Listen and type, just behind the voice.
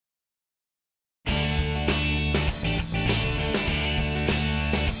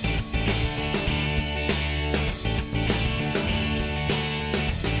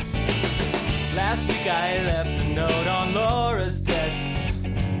I left a note on Laura's desk.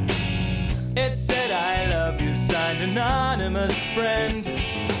 It said, I love you, signed anonymous friend.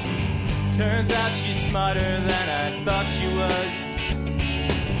 Turns out she's smarter than I thought she was.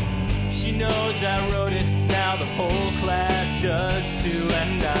 She knows I wrote it, now the whole class does too.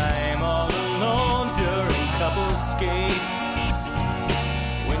 And I'm all alone during couples skate.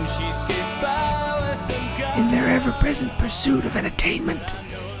 When she skates by with some guy. In their ever-present pursuit of entertainment,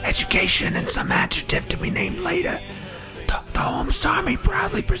 education, and some adjective to be named later, the Holmes Army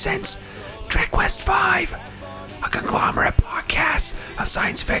proudly presents Trek West 5, a conglomerate podcast of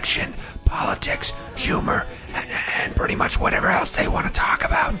science fiction, politics, humor, and pretty much whatever else they want to talk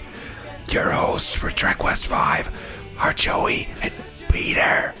about. Your hosts for Trek West 5 are Joey and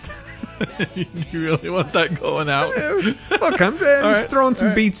Peter. You really want that going out? Look, I'm just throwing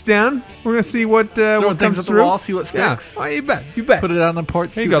some beats down. We're going to see what Throwing comes things at the through. wall, see what sticks. Yeah. Oh, you bet. You bet. Put it on the porch.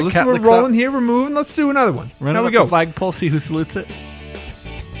 There See you go. what the Listen, cat we're licks rolling up. here. We're moving. Let's do another one. Run Here it we up go. the flagpole, see who salutes it.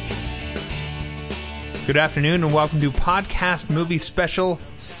 Good afternoon and welcome to Podcast Movie Special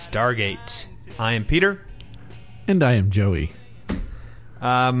Stargate. I am Peter. And I am Joey.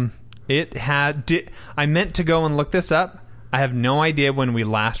 I meant to go and look this up. I have no idea when we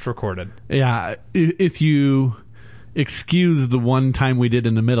last recorded. Yeah, if you excuse the one time we did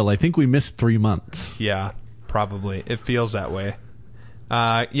in the middle, I think we missed 3 months. Yeah, probably. It feels that way.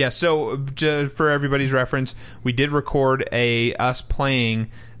 So for everybody's reference, we did record us playing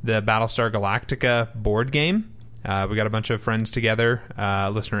the Battlestar Galactica board game. We got a bunch of friends together,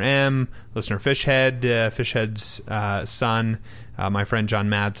 Listener M, Listener Fishhead, Fishhead's son, my friend John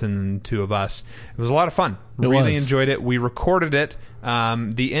Madsen, and two of us. It was a lot of fun. Really enjoyed it. We recorded it.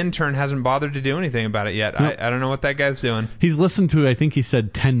 The intern hasn't bothered to do anything about it yet. Nope. I don't know what that guy's doing. He's listened to, I think he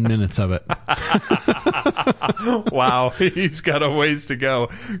said 10 minutes of it. Wow, he's got a ways to go.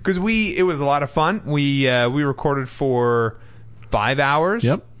 Because it was a lot of fun. We recorded for 5 hours,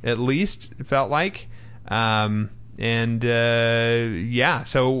 at least, it felt like. So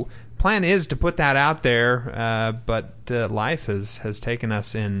plan is to put that out there, but life has taken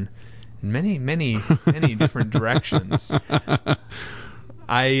us in many different directions.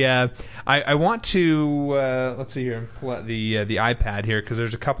 I want to let's see here, pull out the iPad here because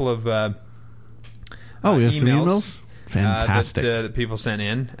there's a couple of we have some emails. Fantastic. That people sent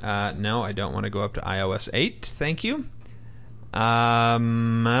in. No, I don't want to go up to iOS 8. Thank you.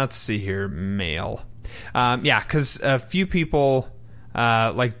 Let's see here, mail. Because a few people,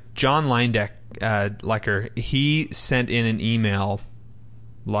 like John Lindecker, he sent in an email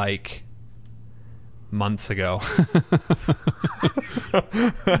like months ago.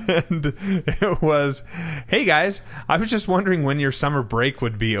 And it was, hey guys, I was just wondering when your summer break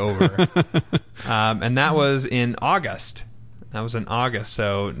would be over. And that was in August.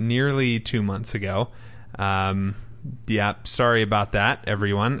 So nearly 2 months ago. Sorry about that,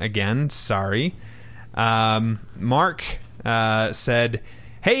 everyone. Again, sorry. Mark said,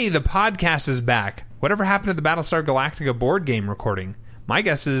 hey, the podcast is back. Whatever happened to the Battlestar Galactica board game recording? My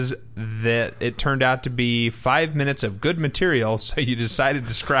guess is that it turned out to be 5 minutes of good material, so you decided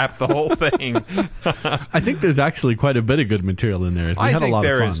to scrap the whole thing. I think there's actually quite a bit of good material in there. I think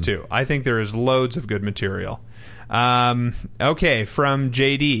there is too. I think there is loads of good material. Okay, from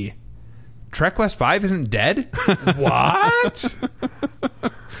JD. Trek West 5 isn't dead? What?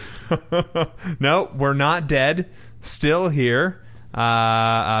 No, we're not dead. Still here.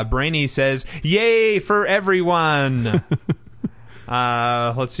 Brainy says, yay for everyone.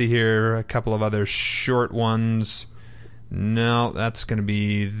 Let's see here. A couple of other short ones. No, that's going to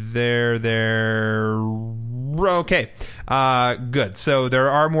be there. Okay. Good. So there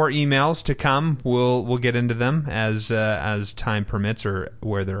are more emails to come. We'll get into them as time permits or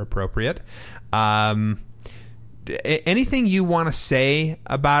where they're appropriate. Anything you want to say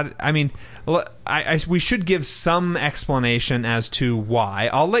about it? I mean, we should give some explanation as to why.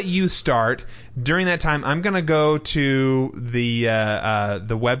 I'll let you start. During that time, I'm going to go to the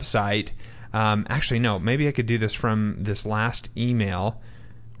website. Actually, no. Maybe I could do this from this last email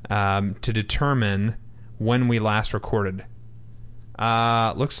to determine when we last recorded.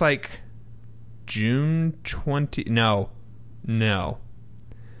 Looks like June 20... No.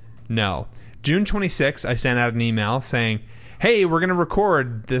 June 26th, I sent out an email saying, hey, we're going to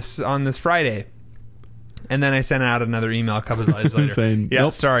record this on this Friday. And then I sent out another email a couple of days later. Saying,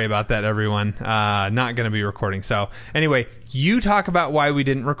 nope. Sorry about that, everyone. Not going to be recording. So anyway, you talk about why we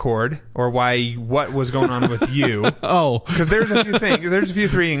didn't record or what was going on with you. Oh. Because there's a few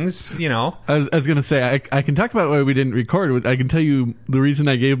things, you know. I was going to say, I can talk about why we didn't record. I can tell you the reason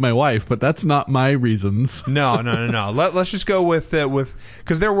I gave my wife, but that's not my reasons. No. Let's just go with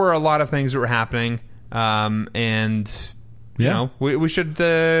because there were a lot of things that were happening and you Yeah. know, we should.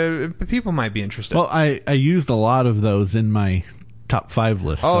 People might be interested. Well, I used a lot of those in my top 5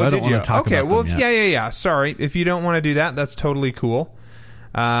 list. So I don't want to talk about well, them yet. yeah. Sorry, if you don't want to do that, that's totally cool.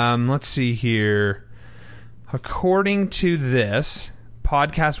 Let's see here. According to this,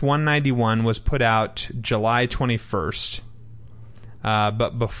 podcast 191 was put out July 21st.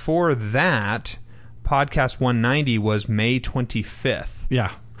 But before that, podcast 190 was May 25th.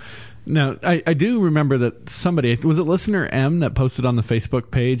 Yeah. Now, I do remember that somebody, was it listener M that posted on the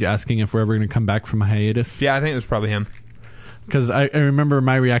Facebook page asking if we're ever going to come back from a hiatus? Yeah, I think it was probably him. Because I remember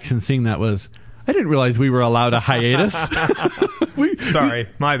my reaction seeing that was, I didn't realize we were allowed a hiatus. Sorry,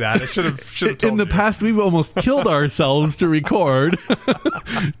 my bad. I should have told in the you. past, we've almost killed ourselves to record.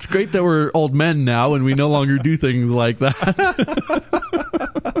 It's great that we're old men now and we no longer do things like that.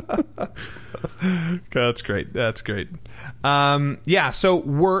 That's great. That's great. Yeah, so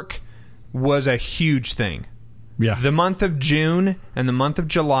work was a huge thing. Yes. The month of June and the month of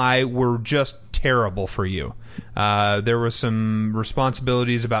July were just terrible for you. There was some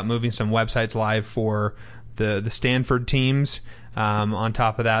responsibilities about moving some websites live for the Stanford teams. On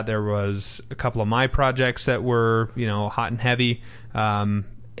top of that, there was a couple of my projects that were, hot and heavy.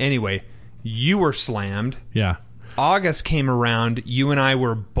 Anyway, you were slammed. Yeah. August came around, you and I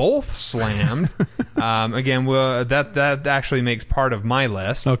were both slammed. Again, that actually makes part of my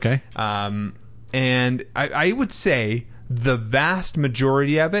list. Okay. And I would say the vast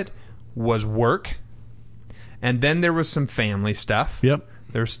majority of it was work. And then there was some family stuff. Yep.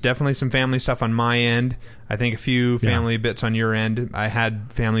 There's definitely some family stuff on my end. I think a few family bits on your end. I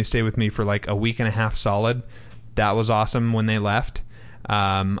had family stay with me for like a week and a half solid. That was awesome when they left.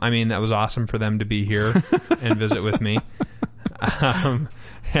 That was awesome for them to be here and visit with me.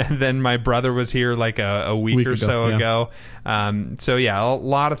 And then my brother was here like a week or so ago. So yeah, a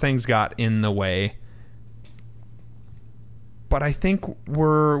lot of things got in the way. But I think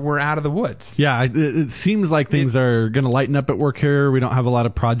we're out of the woods. Yeah, it seems like things are going to lighten up at work here. We don't have a lot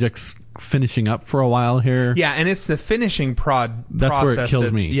of projects finishing up for a while here. Yeah, and it's the finishing process where it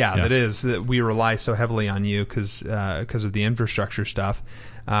kills me. Yeah, that is that we rely so heavily on you because of the infrastructure stuff.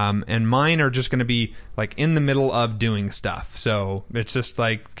 And mine are just going to be like in the middle of doing stuff. So it's just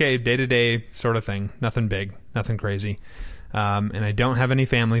like, okay, day-to-day sort of thing. Nothing big, nothing crazy. And I don't have any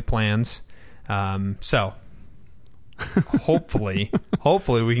family plans. So hopefully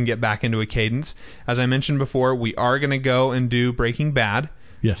we can get back into a cadence. As I mentioned before, we are going to go and do Breaking Bad.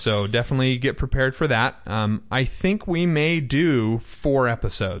 Yes. So definitely get prepared for that. I think we may do 4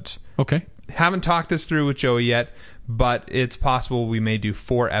 episodes. Okay. Haven't talked this through with Joey yet, but it's possible we may do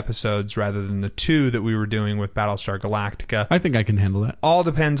 4 episodes rather than the 2 that we were doing with Battlestar Galactica. I think I can handle that. All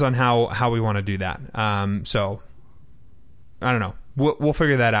depends on how we want to do that. So I don't know. We'll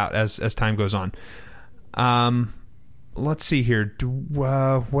figure that out as time goes on. Let's see here.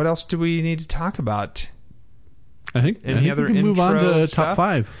 What else do we need to talk about? I think Any other we can move on to stuff? top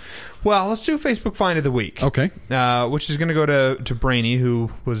 5. Well, let's do Facebook Find of the Week. Okay. Which is going to go to Brainy,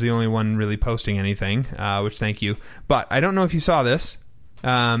 who was the only one really posting anything, which thank you. But I don't know if you saw this.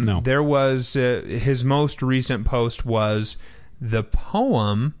 No. There was his most recent post was the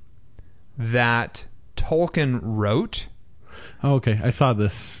poem that Tolkien wrote. Oh, okay. I saw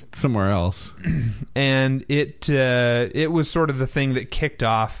this somewhere else. And it was sort of the thing that kicked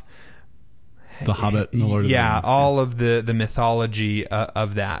off The Hobbit and the Lord of the Rings. Yeah, all of the mythology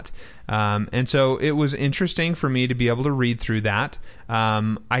of that. And so it was interesting for me to be able to read through that.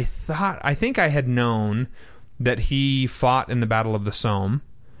 I think I had known that he fought in the Battle of the Somme,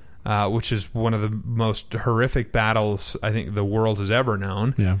 which is one of the most horrific battles I think the world has ever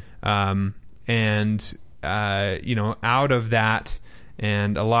known. Yeah. Out of that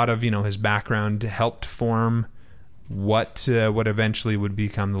and a lot of, his background helped form what eventually would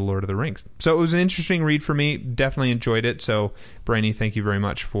become the Lord of the Rings. So it was an interesting read for me. Definitely enjoyed it. So, Brainy, thank you very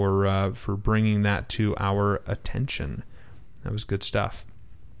much for bringing that to our attention. That was good stuff.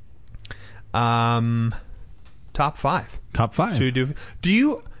 Top 5. Top 5. So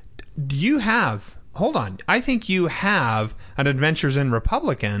do you have? Hold on. I think you have an Adventures in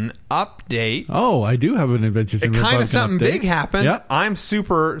Republican update. Oh, I do have an Adventures in Republican Kind of something update. big happened. Yep. I'm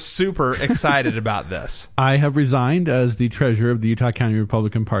super, super excited about this. I have resigned as the treasurer of the Utah County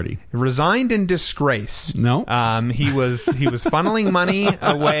Republican Party. Resigned in disgrace. No. He was funneling money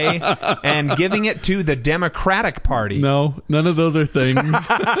away and giving it to the Democratic Party. No, none of those are things.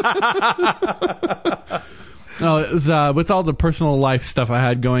 No, it was with all the personal life stuff I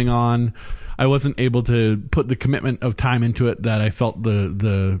had going on. I wasn't able to put the commitment of time into it that I felt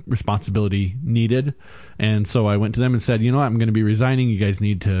the responsibility needed. And so I went to them and said, you know what, I'm going to be resigning. You guys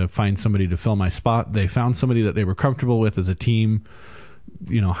need to find somebody to fill my spot. They found somebody that they were comfortable with as a team,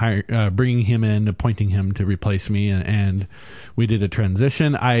 you know, bringing him in, appointing him to replace me. And we did a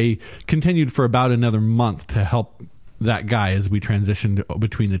transition. I continued for about another month to help that guy as we transitioned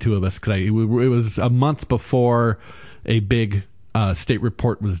between the two of us, because it was a month before a big state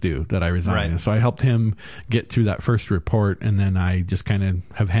report was due that I resigned. Right. So I helped him get through that first report, and then I just kind of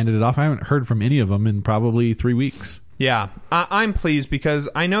have handed it off. I haven't heard from any of them in probably 3 weeks. Yeah, I'm pleased because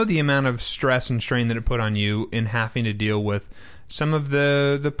I know the amount of stress and strain that it put on you in having to deal with some of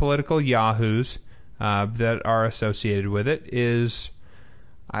the political yahoos that are associated with it.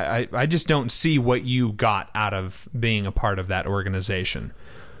 I just don't see what you got out of being a part of that organization.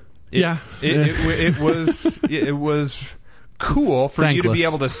 It was cool for Thankless. you to be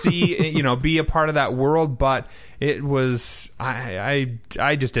able to see, you know, be a part of that world, but it was I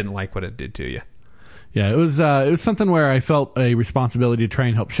just didn't like what it did to you. Yeah, it was something where I felt a responsibility to try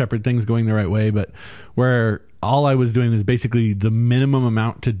and help shepherd things going the right way, but where all I was doing was basically the minimum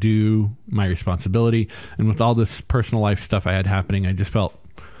amount to do my responsibility. And with all this personal life stuff I had happening, I just felt,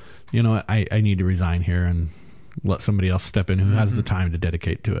 you know, I need to resign here and let somebody else step in who has the time to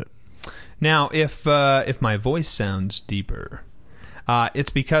dedicate to it. Now, if my voice sounds deeper,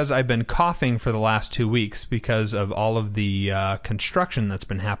 it's because I've been coughing for the last 2 weeks because of all of the construction that's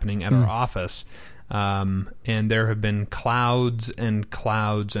been happening at our office. And there have been clouds and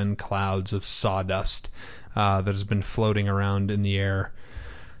clouds and clouds of sawdust that has been floating around in the air.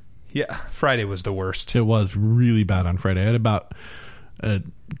 Yeah, Friday was the worst. It was really bad on Friday. I had about a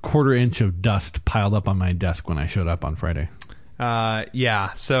quarter inch of dust piled up on my desk when I showed up on Friday.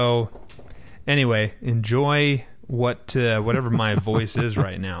 Yeah, so anyway, enjoy whatever my voice is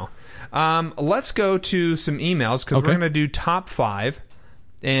right now. Let's go to some emails because we're going to do top 5.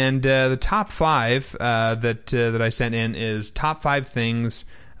 And the top 5 that I sent in is top 5 things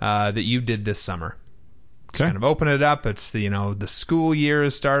that you did this summer. Okay. Kind of open it up. It's the school year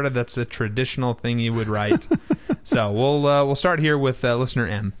has started. That's the traditional thing you would write. So we'll start here with listener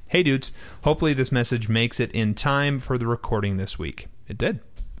M. Hey dudes, hopefully this message makes it in time for the recording this week. It did.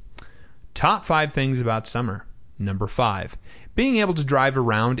 Top 5 things about summer. Number 5, being able to drive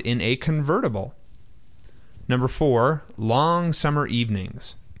around in a convertible. Number 4, long summer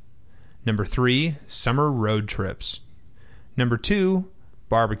evenings. Number 3, summer road trips. Number 2,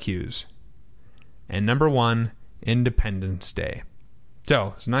 barbecues. And number 1, Independence Day.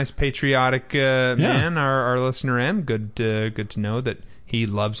 So, it's a nice patriotic man, our listener M. Good to know that he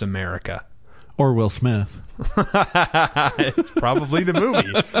loves America. Or Will Smith. It's probably the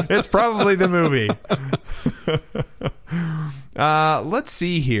movie. Let's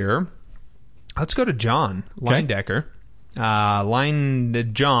see here. Let's go to John Leindecker.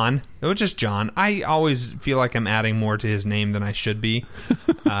 John. It was just John. I always feel like I'm adding more to his name than I should be.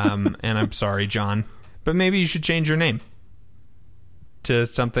 And I'm sorry, John. But maybe you should change your name to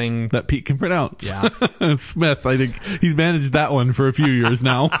something that Pete can pronounce. Yeah. Smith. I think he's managed that one for a few years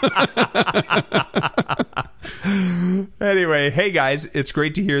now. Anyway, hey guys, it's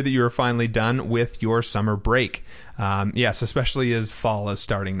great to hear that you are finally done with your summer break. Yes, especially as fall is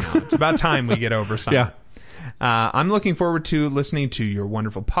starting now. It's about time we get over summer. Yeah. I'm looking forward to listening to your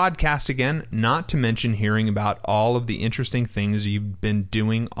wonderful podcast again, not to mention hearing about all of the interesting things you've been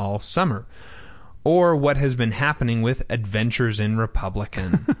doing all summer, or what has been happening with Adventures in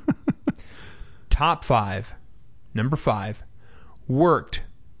Republican. Top 5. Number 5. Worked,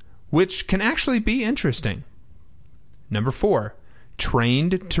 which can actually be interesting. Number 4.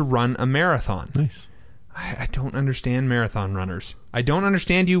 Trained to run a marathon. Nice. I don't understand marathon runners. I don't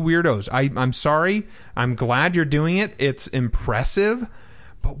understand you weirdos. I'm sorry. I'm glad you're doing it. It's impressive.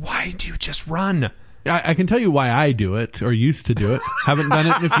 But why do you just run? I can tell you why I do it, or used to do it. Haven't done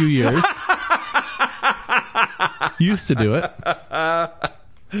it in a few years. Used to do it.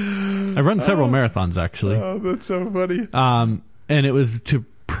 I've run several marathons, actually. Oh, that's so funny. And it was to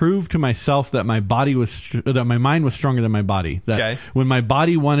prove to myself that my mind was stronger than my body. That when my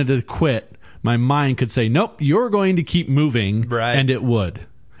body wanted to quit, my mind could say, nope, you're going to keep moving, right. And it would.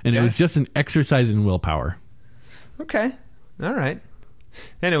 And it was just an exercise in willpower. Okay. All right.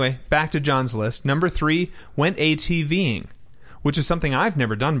 Anyway, back to John's list. Number 3, went ATVing, which is something I've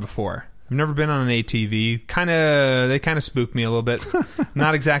never done before. I've never been on an ATV. They kind of spook me a little bit.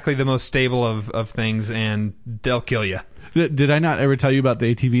 Not exactly the most stable of things, and they'll kill you. Did I not ever tell you about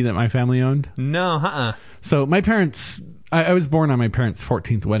the ATV that my family owned? No, So my parents, I was born on my parents'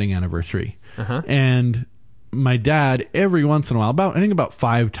 14th wedding anniversary. And my dad, every once in a while, I think about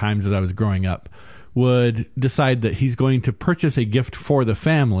 5 times as I was growing up, would decide that he's going to purchase a gift for the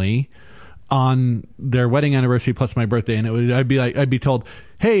family on their wedding anniversary plus my birthday, and I'd be told,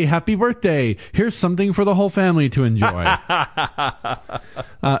 "Hey, happy birthday! Here's something for the whole family to enjoy."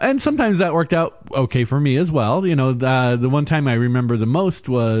 And sometimes that worked out okay for me as well. The one time I remember the most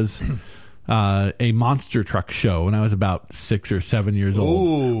was a monster truck show when I was about 6 or 7 years old.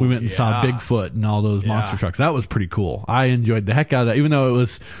 Ooh, we went and saw Bigfoot and all those monster trucks. That was pretty cool. I enjoyed the heck out of that, even though it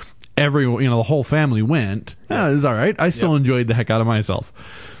was the whole family went. Yeah, it was all right. I still enjoyed the heck out of myself.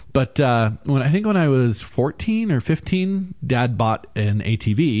 But when I was 14 or 15, Dad bought an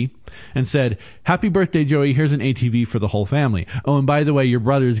ATV and said, "Happy birthday, Joey. Here's an ATV for the whole family. Oh, and by the way, your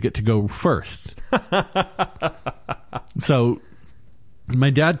brothers get to go first." So my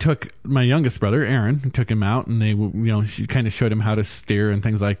dad took my youngest brother, Aaron, took him out, and she kind of showed him how to steer and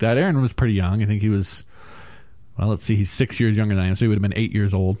things like that. Aaron was pretty young. I think he was, he's 6 years younger than I am, so he would have been 8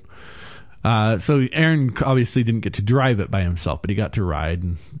 years old. So Aaron obviously didn't get to drive it by himself, but he got to ride,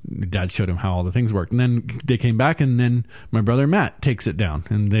 and Dad showed him how all the things worked. And then they came back, and then my brother Matt takes it down,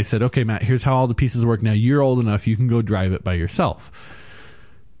 and they said, "Okay, Matt, here's how all the pieces work. Now you're old enough, you can go drive it by yourself."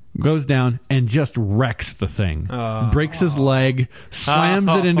 Goes down and just wrecks the thing. Breaks his leg, slams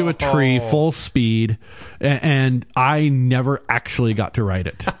it into a tree full speed, and I never actually got to ride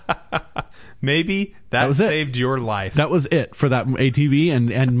it. Maybe that saved your life. That was it for that ATV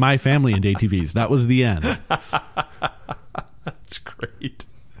and my family and ATVs. That was the end. That's great.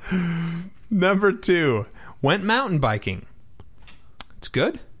 Number 2, went mountain biking. It's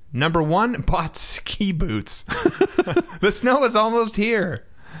good. Number 1, bought ski boots. The snow is almost here.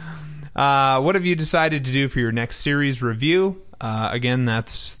 What have you decided to do for your next series review? Again,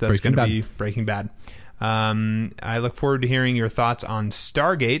 that's going to be Breaking Bad. I look forward to hearing your thoughts on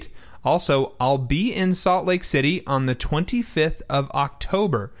Stargate. Also, I'll be in Salt Lake City on the 25th of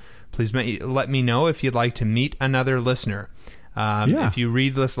October. Please let me know if you'd like to meet another listener. If you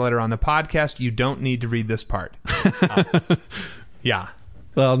read this letter on the podcast, you don't need to read this part. Yeah.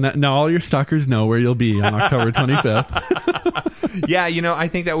 Well, now all your stalkers know where you'll be on October 25th. Yeah, I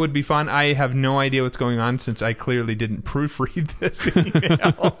think that would be fun. I have no idea what's going on since I clearly didn't proofread this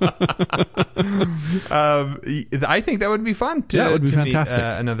email. I think that would be fun to, it would be fantastic.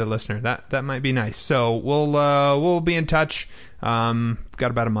 Meet another listener. That might be nice. So we'll be in touch. Got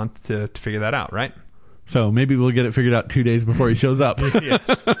about a month to figure that out, right? So maybe we'll get it figured out 2 days before he shows up.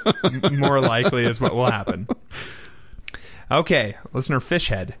 Yes. More likely is what will happen. Okay, listener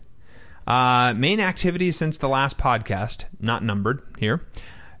Fishhead. Main activities since the last podcast, not numbered here.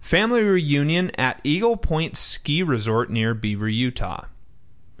 Family reunion at Eagle Point Ski Resort near Beaver, Utah.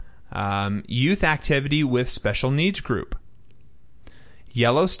 Youth activity with special needs group.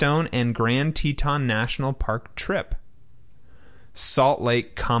 Yellowstone and Grand Teton National Park trip. Salt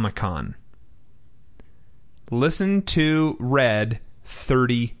Lake Comic-Con. Listen to, read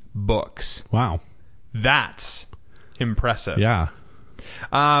 30 books. Wow. That's impressive. Yeah.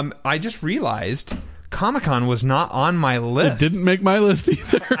 I just realized Comic-Con was not on my list. It didn't make my list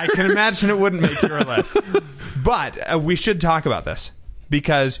either. I can imagine it wouldn't make your list. But we should talk about this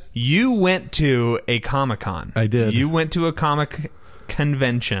because you went to a Comic-Con. I did. You went to a comic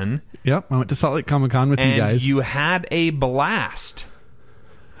convention. Yep. I went to Salt Lake Comic-Con with you guys. And you had a blast.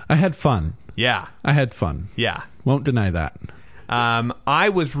 I had fun. Yeah. I had fun. Yeah. Won't deny that. I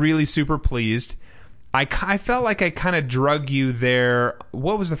was really super pleased. I felt like I kind of drug you there.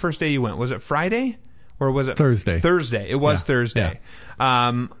 What was the first day you went? Was it Friday? Or was it Thursday? Thursday. It was Thursday.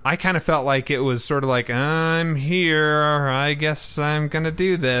 Yeah. I kind of felt like it was sort of like, I'm here. I guess I'm going to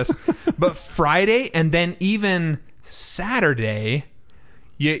do this. But Friday and then even Saturday,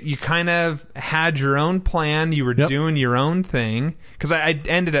 you kind of had your own plan. You were doing your own thing. Because I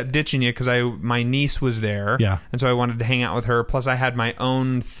ended up ditching you because my niece was there. Yeah. And so I wanted to hang out with her. Plus I had my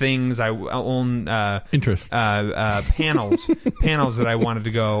own things, interests. Panels that I wanted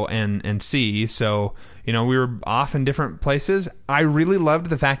to go and see. So, we were off in different places. I really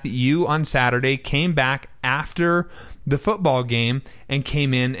loved the fact that you on Saturday came back after the football game and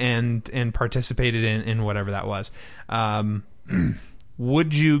came in and participated in whatever that was.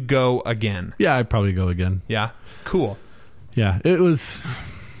 Would you go again? Yeah, I'd probably go again. Yeah? Cool. Yeah, it was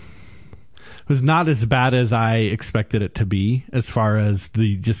not as bad as I expected it to be as far as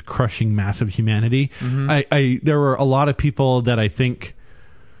the just crushing mass of humanity. Mm-hmm. There were a lot of people that I think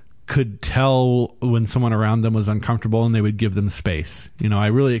could tell when someone around them was uncomfortable and they would give them space. I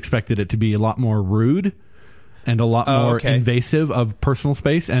really expected it to be a lot more rude. and a lot more okay. invasive of personal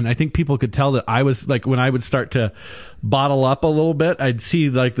space. And I think people could tell that I was like, when I would start to bottle up a little bit, I'd see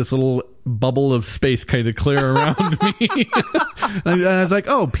like this little bubble of space kind of clear around me. And I was like,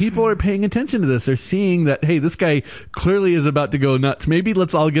 oh, people are paying attention to this. They're seeing that, hey, this guy clearly is about to go nuts. Maybe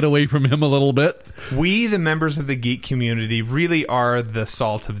let's all get away from him a little bit. We, the members of the geek community, really are the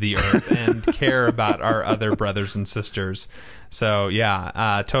salt of the earth and care about our other brothers and sisters. So,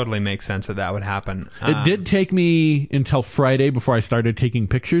 yeah, totally makes sense that would happen. It did take me until Friday before I started taking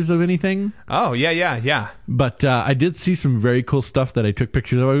pictures of anything. Oh, yeah. But I did see some very cool stuff that I took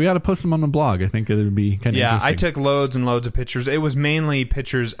pictures of. We got to post them on the blog. I think it would be kind of interesting. I took loads and loads of pictures. It was mainly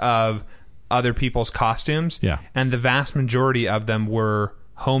pictures of other people's costumes. Yeah. And the vast majority of them were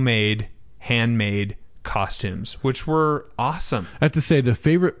homemade, handmade costumes, which were awesome. I have to say, the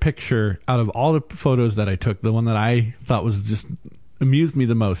favorite picture out of all the photos that I took, the one that I thought was just amused me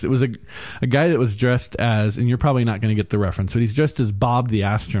the most, it was a guy that was dressed as, and you're probably not going to get the reference, but he's dressed as Bob the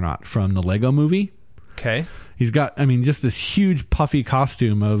astronaut from the Lego movie. Okay. He's got, I mean, just this huge puffy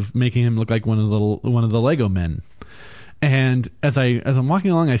costume of making him look like one of the Lego men. And as I'm walking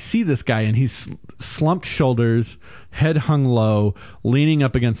along, I see this guy, and he's slumped shoulders, head hung low, leaning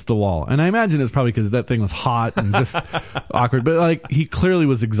up against the wall. And I imagine it's probably because that thing was hot and just awkward. But like, he clearly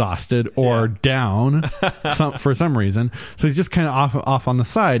was exhausted or down for some reason. So he's just kind of off on the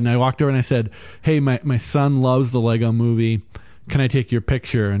side. And I walked over and I said, "Hey, my son loves the Lego movie. Can I take your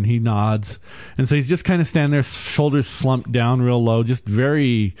picture?" And he nods. And so he's just kind of standing there, shoulders slumped down real low, just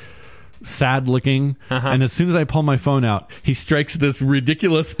very sad looking. And as soon as I pull my phone out, he strikes this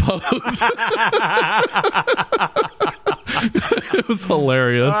ridiculous pose. It was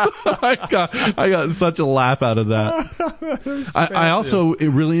hilarious. I got such a laugh out of that. I also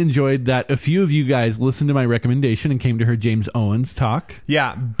really enjoyed that a few of you guys listened to my recommendation and came to her James Owens talk.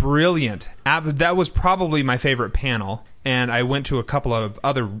 Yeah, brilliant. That was probably my favorite panel, and I went to a couple of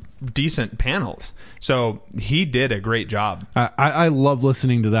other decent panels. So he did a great job. I love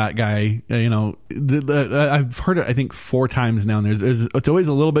listening to that guy. You know, I've heard it, I think, 4 times now, and it's always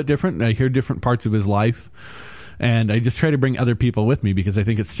a little bit different. I hear different parts of his life. And I just try to bring other people with me because I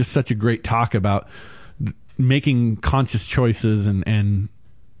think it's just such a great talk about making conscious choices and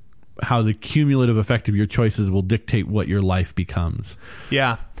how the cumulative effect of your choices will dictate what your life becomes.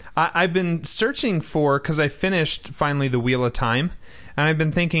 Yeah. I've been searching for, because I finished finally The Wheel of Time, and I've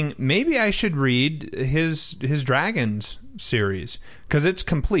been thinking maybe I should read his Dragons series because it's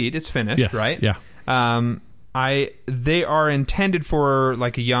complete, it's finished, yes, right? Yeah. They are intended for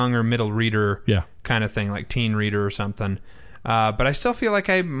like a young or middle reader kind of thing, like teen reader or something. But I still feel like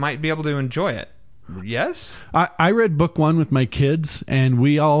I might be able to enjoy it. Yes? I read book 1 with my kids, and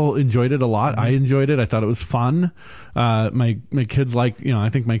we all enjoyed it a lot. I enjoyed it. I thought it was fun. My kids I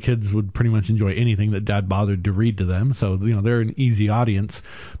think my kids would pretty much enjoy anything that Dad bothered to read to them. So, they're an easy audience.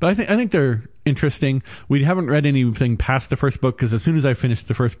 But I think they're interesting. We haven't read anything past the first book because as soon as I finished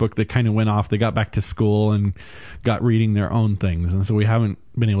the first book, they kind of went off. They got back to school and got reading their own things. And so we haven't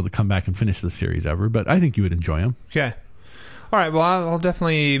been able to come back and finish the series ever. But I think you would enjoy them. Okay. All right, well, I'll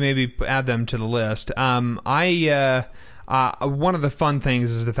definitely maybe add them to the list. One of the fun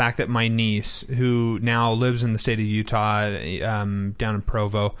things is the fact that my niece, who now lives in the state of Utah, down in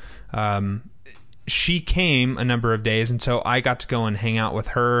Provo, she came a number of days, and so I got to go and hang out with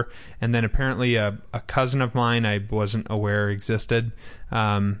her. And then apparently a cousin of mine I wasn't aware existed.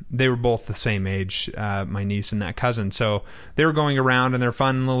 They were both the same age, my niece and that cousin. So they were going around, and they're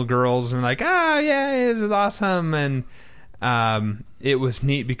fun little girls, and like, yeah, this is awesome. And it was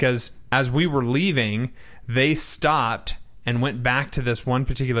neat because as we were leaving, they stopped and went back to this one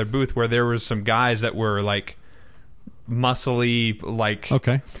particular booth where there was some guys that were like muscly, like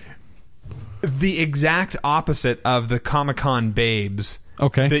the exact opposite of the Comic-Con babes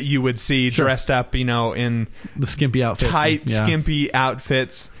that you would see dressed up, in the skimpy outfits, tight, skimpy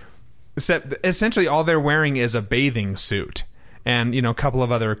outfits. Except essentially all they're wearing is a bathing suit. And, a couple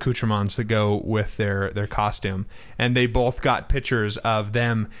of other accoutrements that go with their costume. And they both got pictures of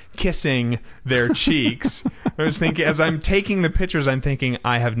them kissing their cheeks. I was thinking, as I'm taking the pictures, I'm thinking,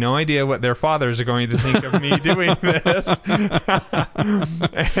 I have no idea what their fathers are going to think of me doing this.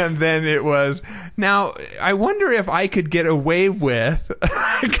 And then it was, now, I wonder if I could get away with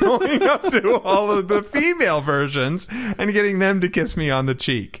going up to all of the female versions and getting them to kiss me on the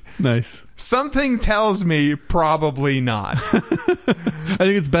cheek. Nice. Something tells me probably not. I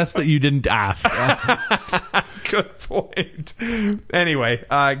think it's best that you didn't ask. Good point. Anyway,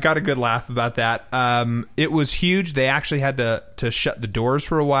 got a good laugh about that. It was huge. They actually had to shut the doors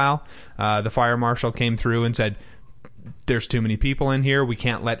for a while. The fire marshal came through and said, "There's too many people in here. We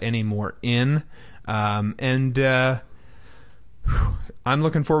can't let any more in." I'm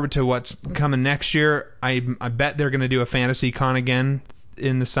looking forward to what's coming next year. I bet they're going to do a Fantasy Con again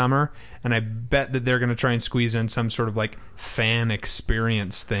in the summer, and I bet that they're going to try and squeeze in some sort of like fan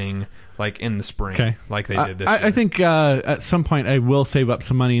experience thing like in the spring, like they did this year. I think at some point I will save up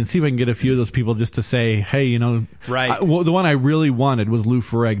some money and see if I can get a few of those people just to say, hey, you know, well, the one I really wanted was Lou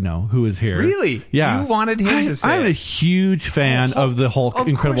Ferrigno, who is here. Really? Yeah. You wanted him to say I'm a huge fan of the Hulk,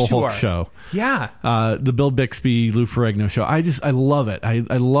 Incredible Hulk show. Yeah. The Bill Bixby, Lou Ferrigno show. I love it.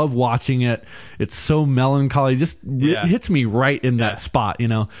 I love watching it. It's so melancholy. Just it hits me right in that spot, you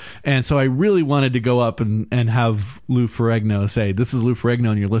know? And so I really wanted to go up and have Lou Ferrigno say, this is Lou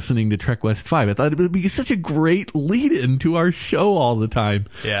Ferrigno and you're listening to Trek West 5. I thought it would be such a great lead into our show all the time.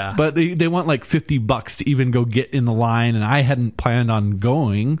 Yeah. But they want like $50 to even go get in the line, and I hadn't planned on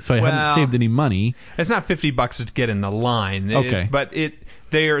going, so I hadn't saved any money. It's not $50 to get in the line. Okay. But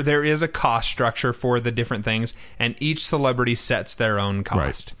there is a cost structure for the different things, and each celebrity sets their own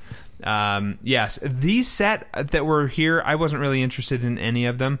cost. Right. Yes, these set that were here, I wasn't really interested in any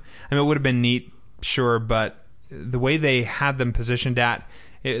of them. I mean, it would have been neat, sure, but the way they had them positioned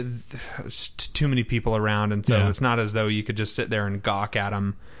there's too many people around, and so it's not as though you could just sit there and gawk at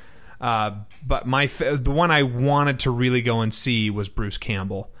them. But the one I wanted to really go and see was Bruce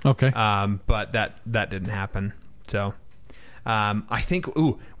Campbell. Okay. But that didn't happen. So I think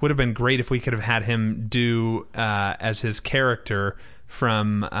would have been great if we could have had him do as his character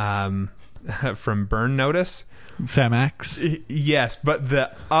from Burn Notice. Sam Axe? Yes, but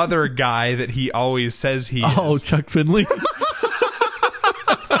the other guy that he always says he is. Oh, Chuck Finley.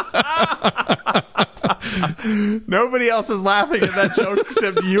 Nobody else is laughing at that joke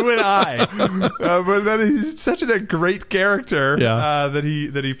except you and I. But that he's such a great character that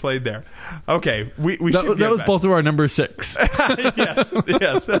he played there. Okay, we should. That was both of our number 6.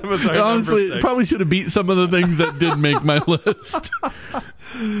 yes, that was our honestly, number 6. Probably should have beat some of the things that did make my list.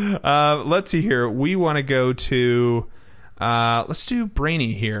 Let's see here. We want to go to. Let's do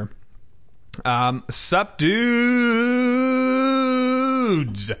Brainy here. Sup, dudes.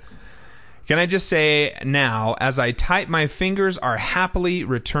 Can I just say now, as I type, my fingers are happily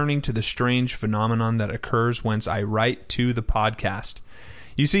returning to the strange phenomenon that occurs whence I write to the podcast.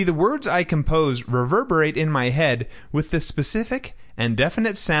 You see, the words I compose reverberate in my head with the specific and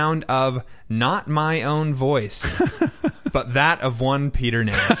definite sound of not my own voice, but that of one Peter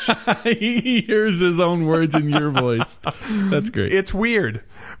Nash. He hears his own words in your voice. That's great. It's weird,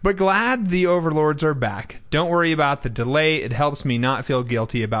 but glad the overlords are back. Don't worry about the delay. It helps me not feel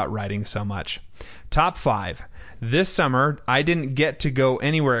guilty about writing so much. Top 5. This summer, I didn't get to go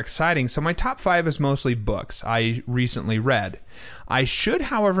anywhere exciting, so my top 5 is mostly books I recently read. I should,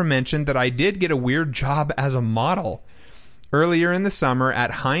 however, mention that I did get a weird job as a model. Earlier in the summer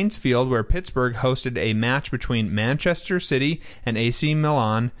at Heinz Field, where Pittsburgh hosted a match between Manchester City and AC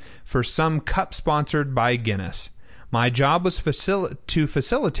Milan for some cup sponsored by Guinness. My job was to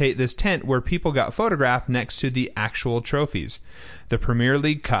facilitate this tent where people got photographed next to the actual trophies, the Premier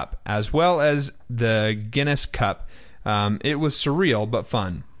League Cup, as well as the Guinness Cup. It was surreal, but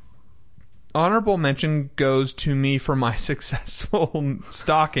fun. Honorable mention goes to me for my successful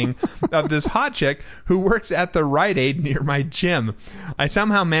stalking of this hot chick who works at the Rite Aid near my gym. I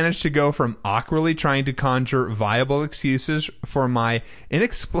somehow managed to go from awkwardly trying to conjure viable excuses for my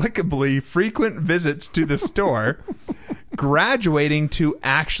inexplicably frequent visits to the store, graduating to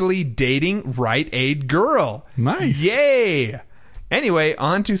actually dating Rite Aid girl. Nice. Yay! Anyway,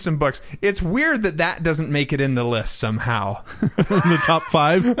 on to some books. It's weird that doesn't make it in the list somehow. In the top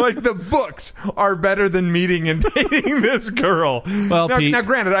 5? Like, the books are better than meeting and dating this girl. Well, Pete, now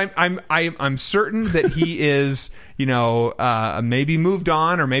granted, I'm certain that he is, maybe moved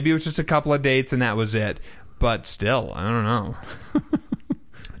on, or maybe it was just a couple of dates and that was it. But still, I don't know.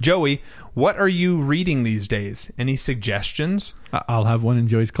 Joey, what are you reading these days? Any suggestions? I'll have one in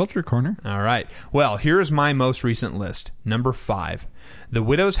Joey's Culture Corner. All right. Well, here's my most recent list. Number 5, The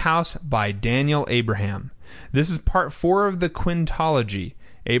Widow's House by Daniel Abraham. This is part 4 of the quintology.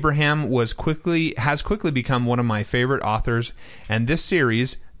 Abraham has quickly become one of my favorite authors, and this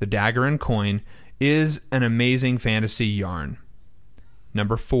series, The Dagger and Coin, is an amazing fantasy yarn.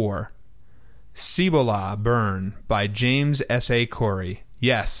 Number 4, Cibola Burn by James S.A. Corey.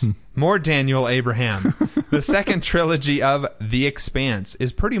 Yes, more Daniel Abraham. The second trilogy of The Expanse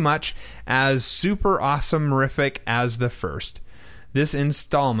is pretty much as super awesome-rific as the first. This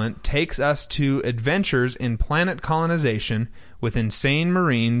installment takes us to adventures in planet colonization with insane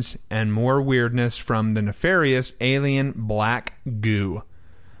marines and more weirdness from the nefarious alien black goo.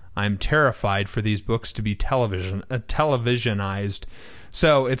 I'm terrified for these books to be televisionized.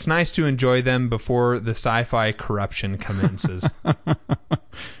 So it's nice to enjoy them before the sci-fi corruption commences.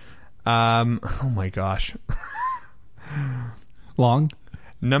 Oh my gosh. Long?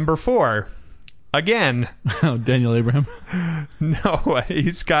 Number 4. Again. Oh, Daniel Abraham. No,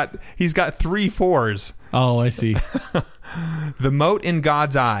 he's got 3 4s. Oh, I see. The Mote in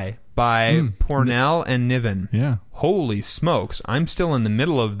God's Eye by Pornell and Niven. Yeah. Holy smokes, I'm still in the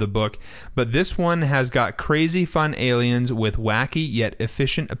middle of the book, but this one has got crazy fun aliens with wacky yet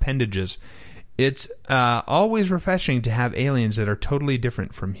efficient appendages. It's always refreshing to have aliens that are totally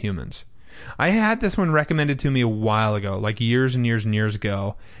different from humans. I had this one recommended to me a while ago, like years and years and years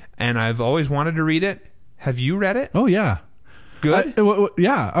ago, and I've always wanted to read it. Have you read it? Oh, yeah. Good?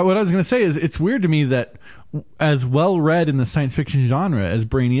 Yeah. What I was going to say is it's weird to me that as well read in the science fiction genre as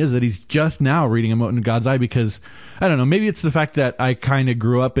Brainy is, that he's just now reading A Mote in God's Eye, because I don't know, maybe it's the fact that I kind of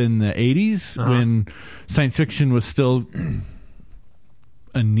grew up in the 80s when science fiction was still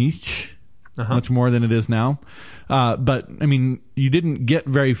a niche, much more than it is now. But I mean, you didn't get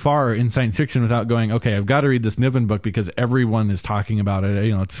very far in science fiction without going, okay, I've got to read this Niven book because everyone is talking about it.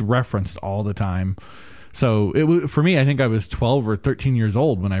 You know, it's referenced all the time. So it was, for me, I think I was 12 or 13 years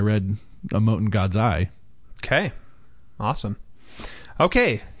old when I read A Mote in God's Eye. Okay. Awesome.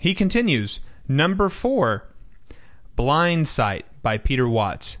 Okay. He continues. Number 4, Blind Sight by Peter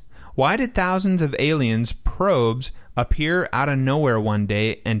Watts. Why did thousands of aliens probes appear out of nowhere one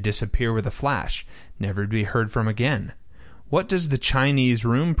day and disappear with a flash, never to be heard from again? What does the Chinese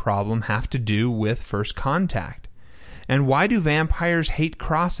room problem have to do with first contact? And why do vampires hate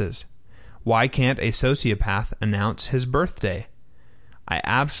crosses? Why can't a sociopath announce his birthday? I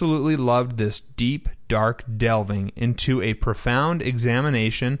absolutely loved this deep, dark delving into a profound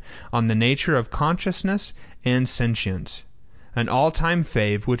examination on the nature of consciousness and sentience. An all-time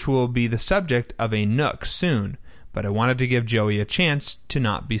fave, which will be the subject of a Nook soon, but I wanted to give Joey a chance to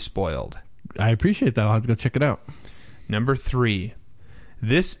not be spoiled. I appreciate that. I'll have to go check it out. Number 3,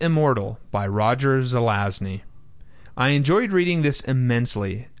 This Immortal by Roger Zelazny. I enjoyed reading this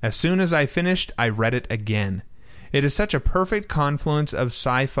immensely. As soon as I finished, I read it again. It is such a perfect confluence of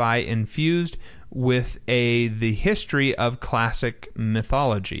sci-fi infused with the history of classic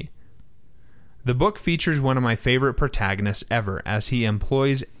mythology. The book features one of my favorite protagonists ever, as he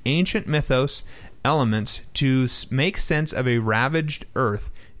employs ancient mythos elements to make sense of a ravaged Earth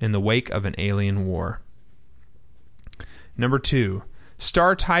in the wake of an alien war. Number 2,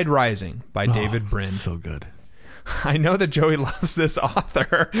 Startide Rising by David Brin. So good. I know that Joey loves this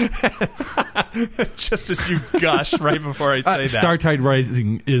author. Just as you gush right before I say that. Startide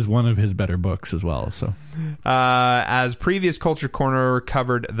Rising is one of his better books as well. So, as previous Culture Corner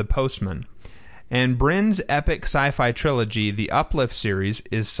covered The Postman. And Brin's epic sci-fi trilogy, the Uplift series,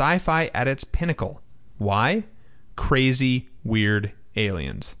 is sci-fi at its pinnacle. Why? Crazy, weird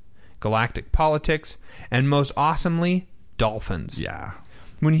aliens, galactic politics, and most awesomely, dolphins. yeah.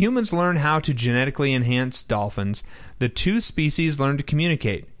 When humans learn how to genetically enhance dolphins, the two species learn to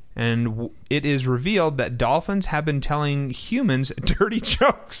communicate, and it is revealed that dolphins have been telling humans dirty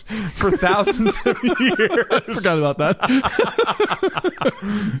jokes for thousands of years. I forgot about that.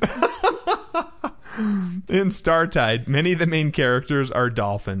 In Startide, many of the main characters are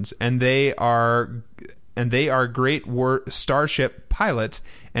dolphins, and they are great starship pilots,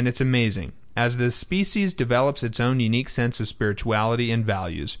 and it's amazing as the species develops its own unique sense of spirituality and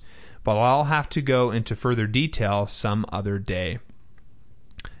values. But I'll have to go into further detail some other day.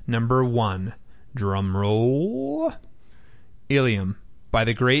 Number 1, drum roll, Ilium by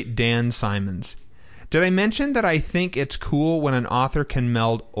the great Dan Simons. Did I mention that I think it's cool when an author can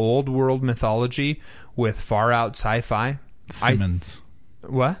meld old world mythology with far out sci-fi? Simmons.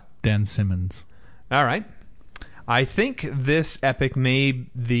 What? Dan Simmons. All right. I think this epic may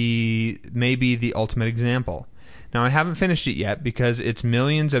be the ultimate example. Now, I haven't finished it yet because it's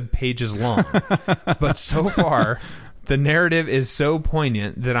millions of pages long, but so far, the narrative is so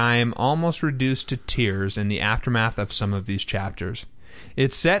poignant that I am almost reduced to tears in the aftermath of some of these chapters.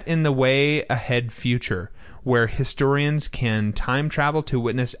 It's set in the way ahead future, where historians can time travel to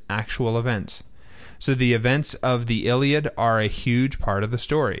witness actual events. So the events of the Iliad are a huge part of the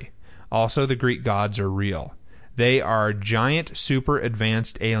story. Also, the Greek gods are real. They are giant, super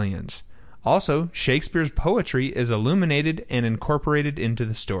advanced aliens. Also, Shakespeare's poetry is illuminated and incorporated into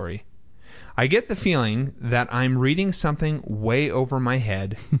the story. I get the feeling that I'm reading something way over my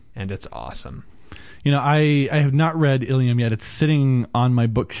head, and it's awesome. You know, I have not read Ilium yet. It's sitting on my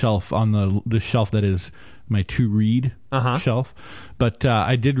bookshelf, on the shelf that is my to-read shelf. But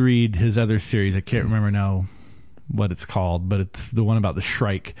I did read his other series. I can't remember now what it's called, but it's the one about the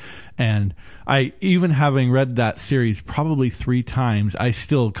Shrike. And I, even having read that series probably 3 times, I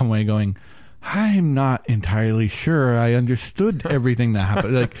still come away going, I'm not entirely sure I understood everything that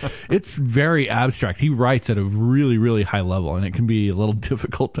happened. Like, it's very abstract. He writes at a really, really high level, and it can be a little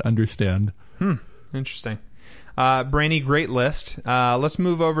difficult to understand. Interesting. Brainy, great list. Let's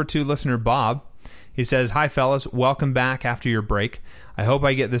move over to listener Bob. He says, "Hi, fellas. Welcome back after your break. I hope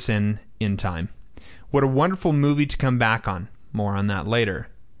I get this in time. What a wonderful movie to come back on. More on that later.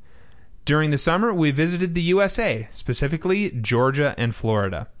 During the summer, we visited the USA, specifically Georgia and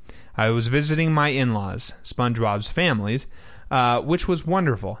Florida. I was visiting my in-laws, SpongeBob's families, which was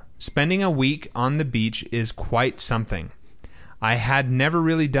wonderful. Spending a week on the beach is quite something. I had never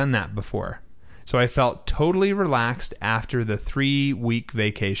really done that before, so I felt totally relaxed after the 3-week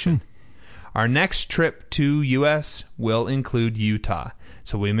vacation. Our next trip to U.S. will include Utah,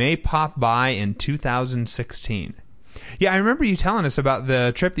 so we may pop by in 2016. Yeah, I remember you telling us about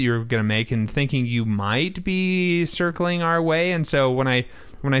the trip that you were going to make and thinking you might be circling our way. And so when I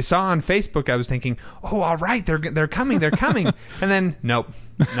saw on Facebook, I was thinking, oh, all right, they're coming. And then, nope,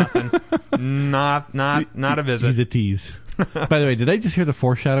 nothing. Not a visit. He's a tease. By the way, did I just hear the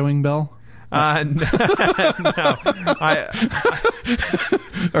foreshadowing bell? No.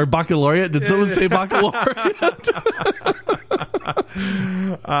 Or baccalaureate? Did someone say baccalaureate?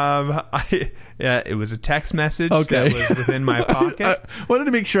 Yeah, it was a text message Okay. that was within my pocket. I wanted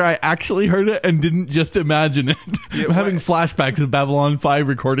to make sure I actually heard it and didn't just imagine it. I'm having flashbacks of Babylon 5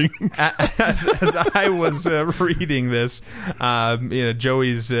 recordings. As I was reading this,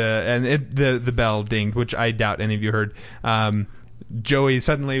 Joey's the bell dinged, which I doubt any of you heard. Joey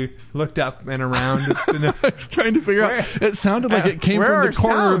suddenly looked up and around. I was trying to figure out. It sounded like it came from the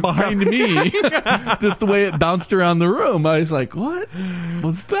corner behind me. Just the way it bounced around the room. I was like, what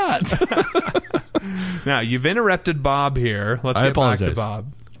was that? Now, you've interrupted Bob here. Let's get back to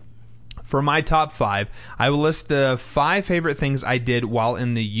Bob. For my top 5, I will list the 5 favorite things I did while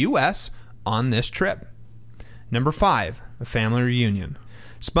in the U.S. on this trip. Number 5, a family reunion.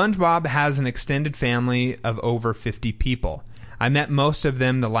 SpongeBob has an extended family of over 50 people. I met most of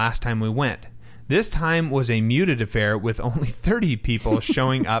them the last time we went. This time was a muted affair with only 30 people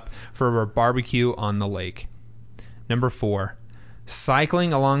showing up for a barbecue on the lake. Number 4,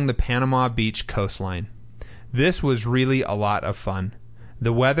 cycling along the Panama Beach coastline. This was really a lot of fun.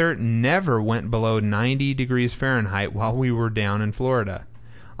 The weather never went below 90 degrees Fahrenheit while we were down in Florida.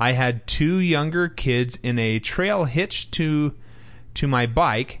 I had 2 younger kids in a trail hitched to my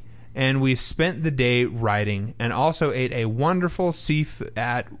bike, and we spent the day riding and also ate a wonderful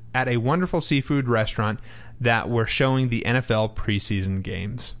at a wonderful seafood restaurant that were showing the NFL preseason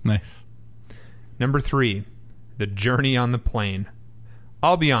games. Nice. Number 3, the journey on the plane.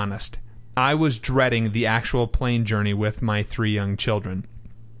 I'll be honest, I was dreading the actual plane journey with my 3 young children.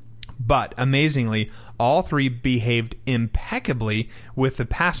 But amazingly, all 3 behaved impeccably with the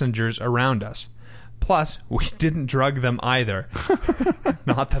passengers around us. Plus, we didn't drug them either.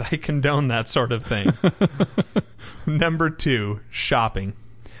 Not that I condone that sort of thing. Number 2, shopping.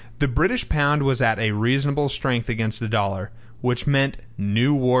 The British pound was at a reasonable strength against the dollar, which meant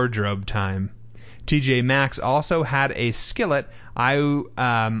new wardrobe time. TJ Maxx also had a skillet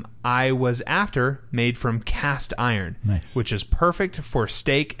I was after made from cast iron, nice, which is perfect for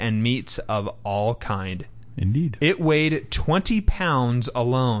steak and meats of all kind. Indeed. It weighed 20 pounds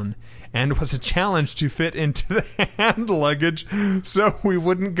alone and was a challenge to fit into the hand luggage so we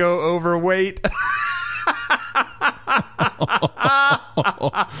wouldn't go overweight.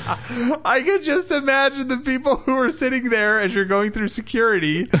 I could just imagine the people who are sitting there as you're going through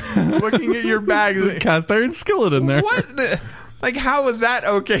security looking at your bag. Cast iron skillet in there. What? Like, how is that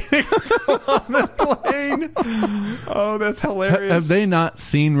okay to go on the plane? Oh, that's hilarious. Have they not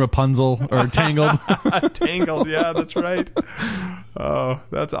seen Rapunzel or Tangled? Tangled, yeah, that's right. Oh,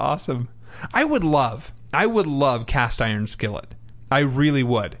 that's awesome. I would love cast iron skillet. I really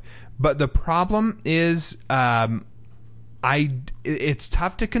would. But the problem is it's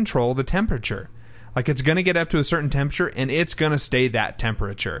tough to control the temperature. Like, it's going to get up to a certain temperature, and it's going to stay that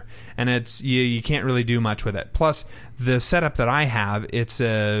temperature. And it's you can't really do much with it. Plus, the setup that I have, it's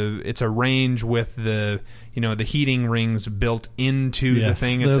a range with the heating rings built into the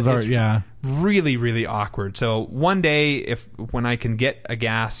thing. It's really, really awkward. So one day, when I can get a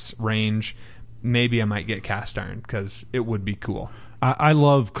gas range, maybe I might get cast iron because it would be cool. I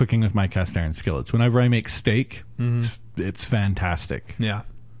love cooking with my cast iron skillets. Whenever I make steak, it's fantastic. Yeah.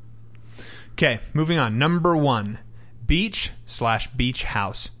 Okay, moving on. Number 1, beach/beach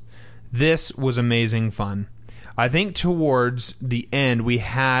house. This was amazing fun. I think towards the end we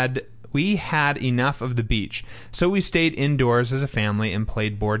had we had enough of the beach, so we stayed indoors as a family and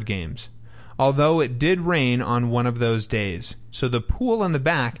played board games. Although it did rain on one of those days, so the pool in the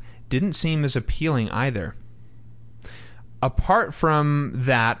back didn't seem as appealing either. Apart from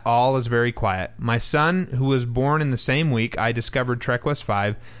that, all is very quiet. My son, who was born in the same week I discovered Trek West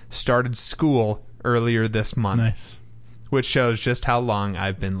 5, started school earlier this month. Nice. Which shows just how long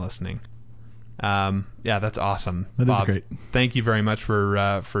I've been listening. Yeah, that's awesome. That Bob. is great. Thank you very much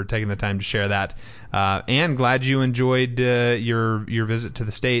for taking the time to share that. And glad you enjoyed your visit to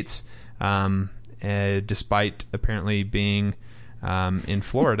the States, despite apparently being in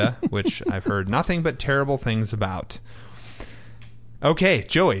Florida, which I've heard nothing but terrible things about. Okay,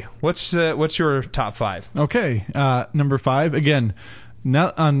 Joey, what's your top 5? Okay, number 5 again.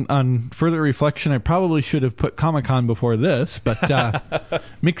 Now, on further reflection, I probably should have put Comic-Con before this, but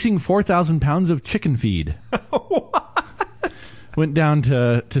mixing 4,000 pounds of chicken feed. What? Went down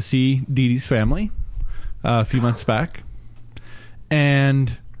to see Dee Dee's family a few months back,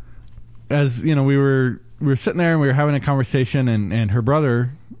 and as you know, we were sitting there and we were having a conversation, and her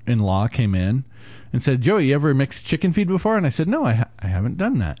brother-in-law came in and said, "Joey, you ever mixed chicken feed before?" And I said, "No, I haven't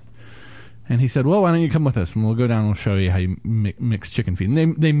done that." And he said, "Well, why don't you come with us, and we'll go down and we'll show you how you mix chicken feed."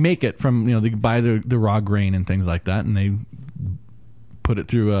 And they make it from, they buy the raw grain and things like that, and they put it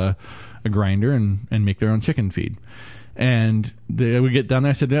through a grinder and make their own chicken feed. And we get down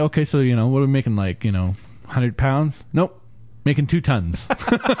there. I said, "Okay, so what are we making? 100 pounds? Nope, making 2 tons."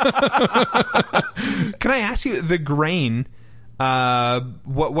 Can I ask you the grain?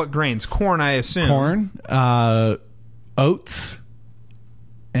 What grains? Corn, I assume. Corn, oats,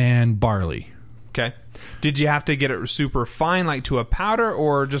 and barley. Okay. Did you have to get it super fine, like to a powder,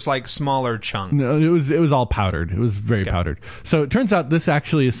 or just like smaller chunks? No, it was all powdered. It was very powdered. So it turns out this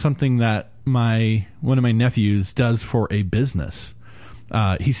actually is something that one of my nephews does for a business.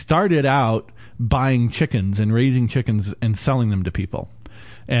 He started out buying chickens and raising chickens and selling them to people.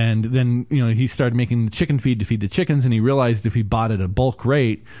 And then, he started making the chicken feed to feed the chickens, and he realized if he bought at a bulk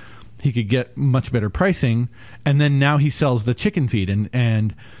rate, he could get much better pricing. And then now he sells the chicken feed,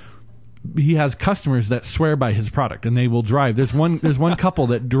 and he has customers that swear by his product, and they will drive. There's one couple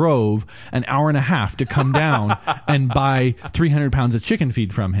that drove an hour and a half to come down and buy 300 pounds of chicken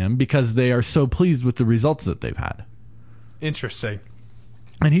feed from him because they are so pleased with the results that they've had. Interesting.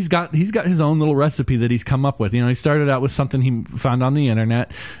 And he's got his own little recipe that he's come up with. He started out with something he found on the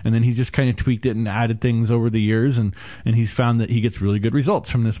internet, and then he's just kind of tweaked it and added things over the years, and he's found that he gets really good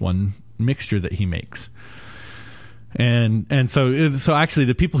results from this one mixture that he makes. And so actually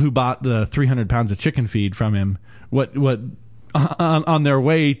the people who bought the 300 pounds of chicken feed from him, what on their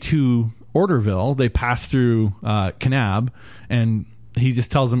way to Orderville, they pass through Kanab, and he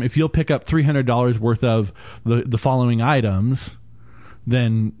just tells them, if you'll pick up $300 worth of the following items,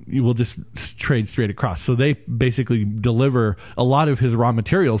 then you will just trade straight across. So they basically deliver a lot of his raw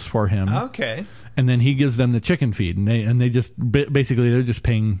materials for him. Okay. And then he gives them the chicken feed, and they just basically they're just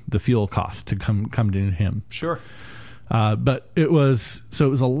paying the fuel cost to come to him. Sure. But it was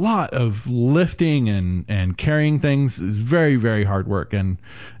a lot of lifting and carrying things. It was very, very hard work. And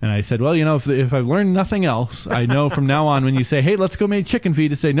I said, well, if I've learned nothing else, I know from now on when you say, hey, let's go make chicken feed,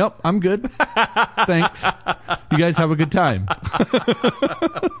 to say, nope, I'm good. Thanks. You guys have a good time.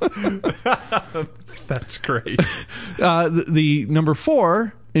 That's great. The number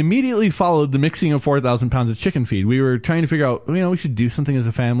 4 immediately followed the mixing of 4,000 pounds of chicken feed. We were trying to figure out, we should do something as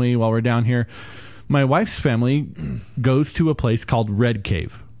a family while we're down here. My wife's family goes to a place called Red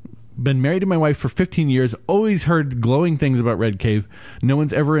Cave. Been married to my wife for 15 years. Always heard glowing things about Red Cave. No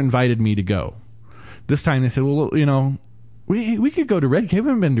one's ever invited me to go. This time they said, well, we could go to Red Cave. I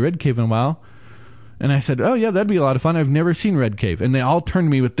haven't been to Red Cave in a while. And I said, oh, yeah, that'd be a lot of fun. I've never seen Red Cave. And they all turned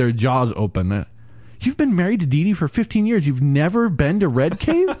to me with their jaws open. You've been married to Dee Dee for 15 years. You've never been to Red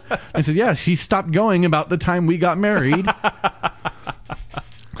Cave? I said, yeah, she stopped going about the time we got married.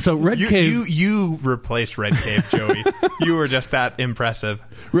 So Red Cave... You replaced Red Cave, Joey. You were just that impressive.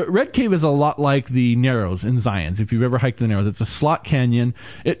 Red Cave is a lot like the Narrows in Zions. If you've ever hiked the Narrows, it's a slot canyon.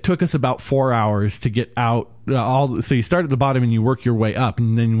 It took us about 4 hours to get out. So you start at the bottom and you work your way up,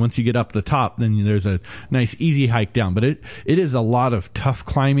 and then once you get up the top, then there's a nice easy hike down. But it is a lot of tough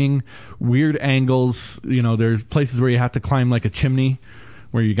climbing, weird angles. There's places where you have to climb like a chimney,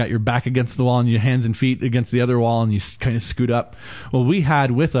 where you got your back against the wall and your hands and feet against the other wall, and you kind of scoot up. Well, we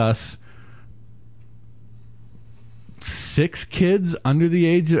had with us 6 kids under the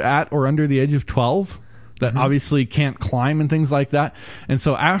age of 12 that obviously can't climb and things like that. And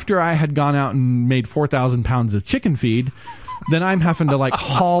so after I had gone out and made 4,000 pounds of chicken feed, then I'm having to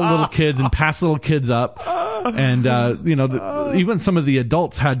haul little kids and pass little kids up. And, even some of the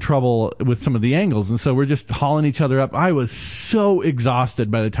adults had trouble with some of the angles, and so we're just hauling each other up. I was so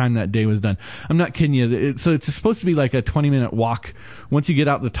exhausted by the time that day was done. I'm not kidding you. So it's supposed to be like a 20-minute walk. Once you get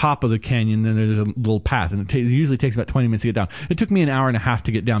out the top of the canyon, then there's a little path, and it usually takes about 20 minutes to get down. It took me an hour and a half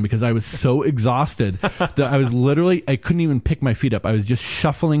to get down because I was so exhausted that I couldn't even pick my feet up. I was just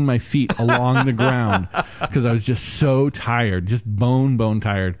shuffling my feet along the ground because I was just so tired, just bone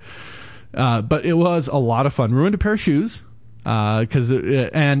tired. But it was a lot of fun. Ruined a pair of shoes.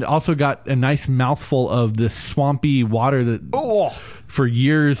 And also got a nice mouthful of this swampy water that for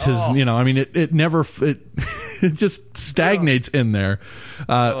years has, it never, it just stagnates in there.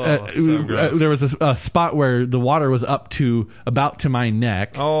 There was a spot where the water was about to my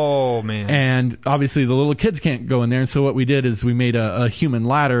neck. Oh man. And obviously the little kids can't go in there. And so what we did is we made a human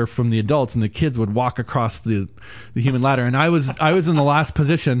ladder from the adults, and the kids would walk across the human ladder. And I was in the last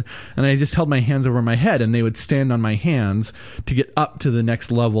position, and I just held my hands over my head, and they would stand on my hands to get up to the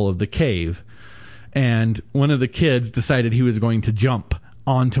next level of the cave. And one of the kids decided he was going to jump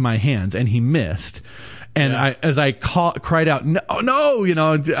onto my hands, and he missed. And as I cried out,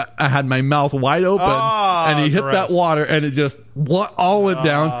 no, I had my mouth wide open, and he hit that water, and it just all went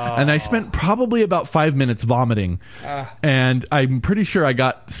down. And I spent probably about 5 minutes vomiting. And I'm pretty sure I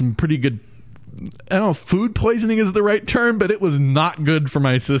got some pretty good, I don't know if food poisoning is the right term, but it was not good for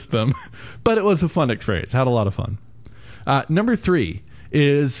my system. But it was a fun experience. Had a lot of fun. Number 3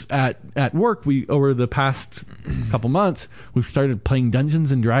 is at work. We, over the past couple months, we've started playing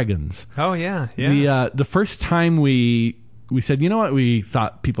Dungeons and Dragons. Oh yeah. The first time we said, you know what, we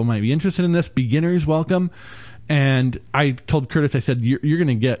thought people might be interested in this. Beginners welcome. And I told Curtis, I said, you're going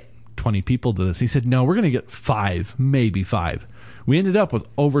to get 20 people to this. He said, no, we're going to get 5, maybe 5. We ended up with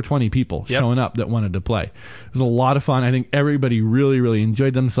over 20 people showing up that wanted to play. It was a lot of fun. I think everybody really, really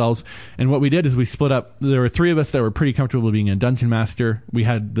enjoyed themselves. And what we did is we split up. There were 3 of us that were pretty comfortable being a dungeon master. We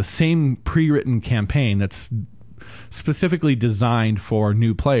had the same pre-written campaign that's specifically designed for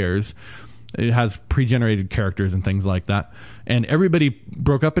new players. It has pre-generated characters and things like that. And everybody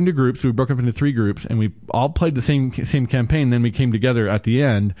broke up into groups. We broke up into 3 groups, and we all played the same campaign. Then we came together at the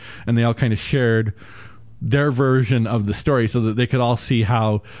end, and they all kind of shared their version of the story so that they could all see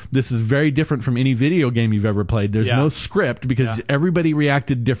how this is very different from any video game you've ever played. There's no script because everybody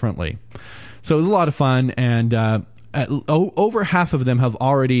reacted differently. So it was a lot of fun, and over half of them have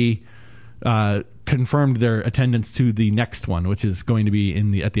already confirmed their attendance to the next one, which is going to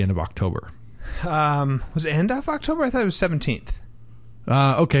be at the end of October. Was it end of October? I thought it was 17th.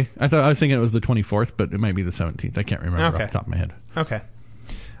 Okay. I was thinking it was the 24th, but it might be the 17th. I can't remember off the top of my head. Okay.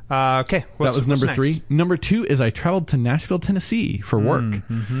 Okay. That was number 3. Number 2 is I traveled to Nashville, Tennessee for work.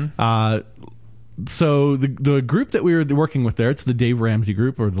 So the group that we were working with there, it's the Dave Ramsey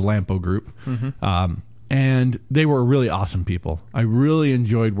group or the Lampo group. And they were really awesome people. I really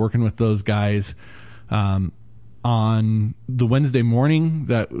enjoyed working with those guys. On the Wednesday morning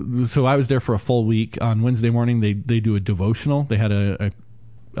so I was there for a full week. On Wednesday morning, they do a devotional. They had a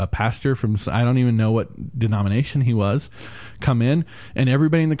pastor from, I don't even know what denomination he was, come in, and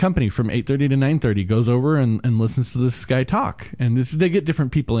everybody in the company from 8:30 to 9:30 goes over and listens to this guy talk. And they get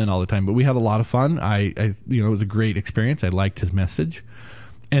different people in all the time, but we had a lot of fun. It was a great experience. I liked his message.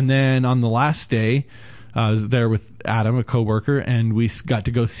 And then on the last day, I was there with Adam, a coworker, and we got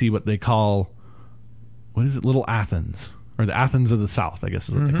to go see what they call, what is it? Little Athens, or the Athens of the South, I guess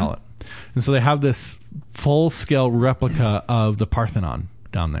is what they call it. And so they have this full-scale replica of the Parthenon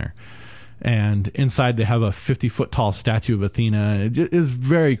down there. And inside they have a 50-foot tall statue of Athena. It is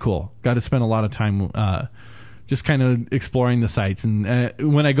very cool. Got to spend a lot of time just kind of exploring the sites. And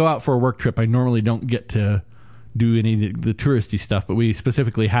when I go out for a work trip, I normally don't get to do any of the touristy stuff, but we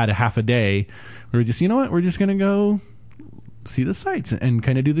specifically had a half a day where we just, you know what, we're just going to go see the sights and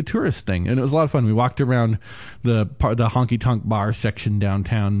kind of do the tourist thing. And it was a lot of fun. We walked around the honky tonk bar section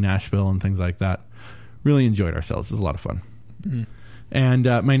downtown Nashville and things like that. Really enjoyed ourselves. It was a lot of fun. And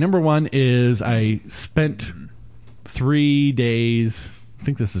my number 1 is I spent 3 days, I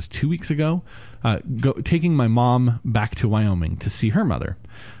think this is 2 weeks ago, taking my mom back to Wyoming to see her mother.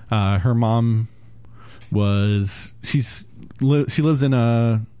 Her mom she lives in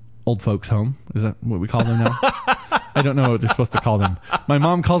a old folks home. Is that what we call them now? I don't know what they're supposed to call them. My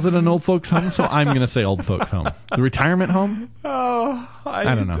mom calls it an old folks home, so I'm going to say old folks home. The retirement home? Oh, I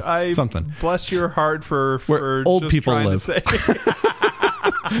don't know. Something. Bless your heart for where old just people live.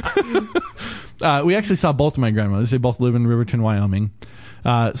 We actually saw both of my grandmothers. They both live in Riverton, Wyoming.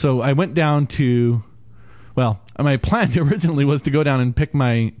 So I went down to, my plan originally was to go down and pick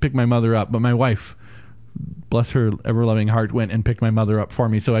my mother up, but my wife bless her ever-loving heart, went and picked my mother up for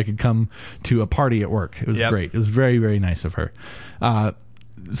me so I could come to a party at work. It was great. It was very, very nice of her.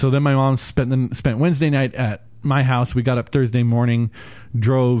 So then my mom spent Wednesday night at my house. We got up Thursday morning,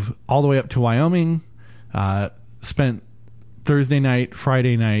 drove all the way up to Wyoming, spent Thursday night,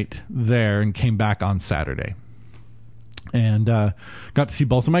 Friday night there, and came back on Saturday. And got to see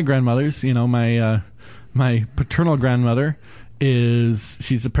both of my grandmothers. You know, my paternal grandmother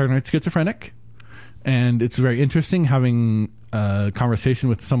she's a paranoid schizophrenic, and it's very interesting having a conversation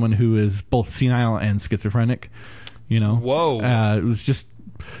with someone who is both senile and schizophrenic. You know, whoa! It was just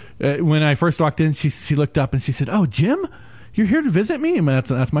when I first walked in, she looked up and she said, "Oh, Jim, you're here to visit me?" And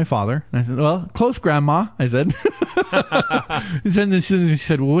that's my father. And I said, "Well, close, Grandma." I said. And then she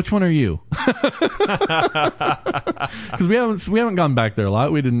said, "Well, which one are you?" Because we haven't gone back there a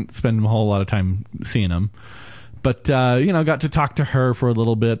lot. We didn't spend a whole lot of time seeing them. But, got to talk to her for a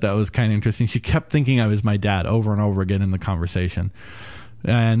little bit. That was kind of interesting. She kept thinking I was my dad over and over again in the conversation.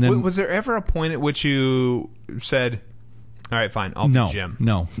 And then, was there ever a point at which you said, all right, fine, I'll be Jim?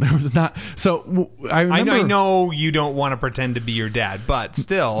 No, there was not. So I remember, I know you don't want to pretend to be your dad, but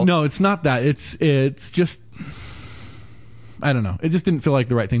still. No, it's not that. It's just, I don't know. It just didn't feel like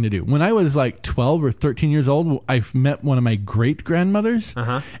the right thing to do. When I was like 12 or 13 years old, I met one of my great grandmothers,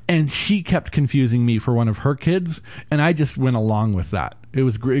 and she kept confusing me for one of her kids, and I just went along with that. It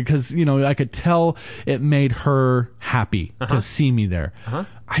was great because, I could tell it made her happy to see me there.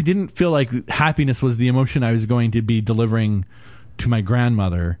 I didn't feel like happiness was the emotion I was going to be delivering to my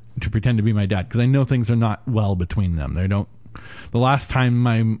grandmother to pretend to be my dad, because I know things are not well between them. They don't. The last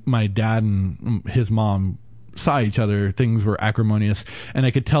time my dad and his mom saw each other, things were acrimonious, and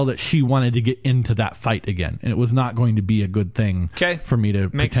I could tell that she wanted to get into that fight again, and it was not going to be a good thing for me to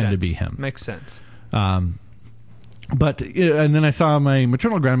pretend to be him. Makes sense. But and then I saw my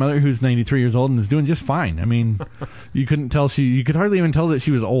maternal grandmother, who's 93 years old and is doing just fine. I mean, you could hardly even tell that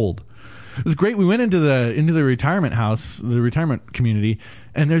she was old. It was great. We went into the retirement house, the retirement community,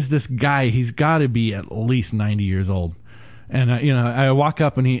 and there's this guy. He's got to be at least 90 years old. And I walk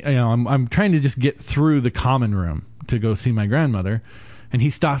up and I'm trying to just get through the common room to go see my grandmother, and he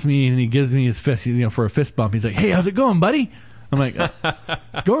stops me and he gives me his fist, for a fist bump. He's like, "Hey, how's it going, buddy?" I'm like,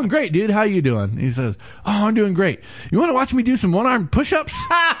 "It's going great, dude. How you doing?" He says, "Oh, I'm doing great. You want to watch me do some one-arm push-ups?"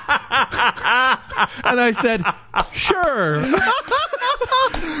 And I said, "Sure."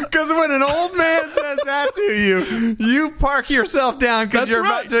 Because when an old man says that to you, you park yourself down because you're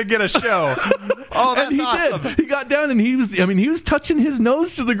about to get a show. Oh, that's awesome. Did. He got down and he was touching his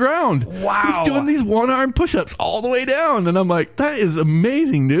nose to the ground. Wow. He was doing these one-arm push-ups all the way down. And I'm like, that is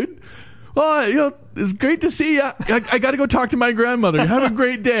amazing, dude. Well, it's great to see you. I got to go talk to my grandmother. Have a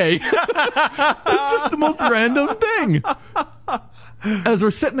great day. It's just the most random thing. As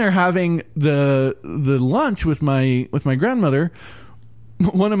we're sitting there having the lunch with my grandmother,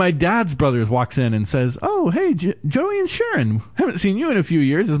 one of my dad's brothers walks in and says, "Oh, hey, Joey and Sharon. Haven't seen you in a few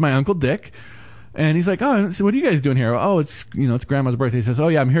years." This is my Uncle Dick. And he's like, "Oh, so what are you guys doing here?" "Oh, it's Grandma's birthday." He says, "Oh,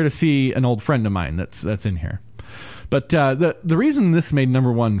 yeah, I'm here to see an old friend of mine that's in here." But the reason this made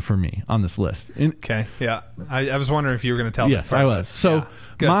number one for me on this list. Okay, yeah. I was wondering if you were going to tell. Yes, I was. So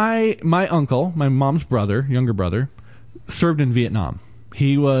my uncle, my mom's younger brother, served in Vietnam.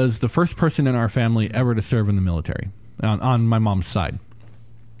 He was the first person in our family ever to serve in the military on my mom's side.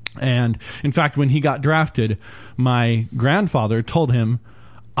 And in fact, when he got drafted, my grandfather told him,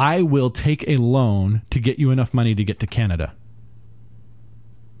 "I will take a loan to get you enough money to get to Canada."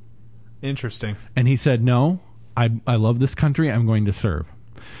 Interesting. And he said, "No, I love this country. I'm going to serve."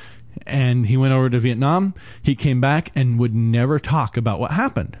 And he went over to Vietnam. He came back and would never talk about what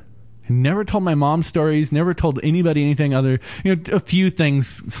happened. He never told my mom stories, never told anybody anything other. A few things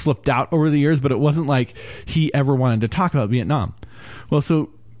slipped out over the years, but it wasn't like he ever wanted to talk about Vietnam. Well, so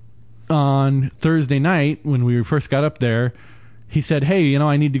on Thursday night when we first got up there, he said, "Hey,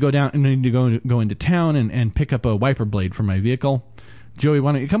 I need to go down and I need to go into town and pick up a wiper blade for my vehicle. Joey,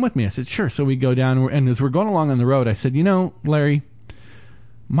 why don't you come with me?" I said, "Sure." So we go down, and as we're going along on the road, I said, "Larry,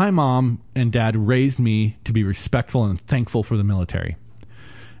 my mom and dad raised me to be respectful and thankful for the military.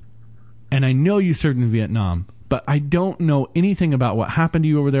 And I know you served in Vietnam, but I don't know anything about what happened to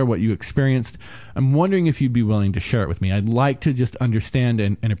you over there, what you experienced. I'm wondering if you'd be willing to share it with me. I'd like to just understand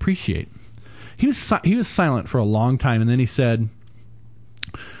and appreciate." He was silent for a long time, and then he said,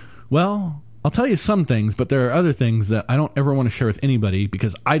 "Well, I'll tell you some things, but there are other things that I don't ever want to share with anybody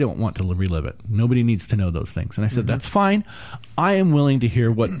because I don't want to relive it. Nobody needs to know those things." And I said, "That's fine. I am willing to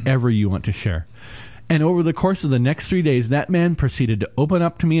hear whatever you want to share." And over the course of the next 3 days, that man proceeded to open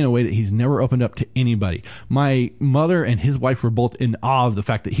up to me in a way that he's never opened up to anybody. My mother and his wife were both in awe of the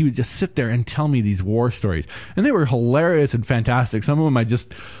fact that he would just sit there and tell me these war stories. And they were hilarious and fantastic. Some of them I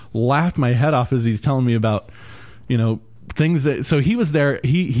just laughed my head off as he's telling me about, things that... So he was there.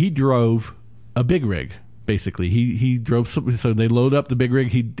 He drove a big rig. Basically, he drove. So they load up the big rig.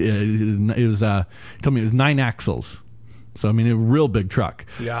 He told me it was 9 axles. So a real big truck.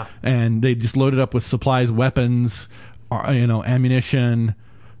 Yeah. And they just loaded up with supplies, weapons, ammunition,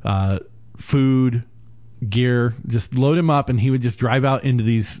 food, gear. Just load him up, and he would just drive out into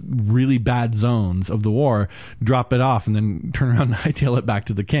these really bad zones of the war, drop it off, and then turn around and hightail it back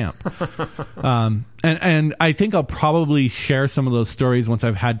to the camp. And I think I'll probably share some of those stories once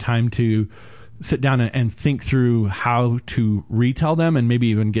I've had time to sit down and think through how to retell them and maybe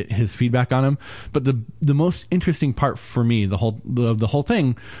even get his feedback on them. But the most interesting part for me, the whole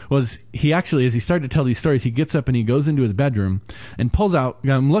thing, was he actually, as he started to tell these stories, he gets up and he goes into his bedroom and pulls out.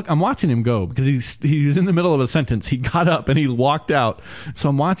 I'm watching him go because he's in the middle of a sentence. He got up and he walked out. So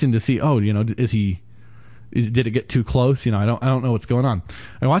I'm watching to see, did it get too close? I don't know what's going on.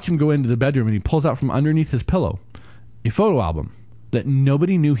 I watch him go into the bedroom and he pulls out from underneath his pillow a photo album that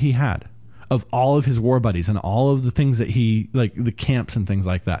nobody knew he had, of all of his war buddies and all of the things that he, like the camps and things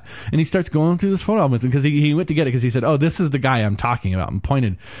like that. And he starts going through this photo album because he went to get it because he said, this is the guy I'm talking about, and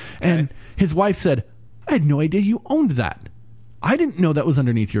pointed. Okay. And his wife said, I had no idea you owned that. I didn't know that was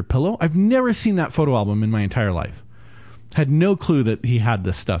underneath your pillow. I've never seen that photo album in my entire life. Had no clue that he had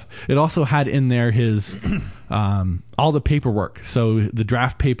this stuff. It also had in there his all the paperwork. So the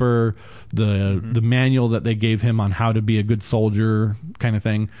draft paper, the manual that they gave him on how to be a good soldier kind of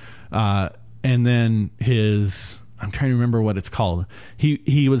thing. And then I'm trying to remember what it's called.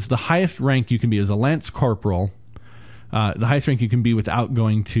 He was the highest rank you can be as a lance corporal, the highest rank you can be without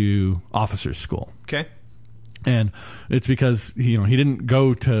going to officers' school. Okay. And it's because, he didn't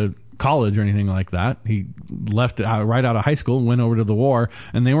go to college or anything like that. He left right out of high school and went over to the war,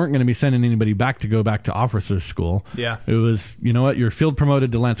 and they weren't going to be sending anybody back to go back to officers' school. Yeah. It was, you're field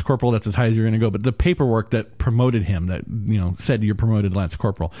promoted to lance corporal. That's as high as you're going to go. But the paperwork that promoted him, that, said you're promoted lance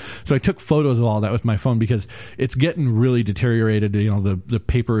corporal. So I took photos of all that with my phone because it's getting really deteriorated. The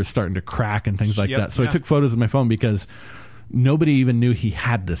paper is starting to crack and things like that. So I took photos with my phone because nobody even knew he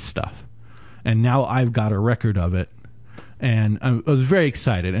had this stuff. And now I've got a record of it. And I was very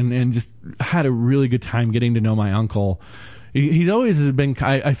excited and just had a really good time getting to know my uncle. He's always been,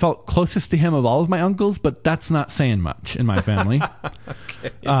 I felt closest to him of all of my uncles, but that's not saying much in my family.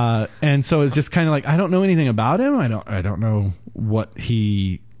 Okay. And so it's just kind of like, I don't know anything about him. I don't know what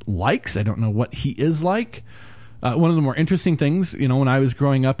he likes. I don't know what he is like. One of the more interesting things, when I was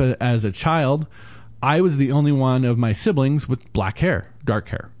growing up as a child, I was the only one of my siblings with black hair, dark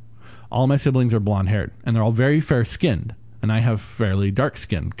hair. All my siblings are blonde haired, and they're all very fair skinned. And I have fairly dark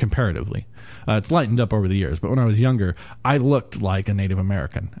skin comparatively. It's lightened up over the years, but when I was younger, I looked like a Native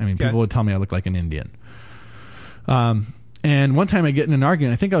American. People would tell me I looked like an Indian. And one time I get in an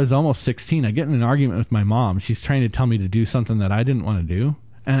argument. I think I was almost 16. I get in an argument with my mom. She's trying to tell me to do something that I didn't want to do.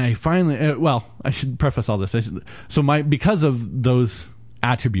 And I finally, I should preface all this. Because of those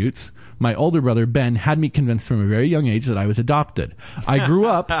attributes, my older brother, Ben, had me convinced from a very young age that I was adopted. I grew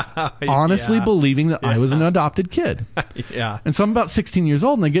up honestly believing that I was an adopted kid. Yeah. And so I'm about 16 years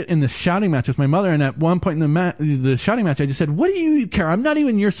old, and I get in this shouting match with my mother, and at one point in the shouting match, I just said, "What do you care? I'm not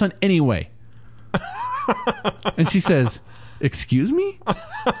even your son anyway." And she says, "Excuse me?"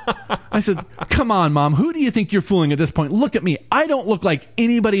 I said, "Come on, Mom. Who do you think you're fooling at this point? Look at me. I don't look like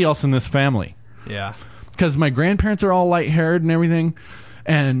anybody else in this family." Yeah. Because my grandparents are all light-haired and everything.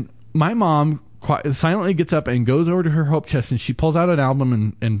 And my mom silently gets up and goes over to her hope chest, and she pulls out an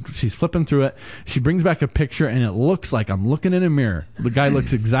album and she's flipping through it. She brings back a picture, and it looks like I'm looking in a mirror. The guy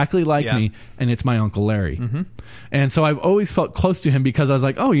looks exactly like me, and it's my Uncle Larry. Mm-hmm. And so I've always felt close to him because I was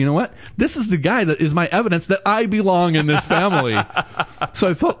like, oh, you know what? This is the guy that is my evidence that I belong in this family. So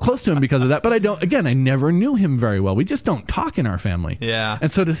I felt close to him because of that. But I never knew him very well. We just don't talk in our family. Yeah.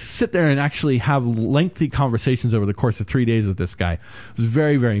 And so to sit there and actually have lengthy conversations over the course of 3 days with this guy was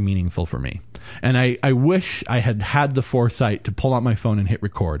very, very meaningful for me. And I wish I had the foresight to pull out my phone and hit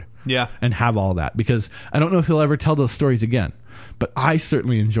record. Yeah. And have all that, because I don't know if he'll ever tell those stories again. But I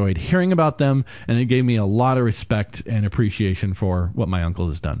certainly enjoyed hearing about them, and it gave me a lot of respect and appreciation for what my uncle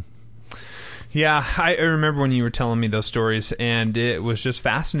has done. Yeah, I remember when you were telling me those stories, and it was just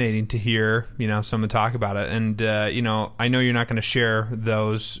fascinating to hear, someone talk about it. And, I know you're not going to share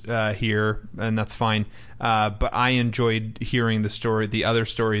those here, and that's fine. but I enjoyed hearing the other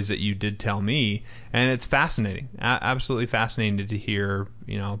stories that you did tell me, and it's fascinating, absolutely fascinating to hear,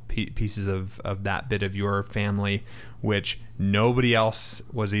 pieces of that bit of your family, which nobody else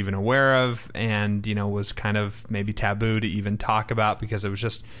was even aware of, and was kind of maybe taboo to even talk about because it was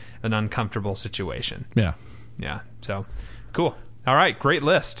just an uncomfortable situation. Yeah. So cool. All right, great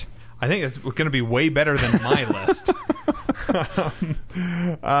list. I think it's going to be way better than my list.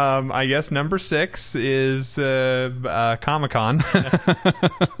 I guess number 6 is Comic-Con,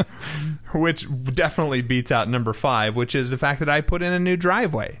 which definitely beats out number 5, which is the fact that I put in a new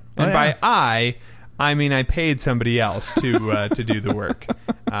driveway. And by I mean I paid somebody else to do the work.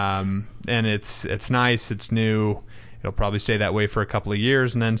 And it's nice, it's new. It'll probably stay that way for a couple of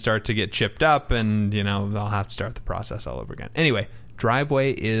years and then start to get chipped up, and they'll have to start the process all over again. Anyway,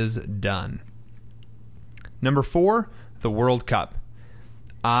 driveway is done. Number 4, the World Cup.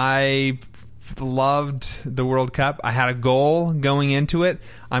 I loved the World Cup. I had a goal going into it.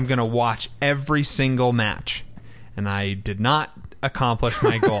 I'm going to watch every single match. And I did not accomplish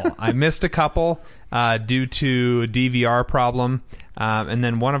my goal. I missed a couple due to a DVR problem. And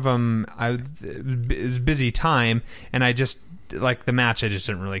then one of them, it was busy time, and I just, like, the match I just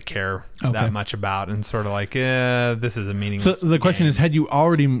didn't really care that much about, and sort of like, this is a meaningless So the question game. is, had you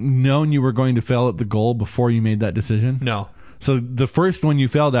already known you were going to fail at the goal before you made that decision? No. So the first one you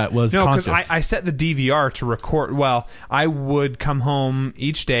failed at was conscious. No, because I set the DVR to record. Well, I would come home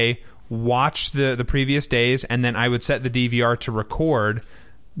each day, watch the previous days, and then I would set the DVR to record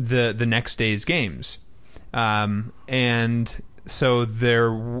the next day's games. And so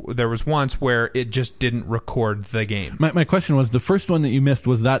there was once where it just didn't record the game. My question was, the first one that you missed,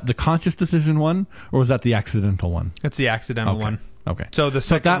 was that the conscious decision one, or was that the accidental one? It's the accidental one. Okay. So the at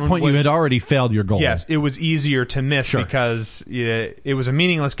second that one point, was, you had already failed your goal. Yes, it was easier to miss because it was a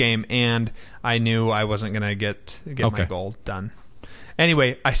meaningless game, and I knew I wasn't going to get my goal done.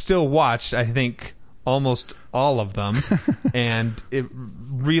 Anyway, I still watched, I think, almost all of them, and it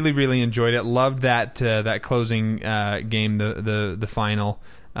really, really enjoyed it. Loved that closing game, the final,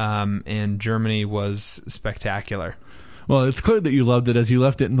 and Germany was spectacular. Well, it's clear that you loved it, as you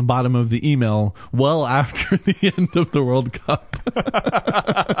left it in the bottom of the email well after the end of the World Cup.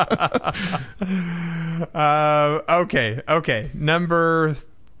 Okay. Number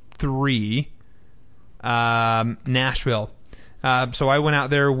 3, Nashville. So I went out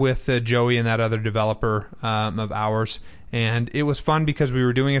there with Joey and that other developer of ours, and it was fun because we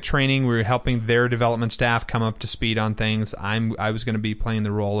were doing a training. We were helping their development staff come up to speed on things. I was going to be playing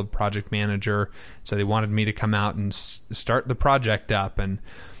the role of project manager, so they wanted me to come out and start the project up, and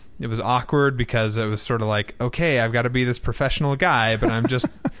it was awkward because it was sort of like, okay, I've got to be this professional guy, but I'm just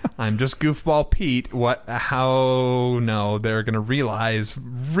goofball Pete. No, they're going to realize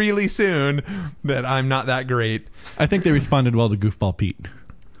really soon that I'm not that great. I think they responded well to Goofball Pete.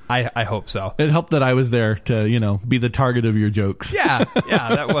 I hope so. It helped that I was there to, be the target of your jokes. Yeah,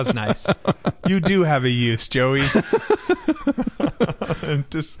 that was nice. You do have a use, Joey.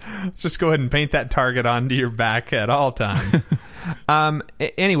 just go ahead and paint that target onto your back at all times.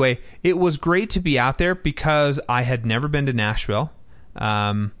 Anyway, it was great to be out there because I had never been to Nashville.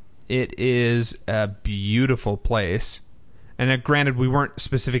 It is a beautiful place. And granted, we weren't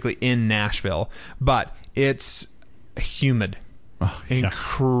specifically in Nashville, but it's humid. Oh, yeah.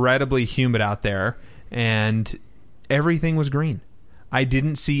 Incredibly humid out there, and everything was green. I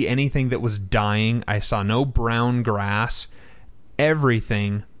didn't see anything that was dying. I saw no brown grass.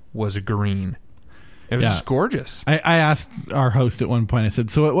 Everything was green. It was just gorgeous. I asked our host at one point, I said,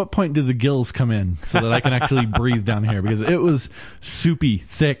 so at what point did the gills come in so that I can actually breathe down here? Because it was soupy,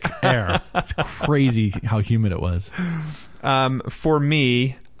 thick air. It's crazy how humid it was. For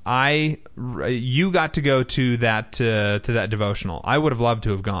me, you got to go to that devotional. I would have loved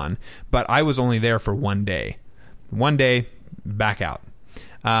to have gone, but I was only there for one day. One day, back out.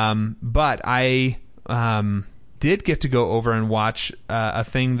 But I did get to go over and watch a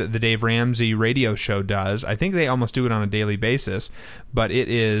thing that the Dave Ramsey radio show does. I think they almost do it on a daily basis, but it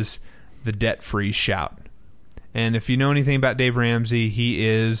is the Debt-Free Shout. And if you know anything about Dave Ramsey, he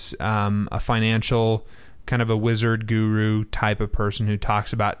is a financial kind of a wizard guru type of person who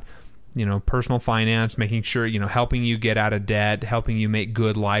talks about, personal finance, making sure, helping you get out of debt, helping you make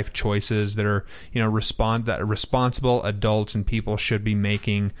good life choices that are, that responsible adults and people should be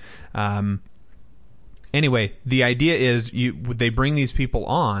making. Anyway, the idea is they bring these people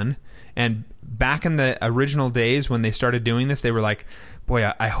on, and back in the original days when they started doing this, they were like, boy,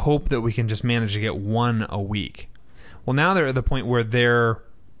 I hope that we can just manage to get one a week. Well, now they're at the point where they're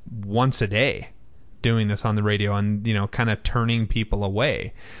once a day. doing this on the radio and, kind of turning people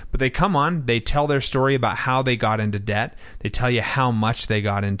away. But they come on, they tell their story about how they got into debt. They tell you how much they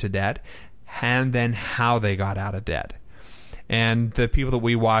got into debt and then how they got out of debt. And the people that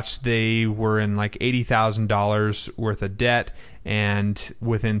we watched, they were in like $80,000 worth of debt, and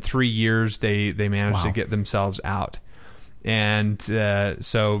within 3 years, they managed to get themselves out. And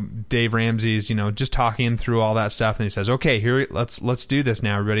so Dave Ramsey's, just talking him through all that stuff, and he says, "Okay, here, let's do this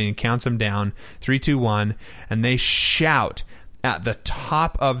now, everybody," and counts them down, 3, 2, 1, and they shout at the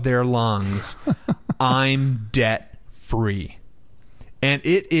top of their lungs, "I'm debt free." And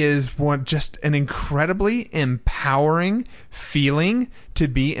it is just an incredibly empowering feeling to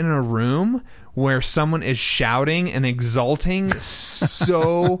be in a room where someone is shouting and exulting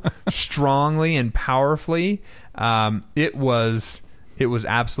so strongly and powerfully. It was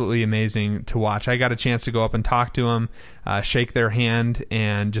absolutely amazing to watch. I got a chance to go up and talk to them, shake their hand,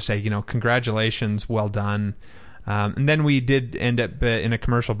 and just say, congratulations, well done. And then we did end up in a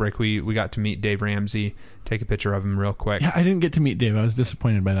commercial break. We got to meet Dave Ramsey, take a picture of him real quick. Yeah, I didn't get to meet Dave. I was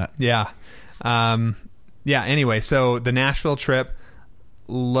disappointed by that. Yeah. Anyway, so the Nashville trip,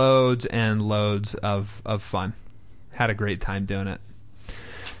 loads and loads of fun. Had a great time doing it.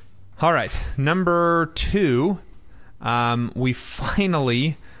 All right. Number 2, we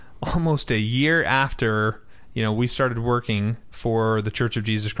finally, almost a year after we started working for the Church of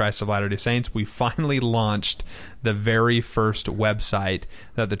Jesus Christ of Latter-day Saints, we finally launched the very first website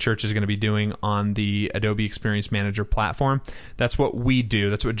that the church is going to be doing on the Adobe Experience Manager platform. That's what we do.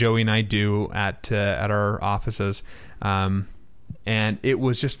 That's what Joey and I do at our offices. And it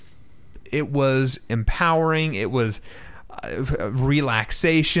was empowering. It was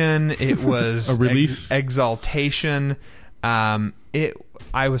relaxation. It was a release, exaltation. I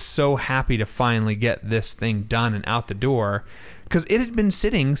was so happy to finally get this thing done and out the door, because it had been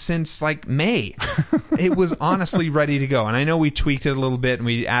sitting since like May. It was honestly ready to go. And I know we tweaked it a little bit and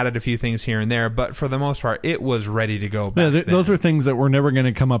we added a few things here and there, but for the most part, it was ready to go back then. Those are things that were never going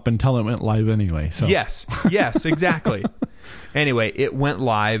to come up until it went live anyway. So. Yes, exactly. Anyway, it went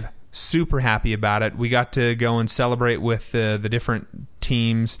live. Super happy about it. We got to go and celebrate with the different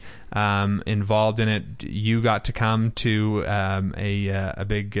teams involved in it. You got to come to a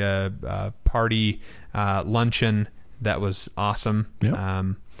big party luncheon that was awesome.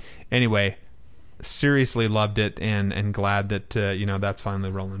 Yep. Anyway, seriously loved it, and glad that that's finally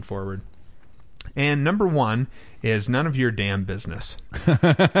rolling forward. And number 1 is none of your damn business.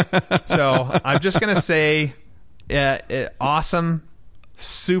 So I'm just gonna say, awesome.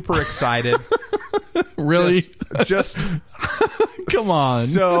 Super excited. Really? Just come on.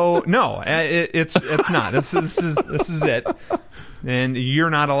 So no, it's not. This is it. And you're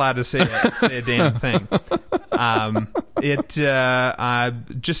not allowed to say a damn thing.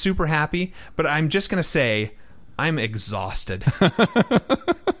 Just super happy, but I'm just gonna say I'm exhausted.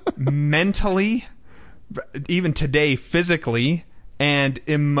 Mentally, even today, physically and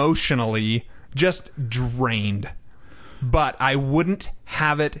emotionally, just drained. But I wouldn't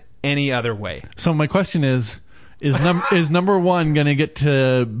have it any other way. So my question is number 1 going to get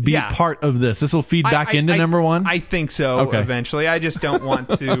to be part of this? This will feed back into number 1? I think so. Okay. Eventually. I just don't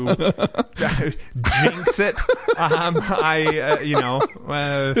want to jinx it.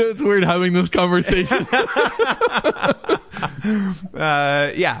 It's weird having this conversation.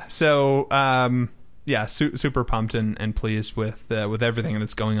 Super pumped and pleased with everything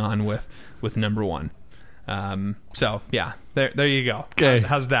that's going on with number 1. There you go. Okay.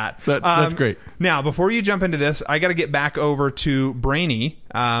 How's that? That's great. Now, before you jump into this, I got to get back over to Brainy,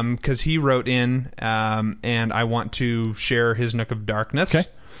 because he wrote in, and I want to share his Nook of Darkness. Okay.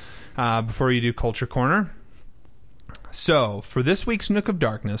 Before you do Culture Corner. So, for this week's Nook of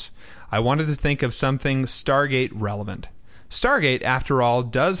Darkness, I wanted to think of something Stargate relevant. Stargate, after all,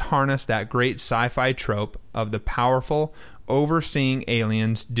 does harness that great sci-fi trope of the powerful, overseeing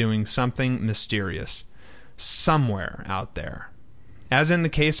aliens doing something mysterious somewhere out there. As in the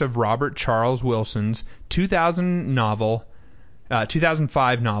case of Robert Charles Wilson's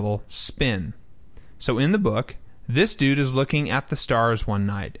 2005 novel, Spin. So in the book, this dude is looking at the stars one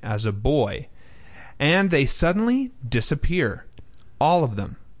night as a boy, and they suddenly disappear. All of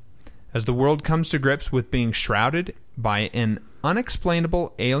them. As the world comes to grips with being shrouded by an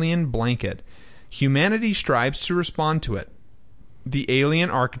unexplainable alien blanket, humanity strives to respond to it. The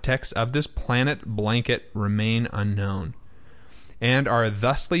alien architects of this planet blanket remain unknown, and are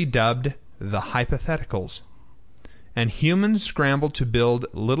thusly dubbed the Hypotheticals. And humans scramble to build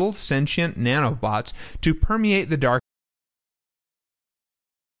little sentient nanobots to permeate the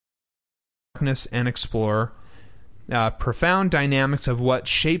darkness and explore profound dynamics of what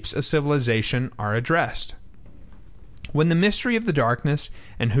shapes a civilization are addressed. When the mystery of the darkness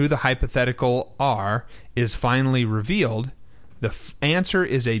and who the hypothetical are is finally revealed, the answer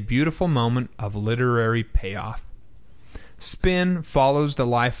is a beautiful moment of literary payoff. Spin follows the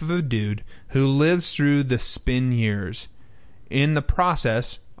life of a dude who lives through the spin years. In the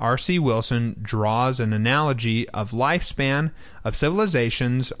process, R.C. Wilson draws an analogy of lifespan of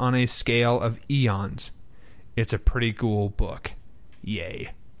civilizations on a scale of eons. It's a pretty cool book.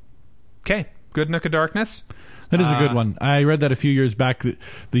 Yay. Okay, Good Nook of Darkness. That is a good one. I read that a few years back.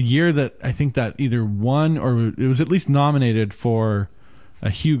 The year that I think that either won or it was at least nominated for a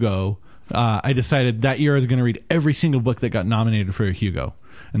Hugo, I decided that year I was going to read every single book that got nominated for a Hugo.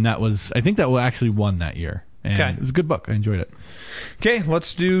 And that was, I think that actually won that year. And Okay. It was a good book. I enjoyed it. Okay,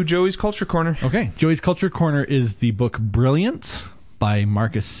 let's do Joey's Culture Corner. Okay. Joey's Culture Corner is the book Brilliance by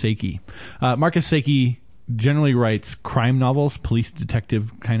Marcus Saki. Marcus Saki generally writes crime novels, police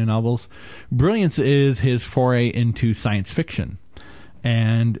detective kind of novels. Brilliance is his foray into science fiction.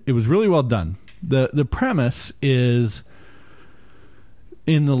 And it was really well done. The premise is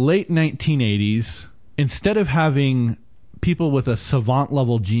in the late 1980s, instead of having people with a savant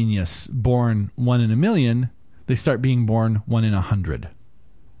level genius born 1 in a million, they start being born 1 in 100.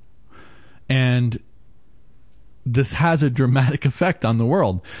 And this has a dramatic effect on the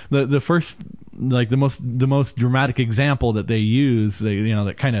world. The first, like the most dramatic example that they use,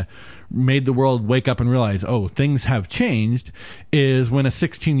 that kind of made the world wake up and realize, oh, things have changed, is when a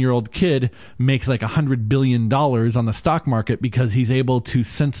 16-year-old kid makes like $100 billion on the stock market because he's able to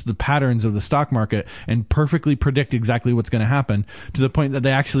sense the patterns of the stock market and perfectly predict exactly what's going to happen, to the point that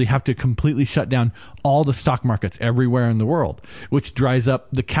they actually have to completely shut down all the stock markets everywhere in the world, which dries up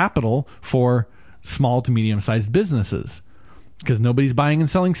the capital for small to medium-sized businesses because nobody's buying and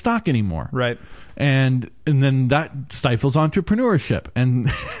selling stock anymore. Right. And then that stifles entrepreneurship. And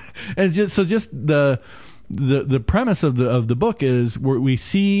it's just the premise of the book is where we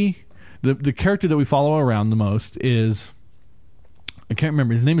see the character that we follow around the most is, I can't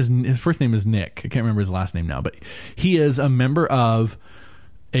remember his first name is Nick. I can't remember his last name now, but he is a member of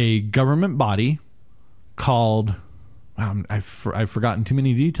a government body called, I've forgotten too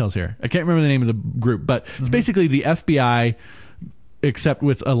many details here. I can't remember the name of the group, but it's basically the FBI, except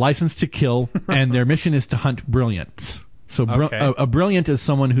with a license to kill, and their mission is to hunt brilliance. So a brilliant is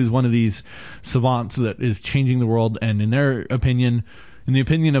someone who's one of these savants that is changing the world, and in their opinion, in the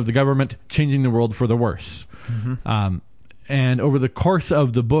opinion of the government, changing the world for the worse. And over the course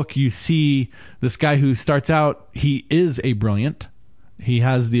of the book, you see this guy who starts out, he is a brilliant. He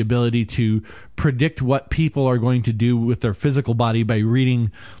has the ability to predict what people are going to do with their physical body by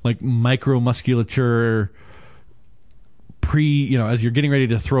reading like micromusculature as you're getting ready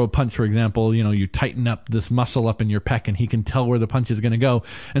to throw a punch, for example, you tighten up this muscle up in your pec and he can tell where the punch is going to go.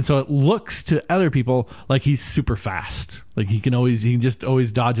 And so it looks to other people like he's super fast. Like he just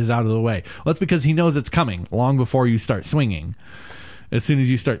always dodges out of the way. Well, that's because he knows it's coming long before you start swinging. As soon as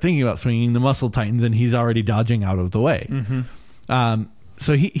you start thinking about swinging, the muscle tightens and he's already dodging out of the way.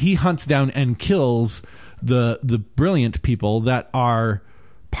 So he hunts down and kills the brilliant people that are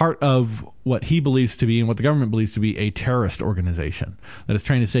part of what he believes to be and what the government believes to be a terrorist organization that is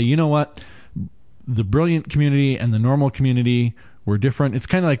trying to say, you know what, the brilliant community and the normal community were different. It's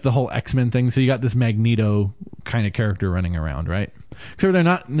kind of like the whole X-Men thing. So you got this Magneto kind of character running around, right? Except they're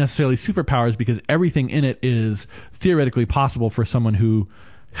not necessarily superpowers because everything in it is theoretically possible for someone who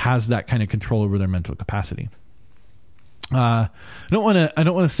has that kind of control over their mental capacity. I don't want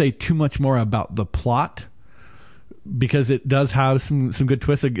to say too much more about the plot, because it does have some good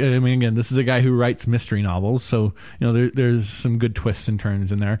twists. I mean, again, this is a guy who writes mystery novels, so there's some good twists and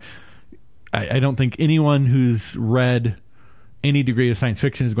turns in there. I don't think anyone who's read any degree of science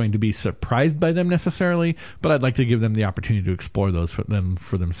fiction is going to be surprised by them necessarily, but I'd like to give them the opportunity to explore those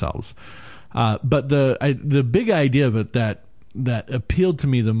for themselves. But the big idea of it that appealed to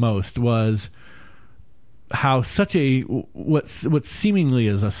me the most was how what seemingly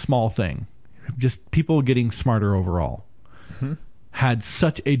is a small thing, just people getting smarter overall, had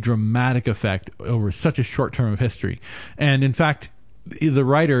such a dramatic effect over such a short term of history. And in fact, the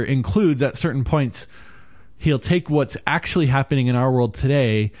writer includes at certain points, he'll take what's actually happening in our world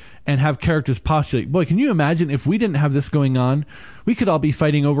today and have characters postulate, boy, can you imagine if we didn't have this going on? We could all be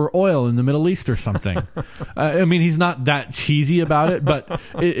fighting over oil in the Middle East or something. I mean, he's not that cheesy about it, but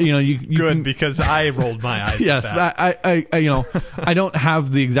you Good, can, because I rolled my eyes. yes, at that. I don't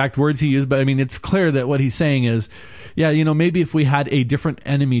have the exact words he used, but I mean, it's clear that what he's saying is, maybe if we had a different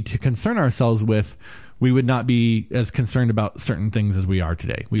enemy to concern ourselves with, we would not be as concerned about certain things as we are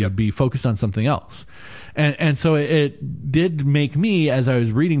today. We would be focused on something else. And so it did make me, as I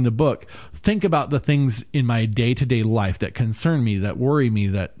was reading the book, think about the things in my day-to-day life that concern me, that worry me,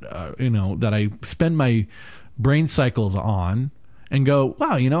 that, that I spend my brain cycles on, and go,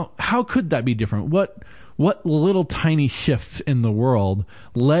 wow, how could that be different? What little tiny shifts in the world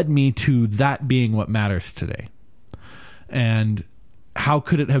led me to that being what matters today? And how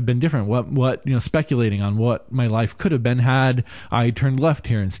could it have been different? What speculating on what my life could have been had I turned left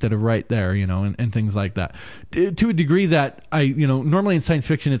here instead of right there, and things like that. To a degree that normally in science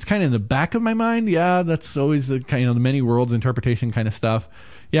fiction, it's kind of in the back of my mind. Yeah, that's always the kind of the many worlds interpretation kind of stuff.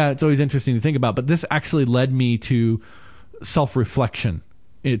 Yeah, it's always interesting to think about. But this actually led me to self-reflection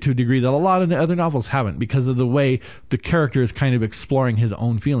to a degree that a lot of the other novels haven't, because of the way the character is kind of exploring his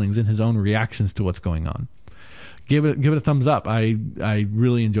own feelings and his own reactions to what's going on. Give it a thumbs up. I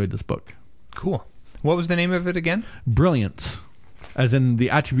really enjoyed this book. Cool. What was the name of it again? Brilliance, as in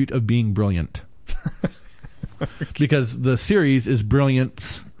the attribute of being brilliant. Because the series is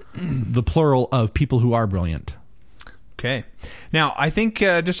brilliance, the plural of people who are brilliant. Okay. Now, I think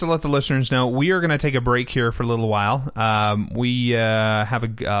just to let the listeners know, we are going to take a break here for a little while. We have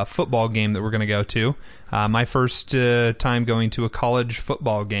a football game that we're going to go to. My first time going to a college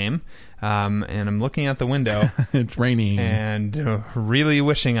football game. And I'm looking out the window. It's raining. And really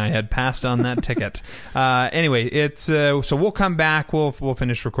wishing I had passed on that ticket. Anyway, it's so we'll come back. We'll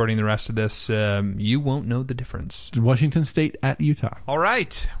finish recording the rest of this. You won't know the difference. Washington State at Utah. All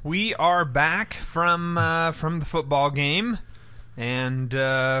right. We are back from the football game. And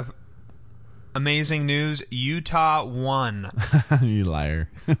amazing news. Utah won. You liar.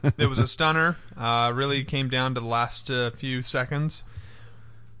 It was a stunner. Really came down to the last few seconds.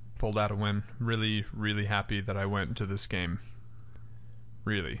 Pulled out a win. Really, really happy that I went to this game.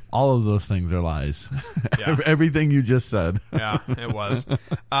 Really. All of those things are lies. Yeah. Everything you just said. Yeah, it was.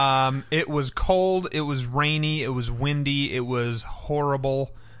 It was cold. It was rainy. It was windy. It was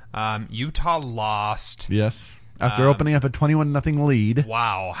horrible. Utah lost. Yes. After opening up a 21-0 lead.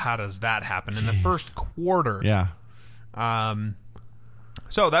 Wow. How does that happen? In the first quarter. Yeah.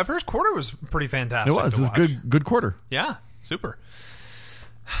 So that first quarter was pretty fantastic. It was. It was good quarter. Yeah. Super.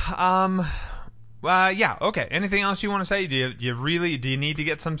 Yeah, okay. Anything else you want to say? Do you need to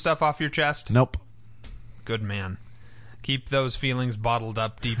get some stuff off your chest? Nope. Good man. Keep those feelings bottled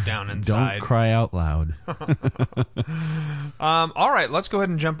up deep down inside. Don't cry out loud. All right, let's go ahead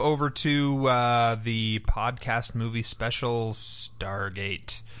and jump over to the podcast movie special,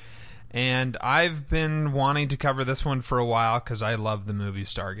 Stargate. And I've been wanting to cover this one for a while because I love the movie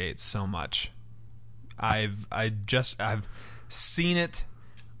Stargate so much. I've seen it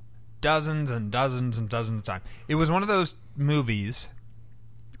dozens and dozens and dozens of times. It was one of those movies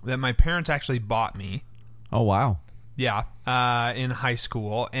that my parents actually bought me. Oh, wow. Yeah, in high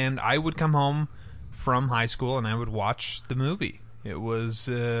school. And I would come home from high school and I would watch the movie. It was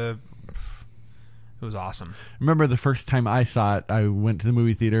awesome. Remember the first time I saw it, I went to the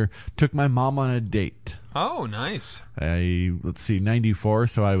movie theater, took my mom on a date. Oh, nice. 94,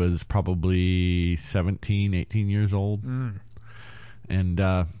 so I was probably 17, 18 years old. And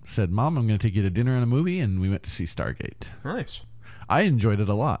said, Mom, I'm going to take you to dinner and a movie, and we went to see Stargate. Nice. I enjoyed it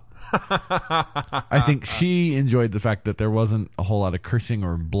a lot. I think she enjoyed the fact that there wasn't a whole lot of cursing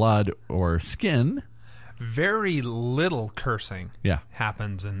or blood or skin. Very little cursing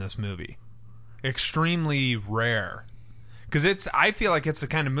happens in this movie. Extremely rare. Because I feel like it's the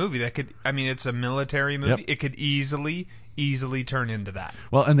kind of movie that it's a military movie. Yep. It could easily turn into that.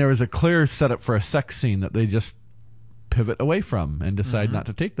 Well, and there was a clear setup for a sex scene that they just pivot away from and decide not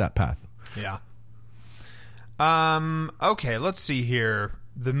to take that path. Yeah. Okay, let's see here.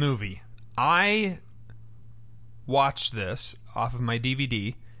 The movie. I watched this off of my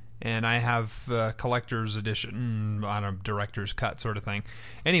DVD, and I have a collector's edition on a director's cut sort of thing.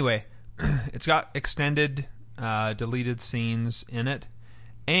 Anyway, it's got extended, deleted scenes in it,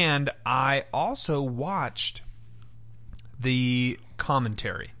 and I also watched the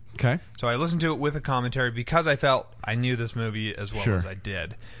commentary. Okay. So I listened to it with a commentary because I felt I knew this movie as well as I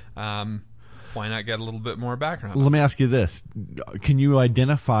did. Why not get a little bit more background? Let me ask you this. Can you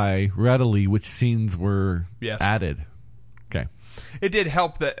identify readily which scenes were added? Okay. It did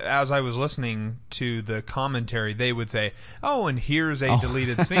help that as I was listening to the commentary, they would say, oh, and here's a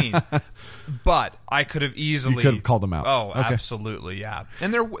deleted scene. But I could have easily... You could have called them out. Oh, okay. Absolutely, yeah.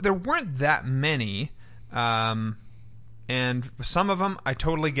 And there weren't that many... and some of them, I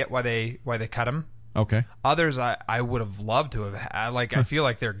totally get why they cut them. Okay. Others I would have loved to have had. Like, I feel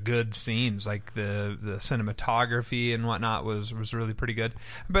like they're good scenes. Like, the cinematography and whatnot was really pretty good.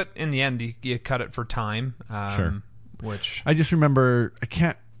 But in the end, you cut it for time. Sure. Which I just remember, I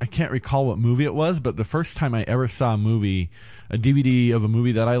can't recall what movie it was, but the first time I ever saw a DVD of a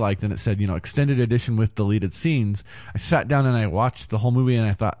movie that I liked, and it said, extended edition with deleted scenes, I sat down and I watched the whole movie, and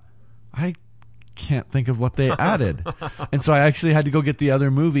I thought, I can't think of what they added. And so I actually had to go get the other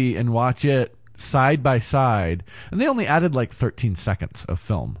movie and watch it side by side, and they only added like 13 seconds of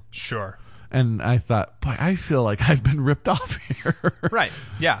film. Sure. And I thought, boy, I feel like I've been ripped off here. Right.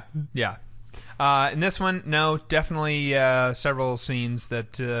 Yeah. In this one, no, definitely several scenes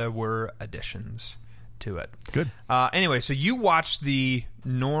that were additions to it. Good. Anyway, so you watched the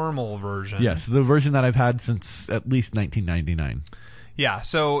normal version. Yes, the version that I've had since at least 1999. Yeah,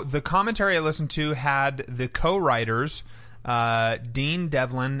 so the commentary I listened to had the co-writers, Dean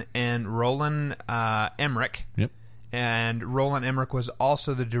Devlin and Roland Emmerich. Yep. And Roland Emmerich was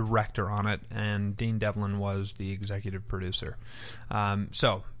also the director on it, and Dean Devlin was the executive producer.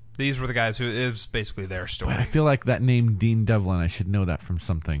 So these were the guys who, it was basically their story. Boy, I feel like that name Dean Devlin, I should know that from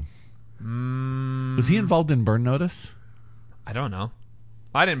something. Was he involved in Burn Notice? I don't know.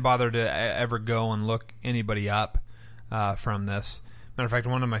 I didn't bother to ever go and look anybody up from this. Matter of fact,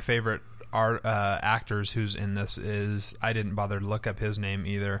 one of my favorite actors who's in this I didn't bother to look up his name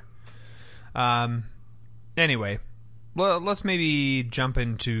either. Anyway, well, let's maybe jump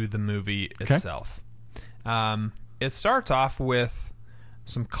into the movie itself. It starts off with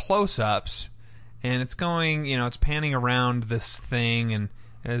some close-ups, and it's going, it's panning around this thing, and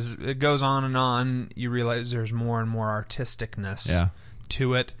as it goes on, you realize there's more and more artisticness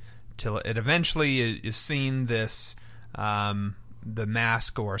to it, till it eventually is seen this the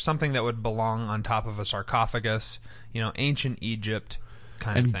mask or something that would belong on top of a sarcophagus, ancient Egypt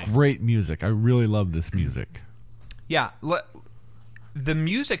kind of thing. And great music. I really love this music. Yeah, the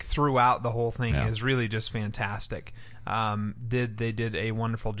music throughout the whole thing is really just fantastic. They did a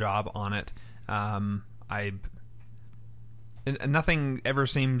wonderful job on it. Nothing ever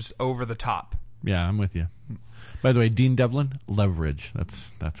seems over the top. Yeah, I'm with you. By the way, Dean Devlin, Leverage.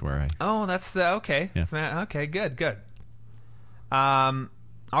 That's where I. Oh, that's the okay. Yeah. Okay, good. All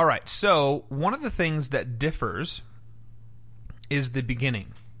right. So one of the things that differs is the beginning.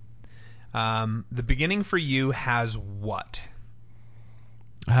 The beginning for you has what?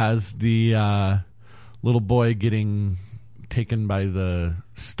 Has the little boy getting taken by the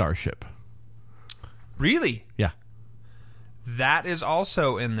starship. Really? Yeah. That is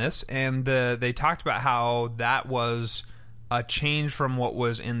also in this, and they talked about how that was a change from what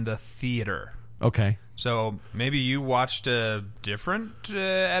was in the theater. Okay. So maybe you watched a different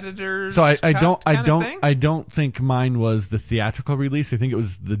editor's So I cut don't think mine was the theatrical release. I think it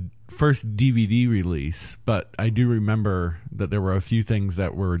was the first DVD release, but I do remember that there were a few things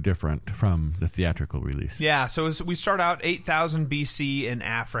that were different from the theatrical release. Yeah, so we start out 8,000 BC in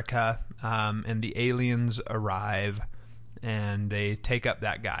Africa, and the aliens arrive, and they take up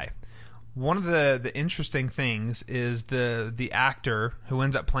that guy. One of the interesting things is the actor who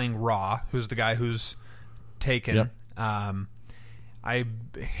ends up playing Ra, who's the guy who's taken. Yep. I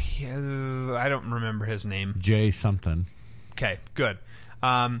don't remember his name. Jay something. Okay, good.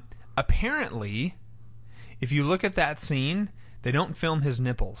 Apparently, if you look at that scene, they don't film his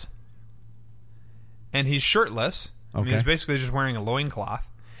nipples. And he's shirtless. I mean, he's basically just wearing a loincloth.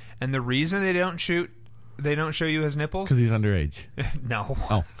 And the reason they don't show you his nipples? Because he's underage. No.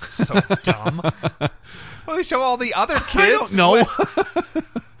 Oh. So dumb. Well, they show all the other kids. I don't know.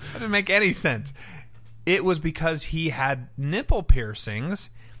 That didn't make any sense. It was because he had nipple piercings,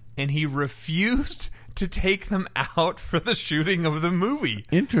 and he refused to take them out for the shooting of the movie.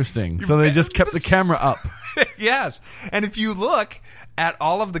 Interesting. So they just kept the camera up. Yes. And if you look at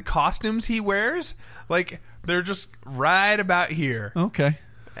all of the costumes he wears, like, they're just right about here. Okay.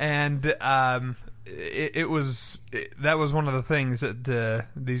 And that was one of the things that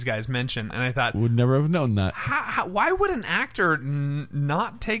these guys mentioned, and I thought, would never have known that. why would an actor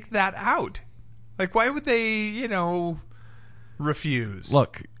not take that out? Like, why would they, refuse?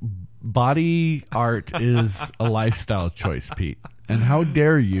 Look, body art is a lifestyle choice, Pete, and how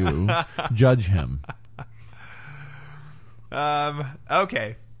dare you judge him?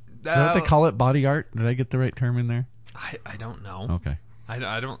 Okay. Is that what they call it, body art? Did I get the right term in there? I don't know. Okay.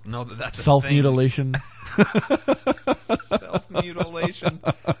 I don't know that's a self-mutilation. Self-mutilation.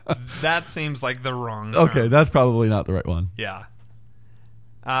 That seems like the wrong term. Okay, that's probably not the right one. Yeah.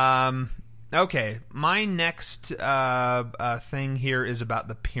 Okay, my next thing here is about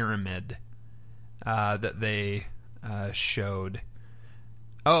the pyramid that they showed.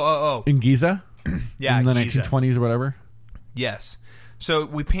 Oh. In Giza? Yeah, in the Giza. 1920s or whatever. Yes. So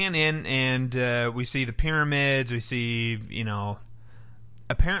we pan in and we see the pyramids. We see,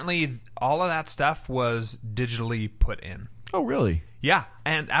 apparently all of that stuff was digitally put in. Oh, really? Yeah,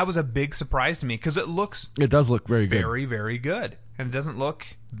 and that was a big surprise to me because it looks It does look very good. very, very good, and it doesn't look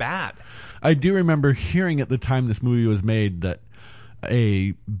bad. I do remember hearing at the time this movie was made that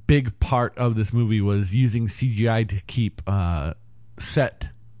a big part of this movie was using CGI to keep set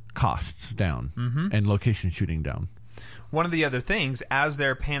costs down and location shooting down. One of the other things, as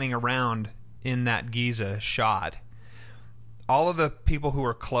they're panning around in that Giza shot, all of the people who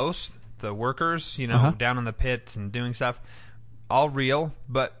are close, the workers, down in the pit and doing stuff, all real,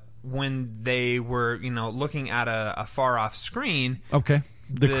 but when they were, looking at a far-off screen... Okay.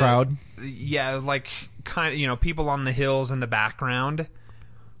 The crowd? Yeah, like, kind of, people on the hills in the background.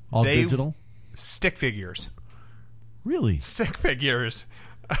 All digital? Stick figures. Really? Stick figures.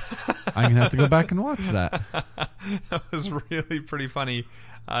 I'm going to have to go back and watch that. That was really pretty funny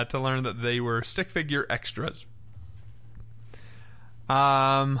to learn that they were stick figure extras.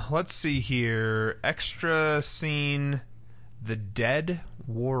 Let's see here. Extra scene, the dead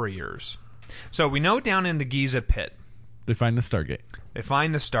warriors. So we know down in the Giza pit, They find the Stargate. they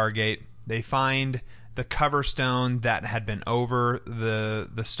find the Stargate. They find the cover stone that had been over the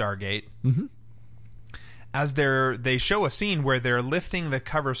Stargate. Mm-hmm. As they show a scene where they're lifting the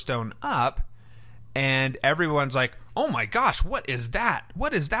cover stone up, and everyone's like, "Oh my gosh, what is that?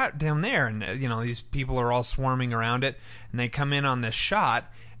 What is that down there?" And these people are all swarming around it, and they come in on this shot,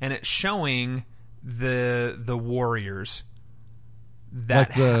 and it's showing the warriors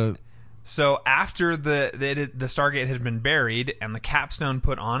that. So after the Stargate had been buried and the capstone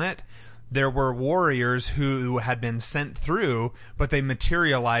put on it, there were warriors who had been sent through, but they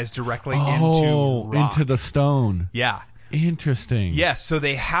materialized directly into rock. Into the stone. Yeah. Interesting. Yes, so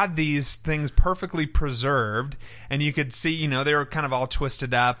they had these things perfectly preserved, and you could see, they were kind of all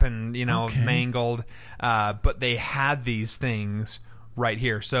twisted up and, mangled, but they had these things right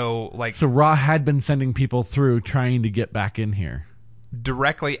here. So Ra had been sending people through trying to get back in here.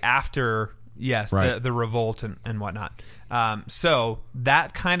 Directly after, yes, right. the revolt and whatnot. So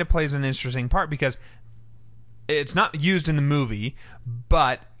that kind of plays an interesting part because it's not used in the movie,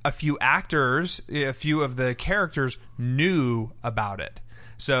 but a few of the characters knew about it.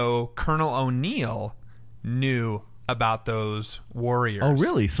 So Colonel O'Neill knew about those warriors. Oh,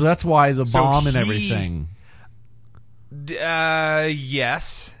 really? So that's why the bomb and everything.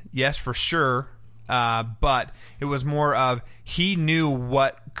 Yes, for sure. But it was more of he knew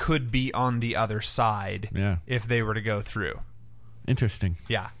what could be on the other side if they were to go through. Interesting.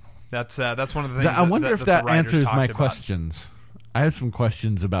 Yeah, that's one of the things. I wonder if that answers my about. questions. I have some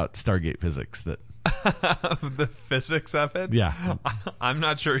questions about Stargate physics that. The physics of it? Yeah. I'm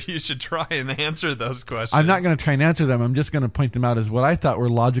not sure you should try and answer those questions. I'm not going to try and answer them. I'm just going to point them out as what I thought were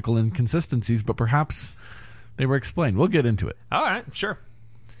logical inconsistencies, but perhaps they were explained. We'll get into it. All right, sure.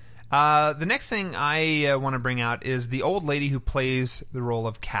 The next thing I want to bring out is the old lady who plays the role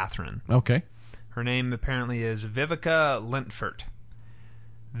of Catherine. Okay. Her name apparently is Vivica Lentford.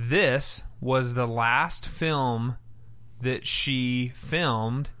 This was the last film that she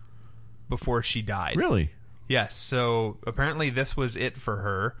filmed before she died. Really? Yes, so apparently this was it for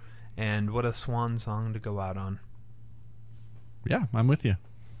her, and what a swan song to go out on. Yeah, I'm with you.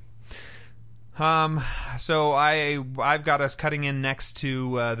 So I've got us cutting in next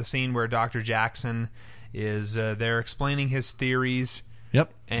to the scene where Dr. Jackson is there explaining his theories.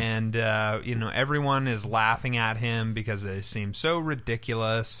 Yep. And everyone is laughing at him because they seem so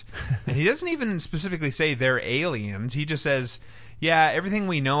ridiculous. And he doesn't even specifically say they're aliens. He just says, "Yeah, everything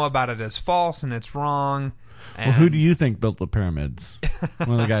we know about it is false and it's wrong." And well, who do you think built the pyramids?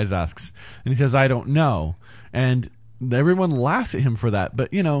 One of the guys asks. And he says, "I don't know." And everyone laughs at him for that.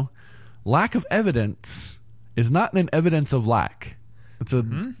 But, lack of evidence is not an evidence of lack. It's a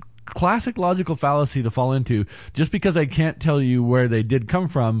classic logical fallacy to fall into. Just because I can't tell you where they did come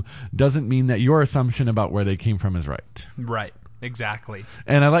from doesn't mean that your assumption about where they came from is right. Right. Exactly.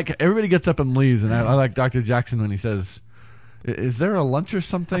 And I like everybody gets up and leaves, and I like Dr. Jackson when he says, "Is there a lunch or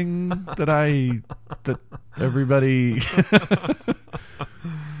something that everybody?"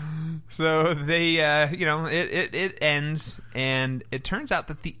 So they, it ends, and it turns out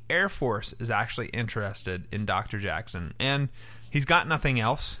that the Air Force is actually interested in Dr. Jackson, and he's got nothing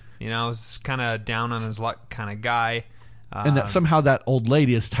else. He's kind of down on his luck kind of guy. And that somehow that old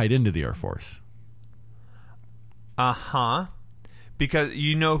lady is tied into the Air Force. Uh-huh. Because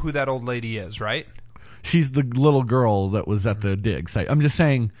you know who that old lady is, right? She's the little girl that was at the dig site. I'm just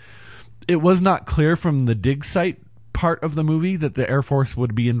saying, it was not clear from the dig site part of the movie that the Air Force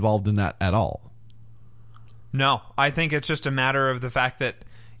would be involved in that at all. No, I think it's just a matter of the fact that,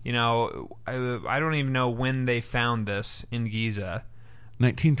 I don't even know when they found this in Giza.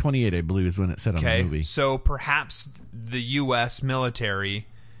 1928, I believe, is when it said on the movie. So perhaps the U.S. military,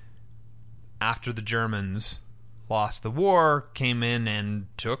 after the Germans lost the war, came in and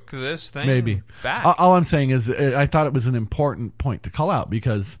took this thing back. All I'm saying is I thought it was an important point to call out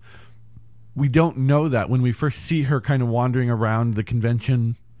because we don't know that when we first see her kind of wandering around the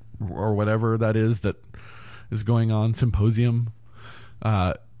convention or whatever that is going on, symposium.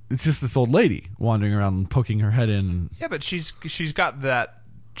 It's just this old lady wandering around and poking her head in. Yeah, but she's got that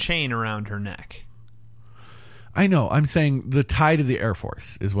chain around her neck. I know. I'm saying the tie to the Air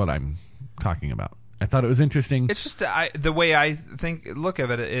Force is what I'm talking about. I thought it was interesting. It's just the way I look at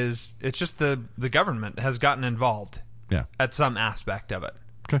it is it's just the government has gotten involved. Yeah. At some aspect of it.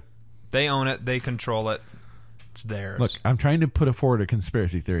 Okay. They own it. They control it. It's theirs. Look, I'm trying to put forward a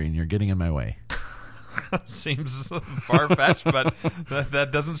conspiracy theory, and you're getting in my way. Seems far-fetched, but that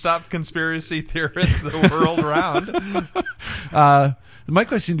doesn't stop conspiracy theorists the world around. My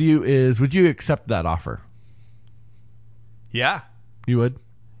question to you is, would you accept that offer? Yeah. You would?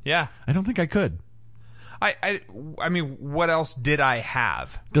 Yeah. I don't think I could. I mean, what else did I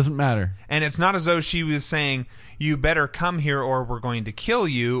have? Doesn't matter. And it's not as though she was saying, you better come here or we're going to kill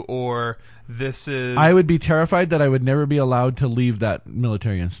you, or this is... I would be terrified that I would never be allowed to leave that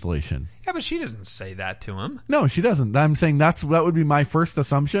military installation. Yeah, but she doesn't say that to him. No, she doesn't. I'm saying that would be my first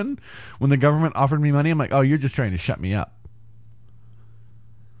assumption. When the government offered me money, I'm like, oh, you're just trying to shut me up.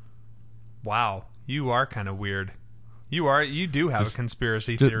 Wow. You are kind of weird. You do have a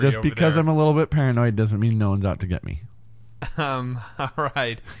conspiracy theory just over because there. I'm a little bit paranoid doesn't mean no one's out to get me. All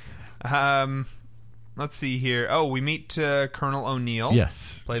right. Let's see here. Oh, we meet Colonel O'Neill.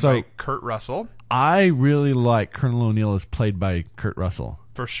 Yes. Played by Kurt Russell. I really like Colonel O'Neill as played by Kurt Russell.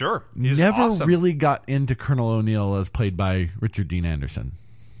 For sure. He's Never awesome. really got into Colonel O'Neill as played by Richard Dean Anderson.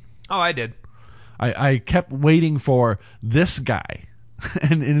 Oh, I did. I kept waiting for this guy.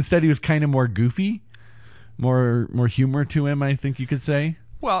 and instead he was kind of more goofy. More humor to him, I think you could say.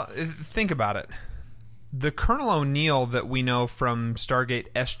 Well, think about it. The Colonel O'Neill that we know from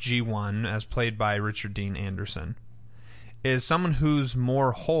Stargate SG-1, as played by Richard Dean Anderson, is someone who's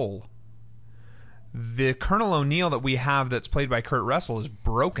more whole. The Colonel O'Neill that we have that's played by Kurt Russell is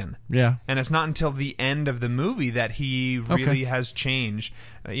broken. Yeah. And it's not until the end of the movie that he really has changed,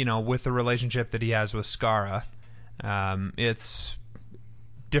 with the relationship that he has with Skara. It's...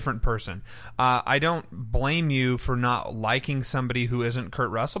 different person. I don't blame you for not liking somebody who isn't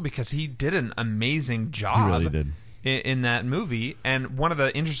Kurt Russell because he did an amazing job. He really did. In that movie. And one of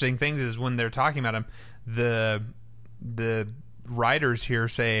the interesting things is when they're talking about him, the writers here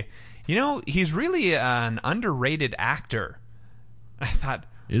say, he's really an underrated actor. I thought,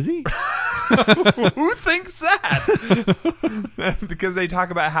 is he? Who thinks that? Because they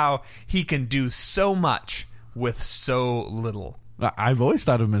talk about how he can do so much with so little. I've always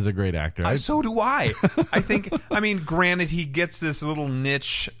thought of him as a great actor. So do I. I mean, granted, he gets this little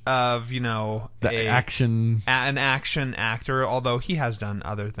niche of, an action actor, although he has done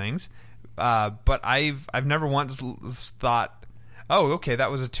other things. But I've never once thought, oh, okay, that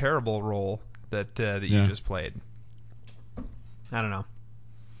was a terrible role that you just played. I don't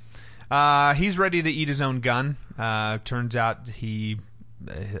know. He's ready to eat his own gun. Turns out his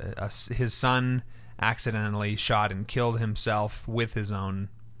son accidentally shot and killed himself with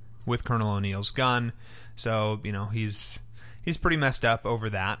Colonel O'Neill's gun. So, he's pretty messed up over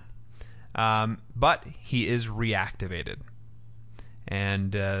that. But he is reactivated.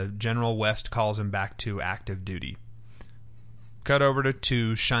 And General West calls him back to active duty. Cut over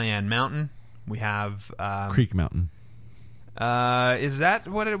to Cheyenne Mountain. We have... Creek Mountain. Is that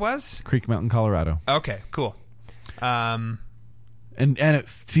what it was? Creek Mountain, Colorado. Okay, cool. And it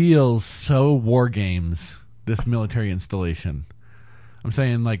feels so War Games, this military installation. I'm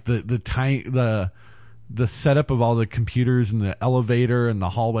saying like the setup of all the computers and the elevator and the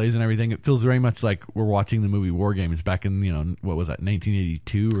hallways and everything. It feels very much like we're watching the movie War Games back in what was that,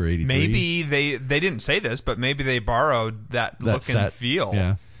 1982 or 83? Maybe they didn't say this, but maybe they borrowed that look set. and feel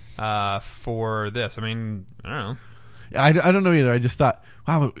Yeah. For this. I mean, I don't know. I don't know either. I just thought,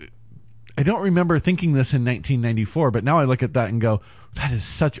 wow. I don't remember thinking this in 1994, but now I look at that and go, that is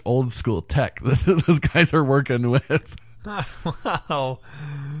such old school tech that those guys are working with. Well,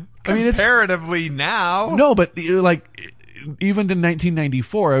 I mean, comparatively now. No, but like even to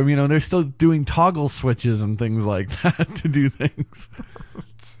 1994, they're still doing toggle switches and things like that to do things.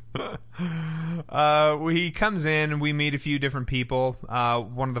 He comes in and we meet a few different people.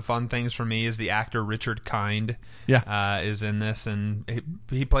 One of the fun things for me is the actor Richard Kind is in this, and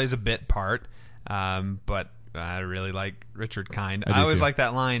he plays a bit part, but I really like Richard Kind. I do I always too. like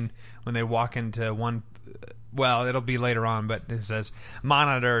that line when they walk into one. Well, it'll be later on, but it says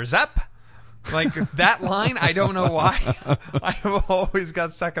 "monitors up." Like that line, I don't know why. I've always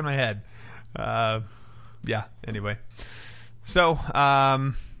got stuck in my head. Yeah. Anyway, so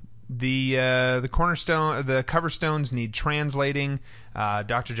the cornerstone, the cover stones need translating.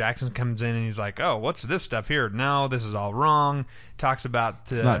 Dr. Jackson comes in and he's like, "Oh, what's this stuff here? No, this is all wrong." Talks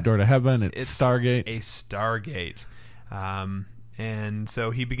about It's not Door to Heaven. It's Stargate. A Stargate. And so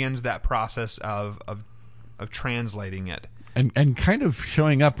he begins that process of translating it. And kind of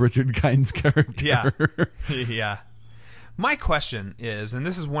showing up Richard Kind's character. Yeah. Yeah. My question is, and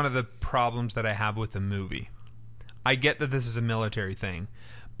this is one of the problems that I have with the movie. I get that this is a military thing,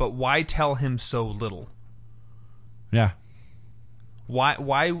 but why tell him so little? Yeah.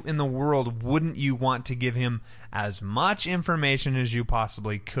 Why in the world wouldn't you want to give him as much information as you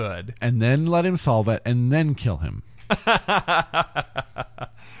possibly could? And then let him solve it, and then kill him.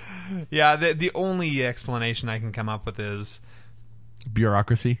 Yeah, the only explanation I can come up with is...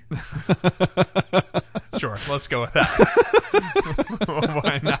 Bureaucracy. Sure, let's go with that.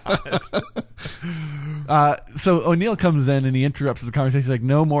 Why not? So O'Neill comes in and he interrupts the conversation. He's like,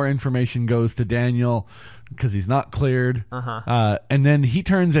 no more information goes to Daniel because he's not cleared. And then he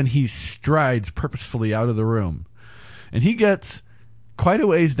turns and he strides purposefully out of the room. And he gets quite a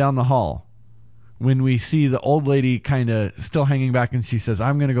ways down the hall when we see the old lady kind of still hanging back, and she says,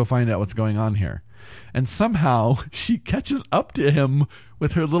 "I'm going to go find out what's going on here." And somehow she catches up to him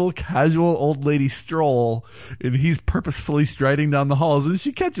with her little casual old lady stroll, and he's purposefully striding down the halls, and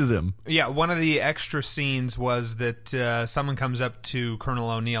she catches him. Yeah, one of the extra scenes was that someone comes up to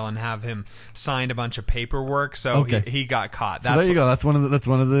Colonel O'Neill and have him sign a bunch of paperwork, so Okay. he got caught. So there you go. That's one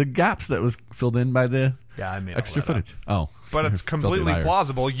of the gaps that was filled in by the Yeah, I made all extra that up. footage. Oh, But it's completely liar.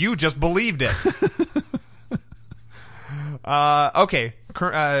 plausible. You just believed it. Okay.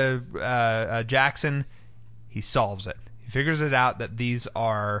 Jackson, he solves it. He figures it out that these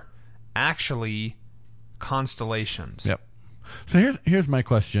are actually constellations. Yep. So here's my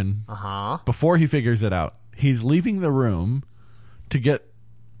question. Before he figures it out, he's leaving the room to get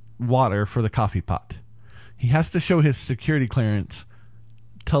water for the coffee pot. He has to show his security clearance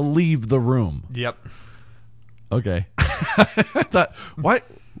to leave the room. Yep. Okay. I thought,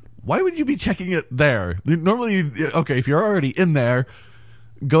 why would you be checking it there? Normally, okay, if you're already in there,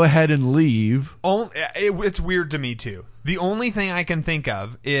 go ahead and leave. It's weird to me, too. The only thing I can think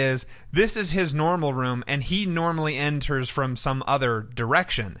of is this is his normal room, and he normally enters from some other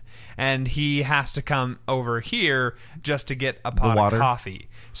direction. And he has to come over here just to get a pot of coffee.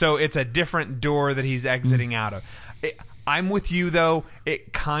 So it's a different door that he's exiting out of. I'm with you, though.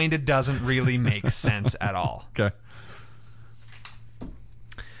 It kind of doesn't really make sense at all. Okay.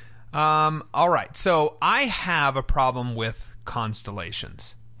 All right. So I have a problem with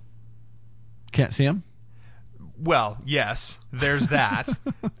constellations. Can't see him? Well, yes, there's that.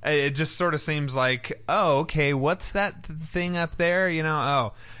 It just sort of seems like, oh, okay, what's that thing up there? You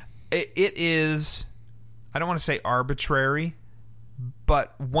know, it is, I don't want to say arbitrary,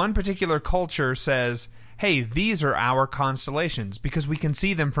 but one particular culture says, hey, these are our constellations because we can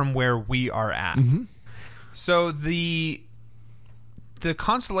see them from where we are at. Mm-hmm. So the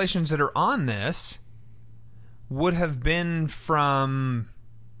constellations that are on this would have been from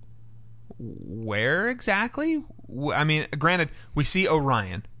where exactly? I mean, granted, we see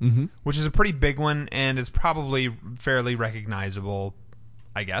Orion, which is a pretty big one and is probably fairly recognizable,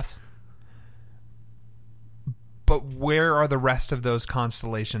 I guess. But where are the rest of those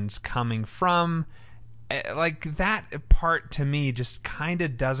constellations coming from? Like, that part to me just kind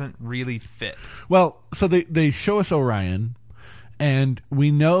of doesn't really fit. Well, so they show us Orion, and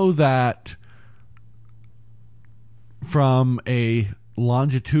we know that from a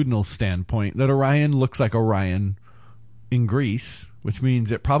longitudinal standpoint that Orion looks like Orion in Greece, which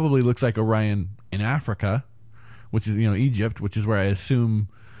means it probably looks like Orion in Africa, which is, Egypt, which is where I assume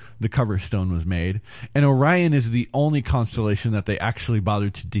the cover stone was made. And Orion is the only constellation that they actually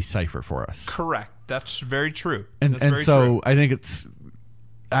bothered to decipher for us. Correct. That's very true. And so I think it's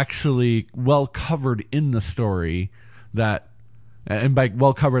actually well covered in the story that, and by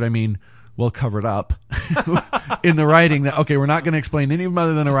well covered I mean well covered up in the writing, that okay, we're not going to explain any of them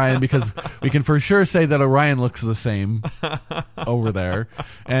other than Orion because we can for sure say that Orion looks the same over there,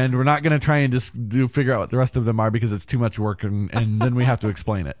 and we're not going to try and just figure out what the rest of them are because it's too much work, and then we have to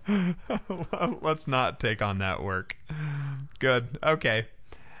explain it. Let's not take on that work. Good. Okay.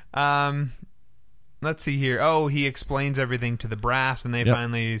 Let's see here. Oh, he explains everything to the brass, and they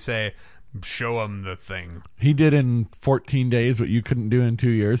finally say, show him the thing. He did in 14 days what you couldn't do in 2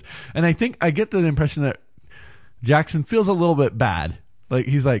 years. And I think I get the impression that Jackson feels a little bit bad. Like,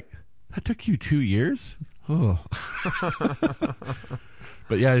 he's like, that took you 2 years? Oh.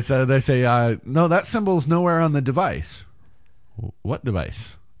 But yeah, they say, no, that symbol is nowhere on the device. What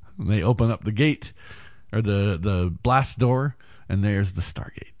device? And they open up the gate or the blast door, and there's the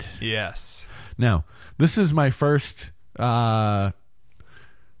Stargate. Yes. Now, this is my first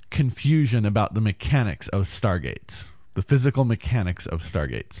confusion about the mechanics of Stargates, the physical mechanics of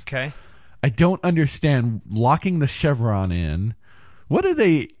Stargates. Okay. I don't understand locking the chevron in. What are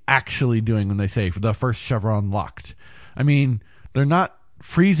they actually doing when they say the first chevron locked? I mean, they're not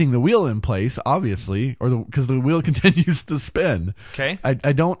freezing the wheel in place, obviously, or because the wheel continues to spin. Okay.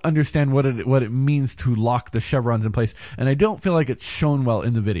 I don't understand what it means to lock the chevrons in place, and I don't feel like it's shown well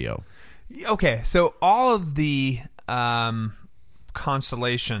in the video. Okay, so all of the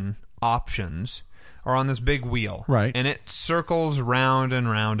constellation options are on this big wheel. Right. And it circles round and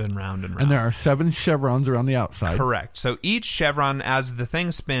round and round and round. And there are 7 chevrons around the outside. Correct. So each chevron, as the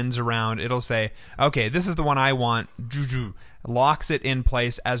thing spins around, it'll say, okay, this is the one I want. Locks it in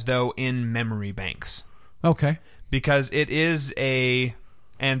place as though in memory banks. Okay. Because it is and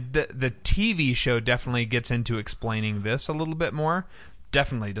the TV show definitely gets into explaining this a little bit more.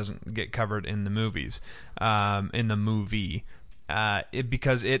 Definitely doesn't get covered in the movies, in the movie,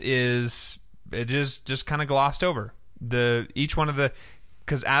 because it is just kind of glossed over. Each one of the,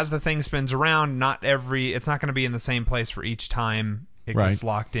 because as the thing spins around, it's not going to be in the same place for each time it gets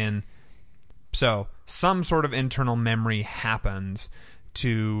locked in. So some sort of internal memory happens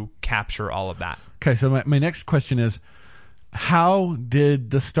to capture all of that. Okay, so my next question is, how did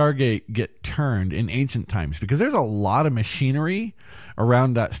the Stargate get turned in ancient times? Because there's a lot of machinery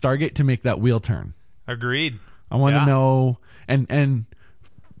around that Stargate to make that wheel turn. Agreed. I want to know, and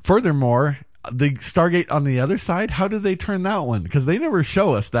furthermore, the Stargate on the other side, how do they turn that one? Because they never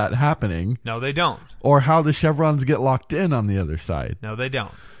show us that happening. No, they don't. Or how the chevrons get locked in on the other side. No, they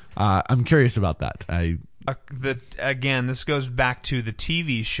don't. I'm curious about that. Again, this goes back to the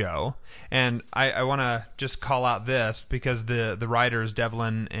TV show, and I want to just call out this because the writers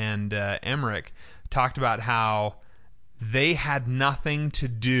Devlin and Emmerich talked about how they had nothing to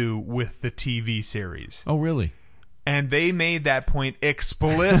do with the TV series. Oh, really? And they made that point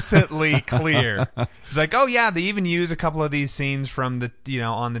explicitly clear. It's like, oh yeah, they even use a couple of these scenes from the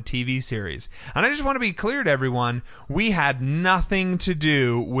on the TV series. And I just want to be clear to everyone, we had nothing to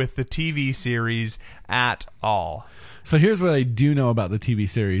do with the TV series at all. So here's what I do know about the TV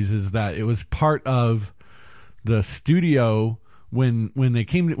series is that it was part of the studio when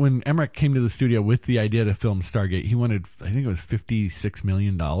Emmerich came to the studio with the idea to film Stargate. He wanted, I think it was $56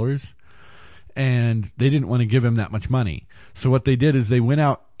 million. And they didn't want to give him that much money. So what they did is they went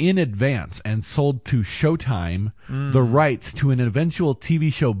out in advance and sold to Showtime the rights to an eventual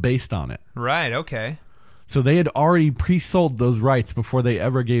TV show based on it. Right, okay. So they had already pre-sold those rights before they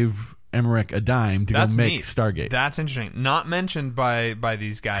ever gave Emmerich a dime to go make neat. Stargate. That's interesting. Not mentioned by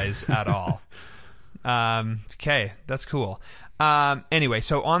these guys at all. Okay, that's cool. Anyway,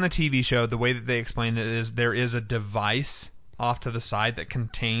 so on the TV show, the way that they explain it is there is a device off to the side that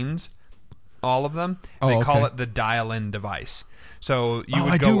contains all of them. They call it the dial-in device. So you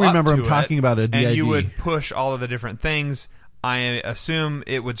would go I do remember up him to talking about a DID. and you would push all of the different things. I assume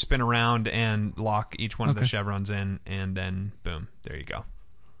it would spin around and lock each one of the chevrons in, and then boom, there you go.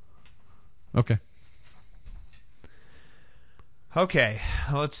 Okay. Okay,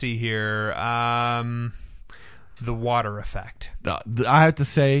 let's see here. The water effect. I have to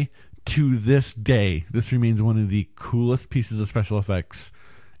say, to this day, this remains one of the coolest pieces of special effects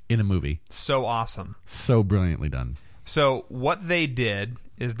in a movie. So awesome. So brilliantly done. So what they did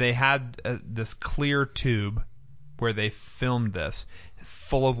is they had this clear tube where they filmed this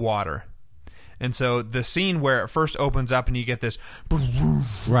full of water. And so the scene where it first opens up and you get this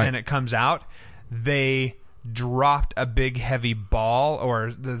and it comes out, they dropped a big heavy ball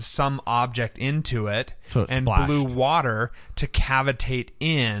or some object into it and splashed. blew water to cavitate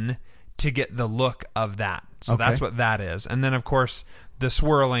in to get the look of that. So that's what that is. And then, of course, the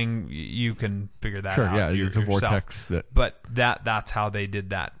swirling, you can figure that out. Sure, yeah, it's a yourself. vortex. But that's how they did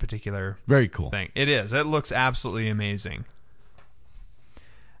that particular Very cool thing. It is. It looks absolutely amazing.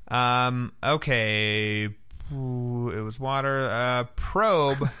 Okay. Ooh, it was water.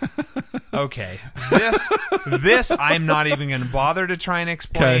 Probe. Okay. This I'm not even going to bother to try and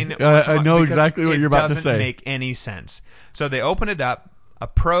explain. Okay. I know exactly what you're about to say. It doesn't make any sense. So they open it up. A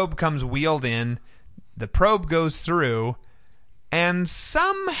probe comes wheeled in. The probe goes through. And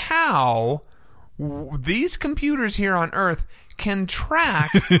somehow, these computers here on Earth can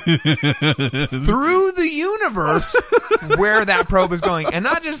track through the universe where that probe is going, and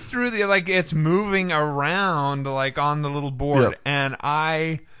not just through the, like, it's moving around like on the little board. Yep. And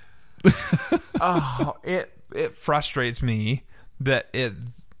it frustrates me that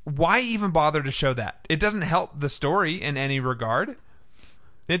why even bother to show that? It doesn't help the story in any regard.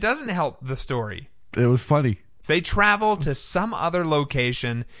 It doesn't help the story. It was funny. They travel to some other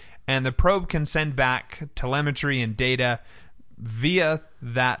location, and the probe can send back telemetry and data via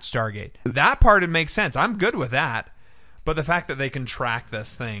that Stargate. That part, it makes sense. I'm good with that. But the fact that they can track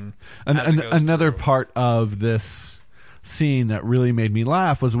this thing. Another part of this scene that really made me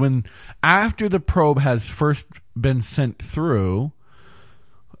laugh was when, after the probe has first been sent through,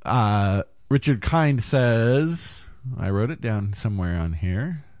 Richard Kind says, I wrote it down somewhere on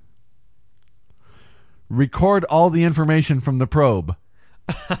here, record all the information from the probe.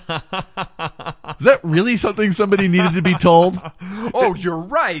 Is that really something somebody needed to be told? Oh, you're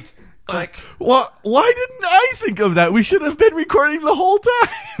right. Like, well, why didn't I think of that? We should have been recording the whole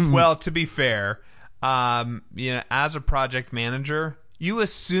time. Well, to be fair, as a project manager, you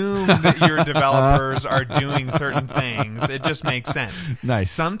assume that your developers are doing certain things. It just makes sense.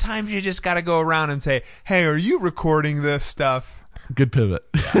 Nice. Sometimes you just got to go around and say, "Hey, are you recording this stuff?" Good pivot.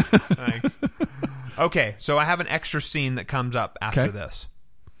 Yeah, thanks. Okay, so I have an extra scene that comes up after this.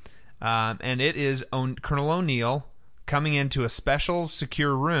 And it is Colonel O'Neill coming into a special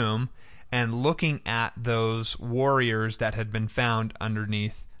secure room and looking at those warriors that had been found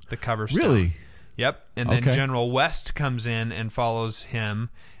underneath the cover stone. Really? Yep. And then General West comes in and follows him,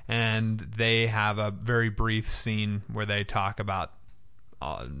 and they have a very brief scene where they talk about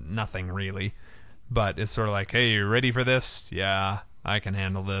nothing really. But it's sort of like, hey, you ready for this? Yeah, I can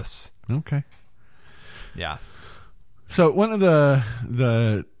handle this. Okay. Yeah. So one of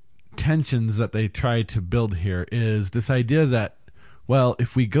the tensions that they try to build here is this idea that, well,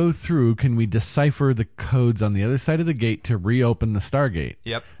 if we go through, can we decipher the codes on the other side of the gate to reopen the Stargate?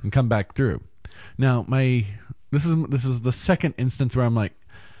 Yep. And come back through. Now, this is the second instance where I'm like,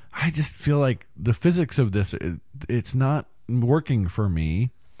 I just feel like the physics of this, it's not working for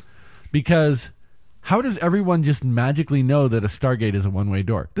me, because how does everyone just magically know that a Stargate is a one-way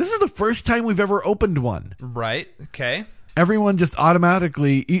door? This is the first time we've ever opened one. Right. Okay. Everyone just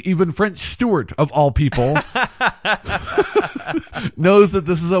automatically, even French Stewart of all people, knows that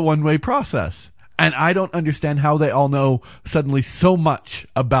this is a one-way process. And I don't understand how they all know suddenly so much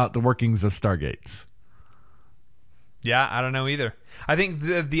about the workings of Stargates. Yeah, I don't know either. I think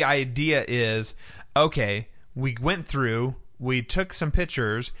the idea is, okay, we went through, we took some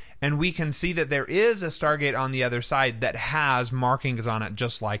pictures, and we can see that there is a Stargate on the other side that has markings on it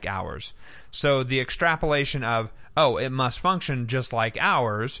just like ours. So the extrapolation of, oh, it must function just like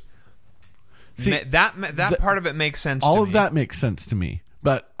ours, See, that part of it makes sense to me. All of that makes sense to me.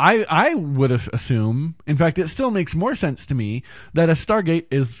 But I would assume, in fact, it still makes more sense to me that a Stargate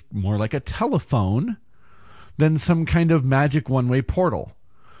is more like a telephone than some kind of magic one-way portal.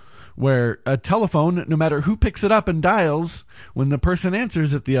 Where a telephone, no matter who picks it up and dials, when the person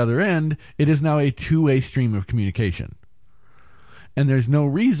answers at the other end, it is now a two-way stream of communication. And there's no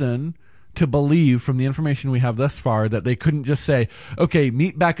reason to believe from the information we have thus far that they couldn't just say, okay,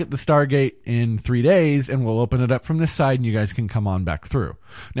 meet back at the Stargate in 3 days and we'll open it up from this side and you guys can come on back through.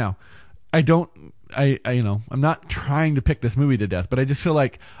 Now, I'm not trying to pick this movie to death, but I just feel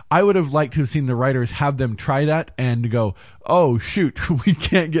like I would have liked to have seen the writers have them try that and go, oh shoot, we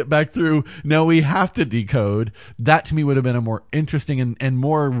can't get back through. No, we have to decode. That to me would have been a more interesting and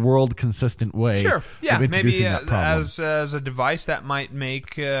more world consistent way of introducing maybe that problem. as a device that might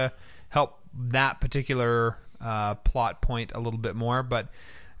make help that particular plot point a little bit more, but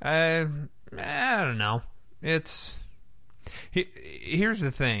I don't know. Here's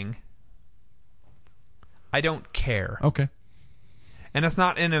the thing. I don't care. Okay. And it's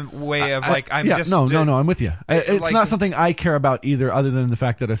not in a way of I'm with you. It's not something I care about either, other than the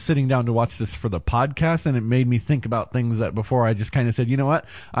fact that I was sitting down to watch this for the podcast, and it made me think about things that before I just kind of said, you know what?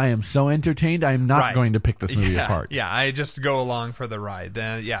 I am so entertained, I'm not going to pick this movie apart. Yeah, I just go along for the ride.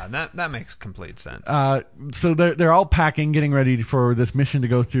 That makes complete sense. So they're all packing, getting ready for this mission to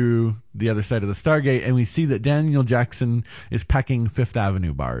go through the other side of the Stargate, and we see that Daniel Jackson is packing Fifth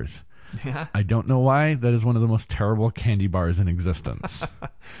Avenue bars. Yeah. I don't know why. That is one of the most terrible candy bars in existence.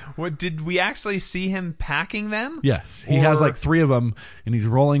 What, did we actually see him packing them? Yes. He has like 3 of them, and he's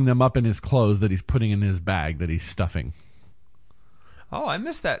rolling them up in his clothes that he's putting in his bag that he's stuffing. Oh, I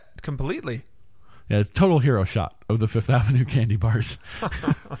missed that completely. Yeah, it's total hero shot of the Fifth Avenue candy bars.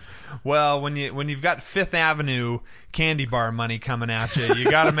 Well, when you've got Fifth Avenue candy bar money coming at you, you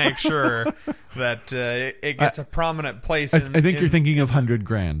got to make sure that it gets a prominent place. I think you're thinking of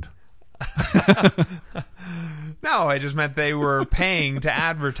 $100,000. No, I just meant they were paying to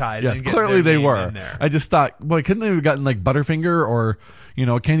advertise. Yes, and get clearly their they name were. in there. I just thought, well, couldn't they have gotten like Butterfinger or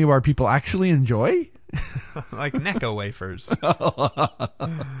a candy bar people actually enjoy? Like Necco wafers.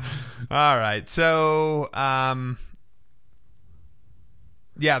 All right, so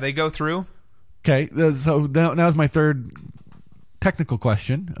they go through. Okay, so now's my third technical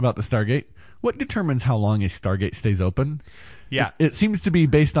question about the Stargate. What determines how long a Stargate stays open? Yeah. It seems to be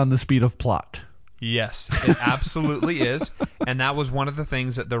based on the speed of plot. Yes, it absolutely is. And that was one of the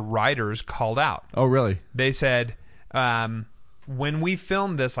things that the writers called out. Oh, really? They said, when we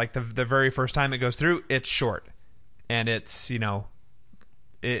filmed this, like the very first time it goes through, it's short. And it's,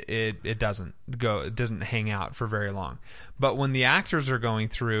 it doesn't hang out for very long. But when the actors are going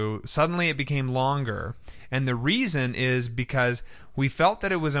through, suddenly it became longer. And the reason is because we felt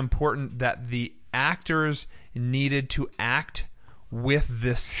that it was important that the actors needed to act with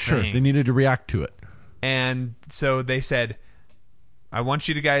this Sure, thing. they needed to react to it. And so they said, I want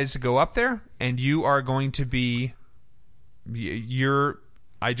you guys to go up there, and you are going to be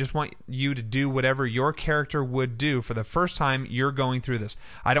I just want you to do whatever your character would do for the first time you're going through this.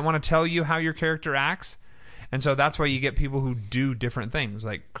 I don't want to tell you how your character acts. And so that's why you get people who do different things,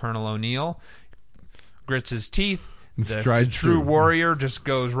 like Colonel O'Neill grits his teeth. The true through. warrior just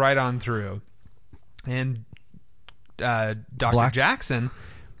goes right on through. And Dr. Jackson,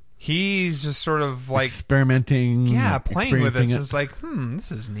 he's just sort of like experimenting. Yeah, playing with this. it. It's like,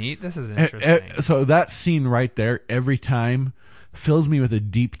 this is neat. This is interesting. So that scene right there, every time, fills me with a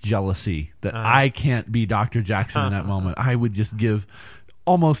deep jealousy that I can't be Dr. Jackson in that moment. I would just give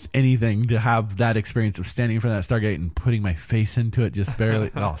almost anything to have that experience of standing in front of that Stargate and putting my face into it just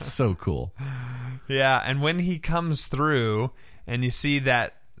barely. Oh, so cool. Yeah, and when he comes through and you see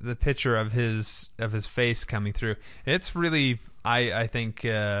that the picture of his face coming through, it's really, I think,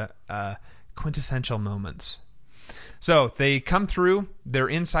 quintessential moments. So they come through, they're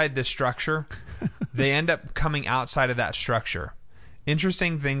inside this structure. They end up coming outside of that structure.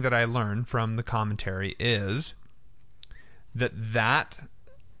 Interesting thing that I learned from the commentary is that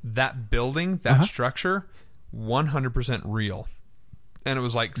building, that structure, 100% real. And it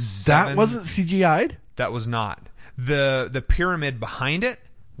was like that wasn't CGI'd? That was not. The pyramid behind it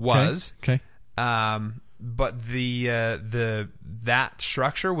was. Okay. But that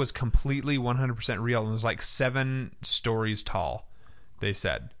structure was completely 100% real. It was like 7 stories tall, they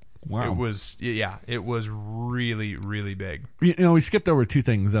said. Wow. It was really, really big. We skipped over 2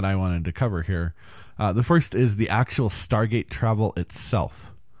 things that I wanted to cover here. The first is the actual Stargate travel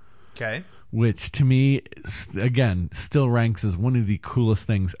itself. Okay. Which to me, again, still ranks as one of the coolest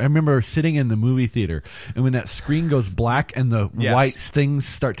things. I remember sitting in the movie theater, and when that screen goes black and the white things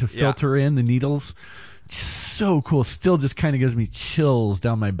start to filter in, the needles, so cool. Still just kind of gives me chills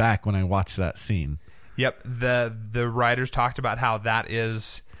down my back when I watch that scene. Yep. The writers talked about how that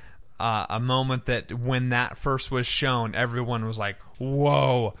is a moment that when that first was shown, everyone was like,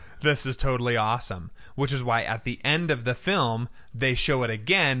 whoa, this is totally awesome. Which is why at the end of the film, they show it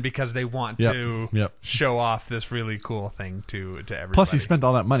again because they want to show off this really cool thing to everybody. Plus, he spent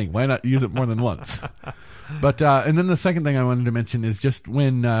all that money. Why not use it more than once? But and then the second thing I wanted to mention is just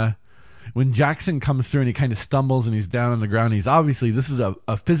when Jackson comes through and he kind of stumbles and he's down on the ground. He's obviously, this is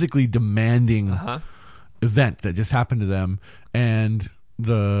a physically demanding event that just happened to them. And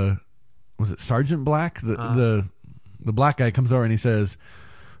was it Sergeant Black? The black guy comes over and he says,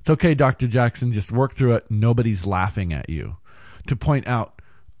 "It's okay, Dr. Jackson, just work through it. Nobody's laughing at you." To point out,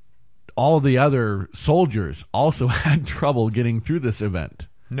 all the other soldiers also had trouble getting through this event.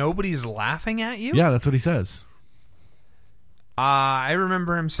 Nobody's laughing at you? Yeah, that's what he says. I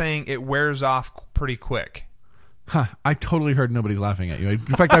remember him saying it wears off pretty quick. Huh, I totally heard nobody's laughing at you. In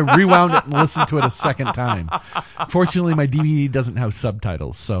fact, I rewound it and listened to it a second time. Fortunately, my DVD doesn't have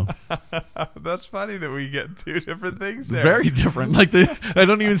subtitles, so. That's funny that we get 2 different things there. Very different. Like I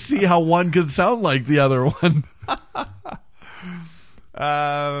don't even see how one could sound like the other one.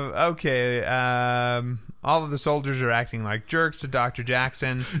 Okay. All of the soldiers are acting like jerks to Dr.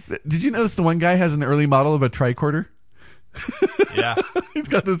 Jackson. Did you notice the one guy has an early model of a tricorder? Yeah. He's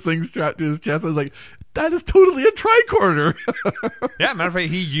got this thing strapped to his chest. I was like, that is totally a tricorder. Yeah, matter of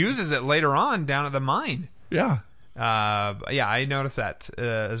fact, he uses it later on down at the mine. Yeah. I noticed that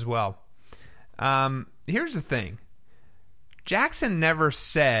as well. Here's the thing. Jackson never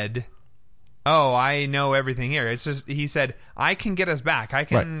said, "Oh, I know everything here." It's just he said, "I can get us back. I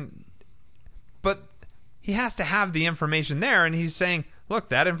can." Right. but he has to have the information there, and he's saying, look,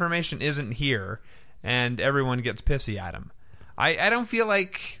 that information isn't here, and everyone gets pissy at him. I don't feel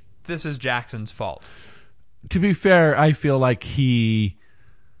like this is Jackson's fault. To be fair, I feel like he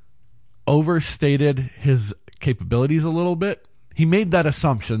overstated his capabilities a little bit. He made that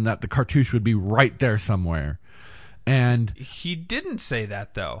assumption that the cartouche would be right there somewhere. And he didn't say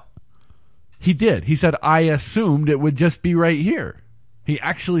that, though. He did. He said, I assumed it would just be right here. He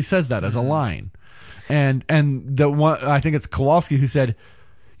actually says that as a line. And the one, I think it's Kowalski who said,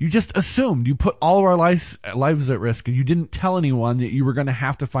 you just assumed. You put all of our lives at risk, and you didn't tell anyone that you were going to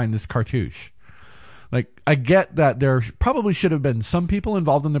have to find this cartouche. Like, I get that there probably should have been some people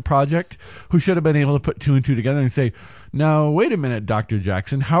involved in the project who should have been able to put two and two together and say, now, wait a minute, Dr.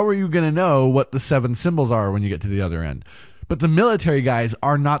 Jackson, how are you going to know what the 7 symbols are when you get to the other end? But the military guys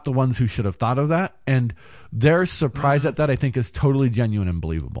are not the ones who should have thought of that, and their surprise at that, I think, is totally genuine and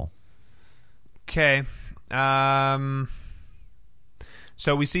believable. Okay.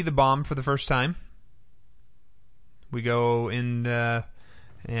 So we see the bomb for the first time. We go in...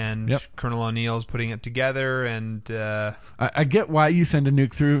 and yep. Colonel O'Neill's putting it together, and I get why you send a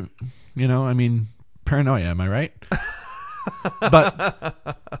nuke through, I mean, paranoia, am I right?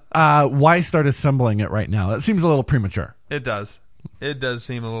 But why start assembling it right now? That seems a little premature. It does. It does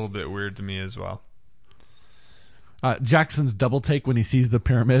seem a little bit weird to me as well. Jackson's double take when he sees the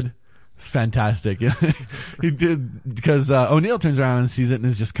pyramid is fantastic. He did, because O'Neill turns around and sees it and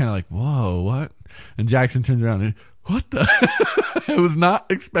is just kind of like, whoa, what? And Jackson turns around and, what the? I was not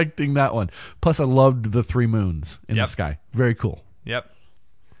expecting that one. Plus, I loved the 3 moons in the sky. Very cool. Yep.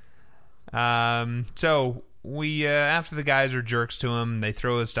 So we after the guys are jerks to him, they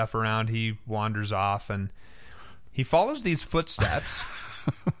throw his stuff around. He wanders off, and he follows these footsteps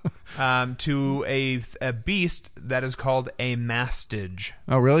to a beast that is called a mastage.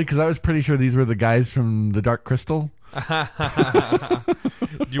 Oh, really? Because I was pretty sure these were the guys from the Dark Crystal. Do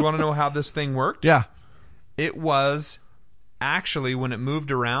you want to know how this thing worked? Yeah. It was actually, when it moved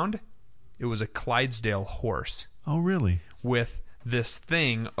around, it was a Clydesdale horse. Oh, really? With this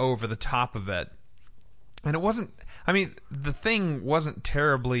thing over the top of it. And it wasn't, I mean, the thing wasn't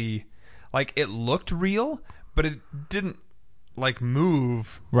terribly, like, it looked real, but it didn't, like,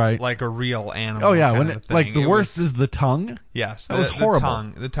 move like a real animal. Oh, yeah. When like, the worst is the tongue? Yes. That was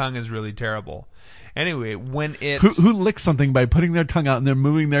horrible. The tongue is really terrible. Anyway, when it... Who licks something by putting their tongue out and they're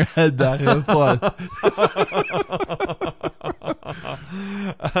moving their head back and forth?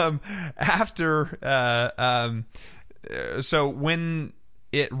 So when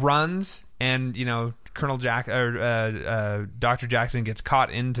it runs and, Colonel Dr. Jackson gets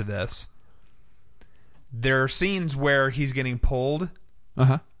caught into this, there are scenes where he's getting pulled.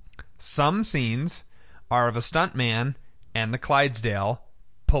 Uh-huh. Some scenes are of a stuntman and the Clydesdale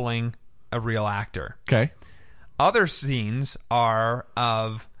pulling a real actor. Okay. Other scenes are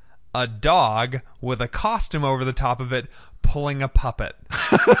of a dog with a costume over the top of it pulling a puppet.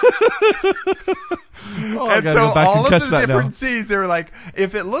 And so all of the different scenes, they were like,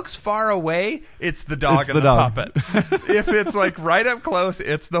 if it looks far away, it's the dog and the puppet. If it's like right up close,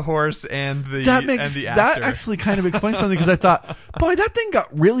 it's the horse and the actor. That actually kind of explains something, because I thought, boy, that thing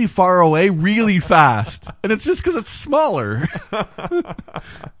got really far away really fast. And it's just because it's smaller.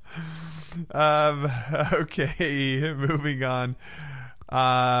 Okay, moving on.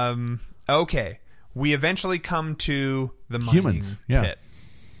 Okay, we eventually come to the mining pit.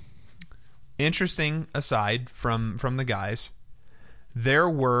 Interesting aside from the guys, there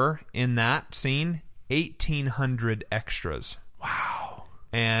were in that scene 1,800 extras. Wow.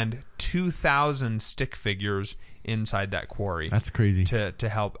 And 2,000 stick figures inside that quarry. That's crazy. To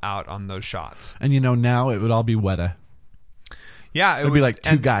help out on those shots. And now it would all be Weta. Yeah, it would be like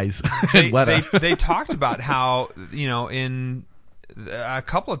 2 guys in Weta. They talked about how, in a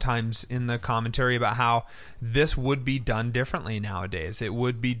couple of times in the commentary about how this would be done differently nowadays. It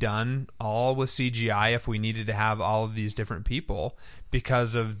would be done all with CGI if we needed to have all of these different people,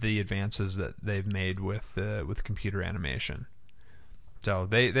 because of the advances that they've made with computer animation. So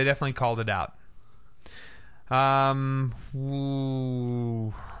they definitely called it out. We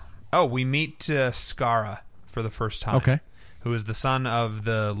meet Skara for the first time. Okay. Who is the son of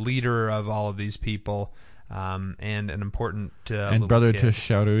the leader of all of these people, and an important and brother kid. to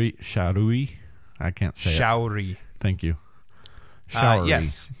Shauri. I can't say Shauri. Thank you. Shauri.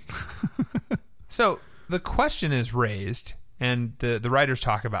 Yes. So the question is raised, and the writers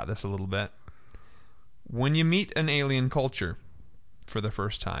talk about this a little bit. When you meet an alien culture for the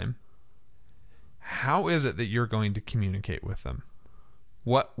first time, how is it that you're going to communicate with them?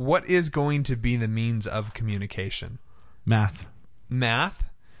 What is going to be the means of communication? Math.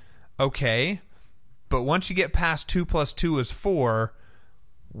 Okay. But once you get past 2 + 2 is 4,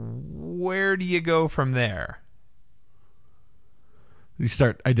 where do you go from there? You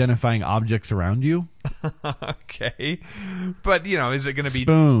start identifying objects around you. Okay. But, is it going to be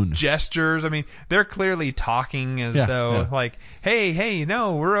Spoon. gestures? I mean, they're clearly talking as though, like, hey,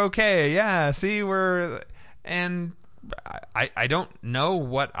 no, we're okay. Yeah, see, we're... And I don't know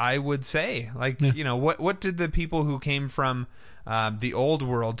what I would say. Like, what did the people who came from the old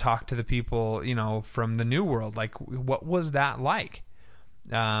world talk to the people, from the new world? Like, what was that like?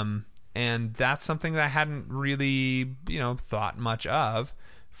 And that's something that I hadn't really, thought much of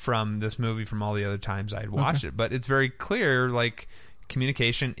from this movie from all the other times I'd watched it. But it's very clear, like,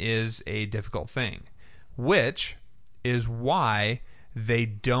 communication is a difficult thing, which is why they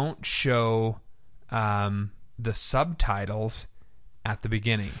don't show the subtitles at the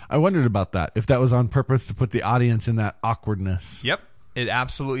beginning. I wondered about that, if that was on purpose to put the audience in that awkwardness. Yep, it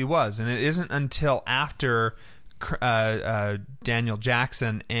absolutely was. And it isn't until after Daniel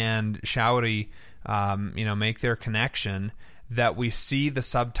Jackson and Shouty, make their connection that we see the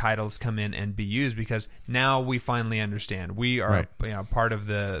subtitles come in and be used, because now we finally understand. We are part of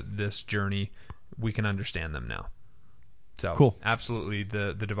this journey. We can understand them now. So cool. Absolutely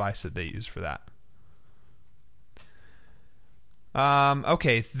the device that they use for that.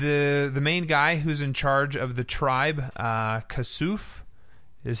 Okay, the main guy who's in charge of the tribe, Kasuf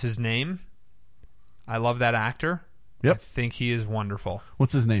is his name. I love that actor. Yep. I think he is wonderful.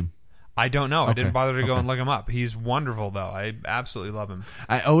 What's his name? I don't know. Okay. I didn't bother to go and look him up. He's wonderful, though. I absolutely love him.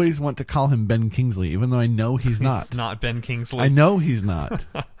 I always want to call him Ben Kingsley, even though I know he's not. It's not Ben Kingsley. I know he's not.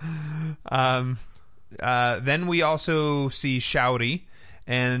 Then we also see Shouty,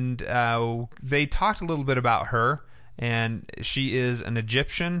 and they talked a little bit about her, and she is an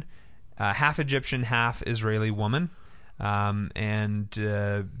Egyptian, half Israeli woman. And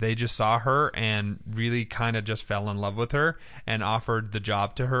they just saw her and really kind of just fell in love with her and offered the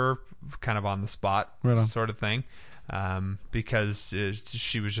job to her kind of on the spot, sort of thing, because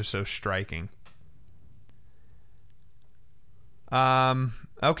she was just so striking.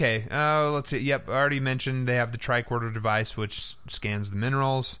 Okay, let's see. Yep, I already mentioned they have the tricorder device, which scans the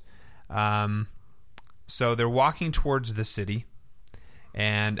minerals. So they're walking towards the city,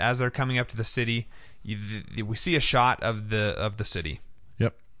 and as they're coming up to the city, we see a shot of the city.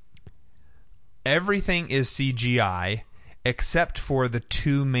 Yep. Everything is CGI except for the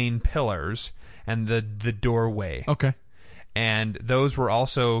two main pillars and the doorway. Okay. And those were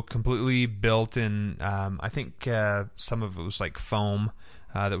also completely built in, I think some of it was like foam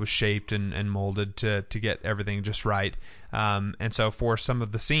that was shaped and molded to get everything just right. And so for some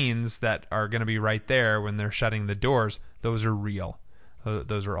of the scenes that are going to be right there when they're shutting the doors, those are real.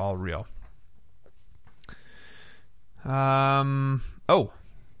 Those are all real.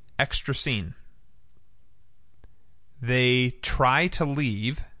 Extra scene. They try to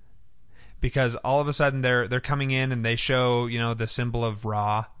leave because all of a sudden they're coming in and they show, the symbol of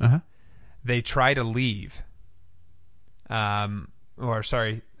Ra. Uh-huh. They try to leave. All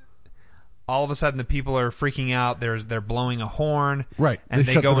of a sudden the people are freaking out. They're blowing a horn. Right. And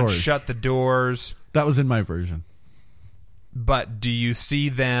they go and shut the doors. That was in my version. But do you see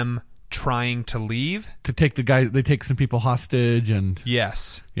them trying to leave? To take the guy, they take some people hostage and...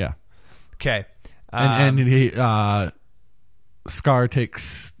 Yes. Yeah. Okay. And he, Scar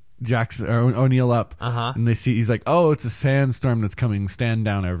takes Jackson or O'Neill up, and they see, he's like, "Oh, it's a sandstorm that's coming. Stand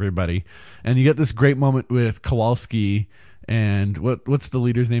down, everybody!" And you get this great moment with Kowalski and what's the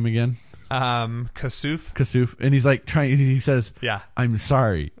leader's name again? Kasuf, and he's like he says, "Yeah, I'm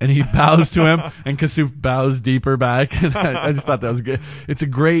sorry," and he bows to him, and Kasuf bows deeper back. And I just thought that was good. It's a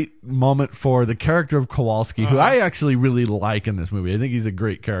great moment for the character of Kowalski, who I actually really like in this movie. I think he's a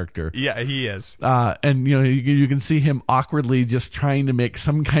great character. Yeah, he is. And you can see him awkwardly just trying to make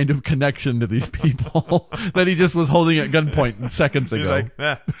some kind of connection to these people that he just was holding at gunpoint seconds ago. He's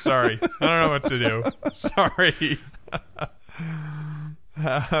like, sorry, I don't know what to do. Sorry.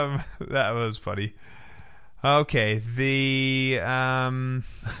 That was funny. Okay,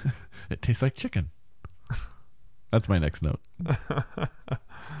 it tastes like chicken. That's my next note.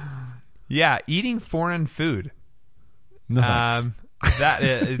 Yeah, eating foreign food. No,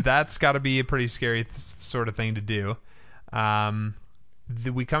 that's got to be a pretty scary sort of thing to do.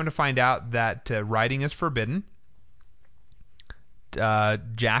 We come to find out that writing is forbidden.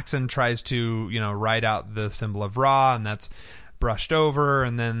 Jackson tries to write out the symbol of Ra, and that's brushed over,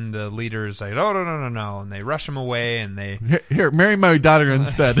 and then the leaders like, "Oh, no," and they rush him away, and they here marry my daughter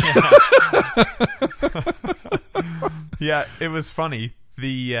instead. Yeah, it was funny.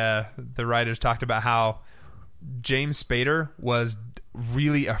 The writers talked about how James Spader was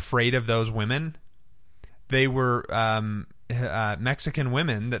really afraid of those women they were Mexican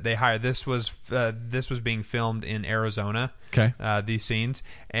women that they hired. This was being filmed in Arizona. Okay. These scenes,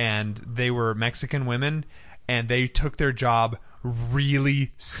 and they were Mexican women, and they took their job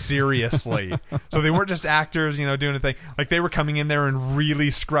really seriously. So they weren't just actors, doing a thing. Like, they were coming in there and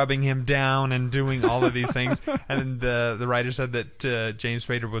really scrubbing him down and doing all of these things. And the writer said that James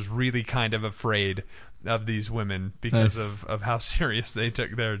Spader was really kind of afraid of these women because of how serious they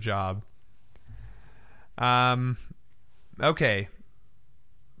took their job. Okay.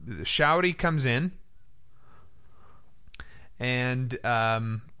 Shouty comes in, and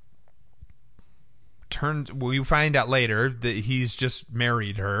we find out later that he's just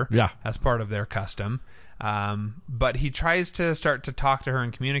married her as part of their custom. But he tries to start to talk to her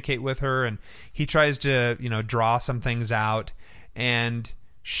and communicate with her, and he tries to, draw some things out, and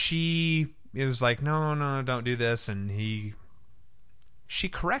she is like, no, don't do this. And she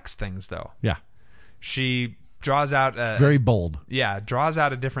corrects things, though. Yeah. She draws out very bold. Yeah, draws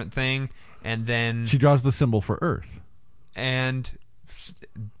out a different thing, and then she draws the symbol for Earth. And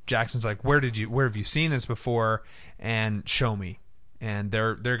Jackson's like, where have you seen this before? And show me. And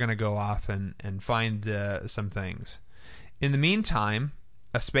they're gonna go off and find some things. In the meantime,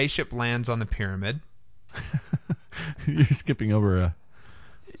 a spaceship lands on the pyramid. You're skipping over a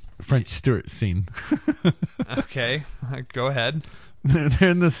French Stewart scene. Okay, go ahead. They're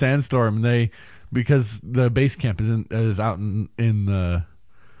in the sandstorm. Because the base camp is out in the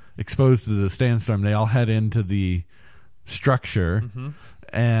exposed to the sandstorm. They all head into the structure,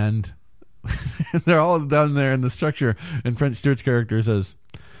 and they're all down there in the structure. And French Stewart's character says,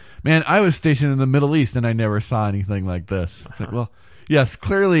 "Man, I was stationed in the Middle East, and I never saw anything like this." It's like, well, yes,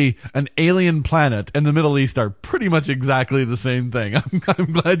 clearly an alien planet and the Middle East are pretty much exactly the same thing.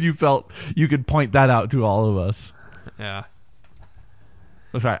 I'm glad you felt you could point that out to all of us. Yeah.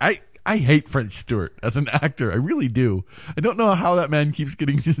 Sorry, I hate French Stewart as an actor. I really do. I don't know how that man keeps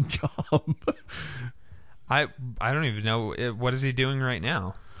getting his job. I don't even know. What is he doing right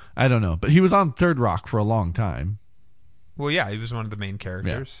now? I don't know. But he was on Third Rock for a long time. Well, yeah, he was one of the main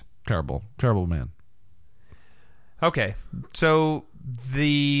characters. Yeah. Terrible man. Okay, so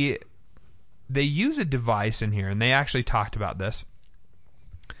they use a device in here, and they actually talked about this,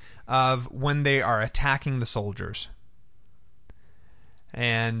 of when they are attacking the soldiers.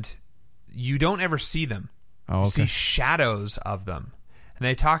 And you don't ever see them. Oh, okay. You see shadows of them. And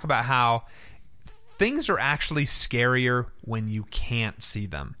they talk about how things are actually scarier when you can't see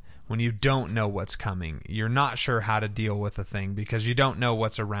them, when you don't know what's coming. You're not sure how to deal with a thing because you don't know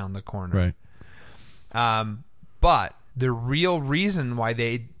what's around the corner. Right. But the real reason why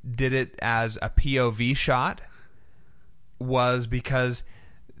they did it as a POV shot was because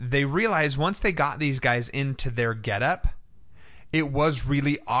they realized once they got these guys into their getup, it was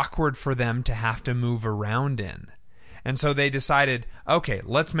really awkward for them to have to move around in. And so they decided, okay,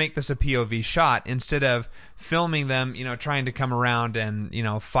 let's make this a POV shot instead of filming them, trying to come around and,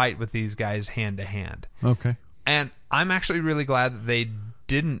 fight with these guys hand to hand. Okay. And I'm actually really glad that they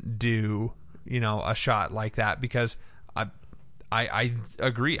didn't do, a shot like that, because I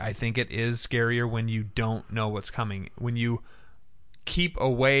agree. I think it is scarier when you don't know what's coming, when you keep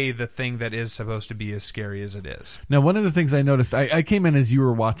away the thing that is supposed to be as scary as it is. Now, one of the things I noticed, I came in as you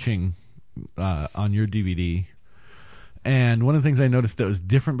were watching on your DVD, and one of the things I noticed that was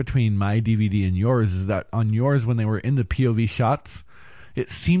different between my DVD and yours is that on yours, when they were in the POV shots, it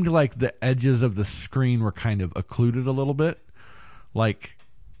seemed like the edges of the screen were kind of occluded a little bit. Like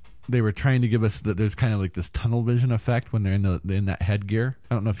they were trying to give us that there's kind of like this tunnel vision effect when they're in that headgear.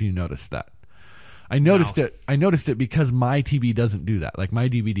 I don't know if you noticed that. I noticed it because my TV doesn't do that. Like my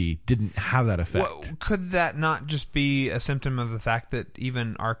DVD didn't have that effect. Well, could that not just be a symptom of the fact that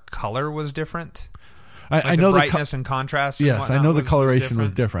even our color was different? I know the brightness and contrast. Yes, I know the coloration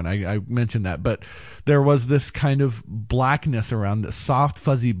was different. I mentioned that, but there was this kind of blackness around the soft,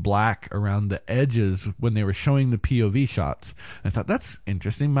 fuzzy black around the edges when they were showing the POV shots. I thought that's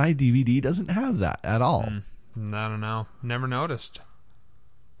interesting. My DVD doesn't have that at all. I don't know. Never noticed.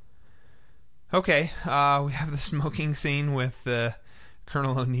 Okay, we have the smoking scene with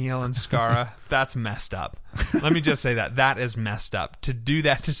Colonel O'Neill and Skara. That's messed up. Let me just say that is messed up. To do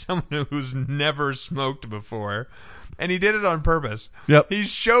that to someone who's never smoked before, and he did it on purpose. Yep. He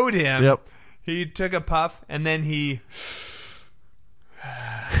showed him. Yep. He took a puff and then he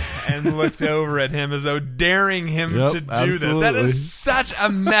and looked over at him as though daring him to do absolutely. that. That is such a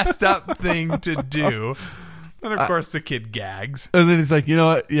messed up thing to do. And of course, the kid gags. And then he's like, you know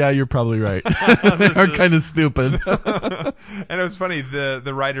what? Yeah, you're probably right. They are kind of stupid. And it was funny.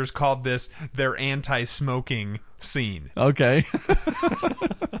 The writers called this their anti-smoking scene. Okay.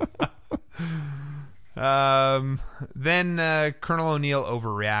 Then Colonel O'Neill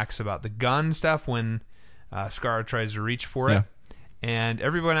overreacts about the gun stuff when Scar tries to reach for it, and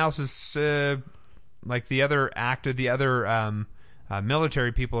everyone else is like the other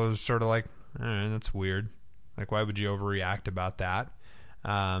military people are sort of like, that's weird. Like, why would you overreact about that?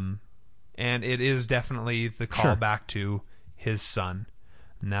 And it is definitely the callback to his son,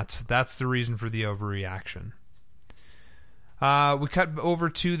 and that's the reason for the overreaction. We cut over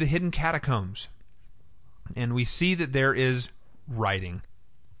to the hidden catacombs, and we see that there is writing.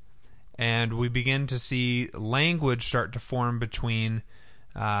 And we begin to see language start to form between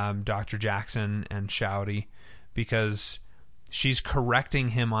Dr. Jackson and Shouty, because she's correcting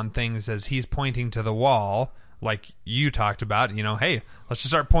him on things as he's pointing to the wall, like you talked about. Hey, let's just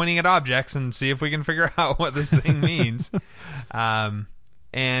start pointing at objects and see if we can figure out what this thing means.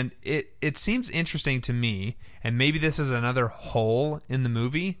 And it seems interesting to me, and maybe this is another hole in the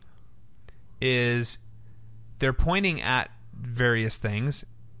movie, is they're pointing at various things.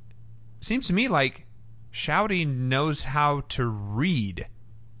 Seems to me like Shouty knows how to read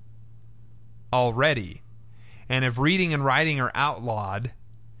already. And if reading and writing are outlawed,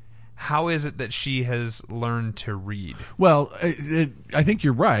 how is it that she has learned to read? Well, I think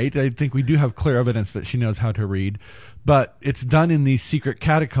you're right. I think we do have clear evidence that she knows how to read, but it's done in these secret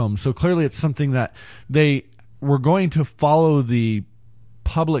catacombs. So clearly it's something that they were going to follow the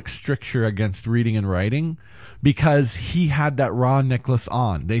public stricture against reading and writing, because he had that Ra necklace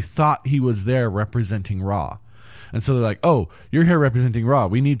on. They thought he was there representing Ra. And so they're like, oh, you're here representing Ra.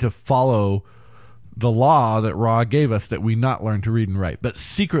 We need to follow the law that Ra gave us that we not learn to read and write. But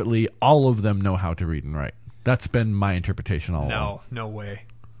secretly, all of them know how to read and write. That's been my interpretation all along. No way.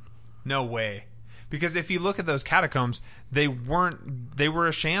 No way. Because if you look at those catacombs, they were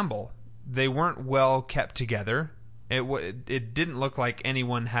a shamble. They weren't well kept together. It didn't look like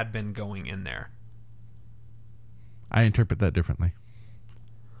anyone had been going in there. I interpret that differently.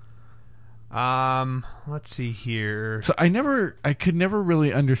 Let's see here. So I could never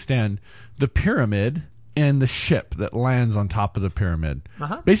really understand the pyramid and the ship that lands on top of the pyramid.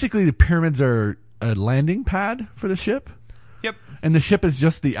 Uh-huh. Basically, the pyramids are a landing pad for the ship. Yep. And the ship is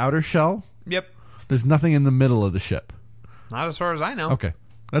just the outer shell. Yep. There's nothing in the middle of the ship. Not as far as I know. Okay.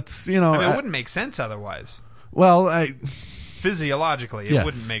 That's, I mean, it wouldn't make sense otherwise. Well, physiologically, it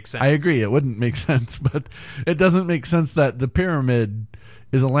wouldn't make sense. I agree. It wouldn't make sense, but it doesn't make sense that the pyramid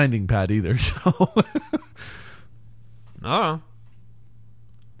is a landing pad either. So,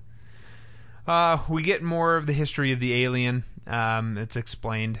 we get more of the history of the alien. It's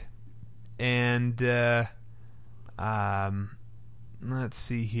explained, and let's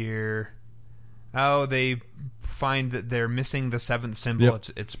see here. Oh, they find that they're missing the seventh symbol. Yep.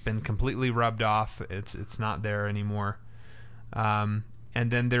 It's been completely rubbed off. It's not there anymore. And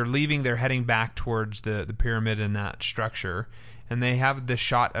then they're leaving. They're heading back towards the pyramid and that structure. And they have the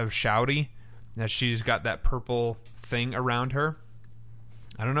shot of Shouty, that she's got that purple thing around her.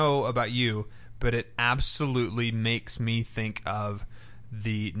 I don't know about you, but it absolutely makes me think of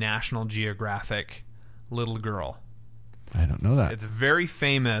the National Geographic Little Girl. I don't know that. It's very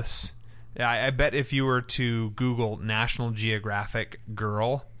famous. I bet if you were to Google National Geographic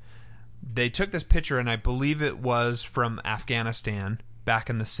girl, they took this picture, and I believe it was from Afghanistan back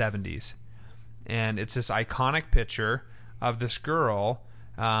in the 70s. And it's this iconic picture of this girl,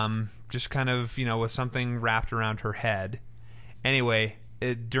 just kind of, with something wrapped around her head. Anyway,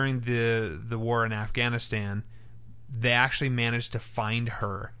 during the war in Afghanistan, they actually managed to find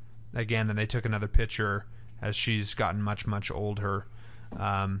her again, and they took another picture as she's gotten much, much older.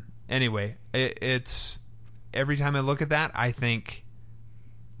 Anyway, it's every time I look at that, I think,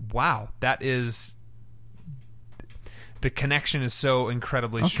 wow, that is, the connection is so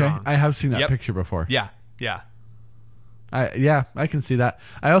incredibly strong. I have seen that picture before. Yeah. I can see that.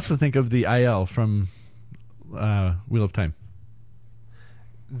 I also think of the Aiel from Wheel of Time.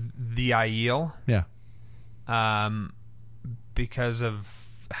 The Aiel? Yeah. Because of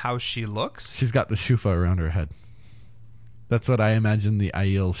how she looks? She's got the shufa around her head. That's what I imagine the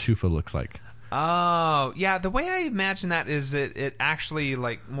Aiel shufa looks like. Oh, yeah. The way I imagine that is it actually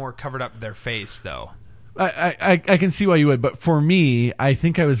more covered up their face, though. I can see why you would, but for me, I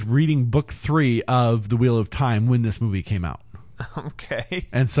think I was reading book 3 of The Wheel of Time when this movie came out. Okay.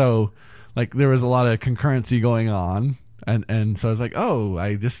 And so, there was a lot of concurrency going on, and so I was like, oh,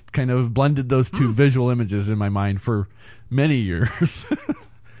 I just kind of blended those two visual images in my mind for many years.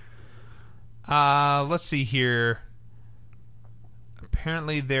 Let's see here.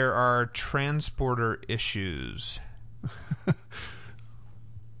 Apparently there are transporter issues.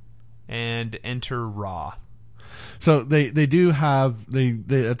 And enter Ra. So they do have they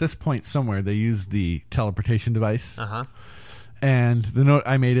at this point somewhere they use the teleportation device. And the note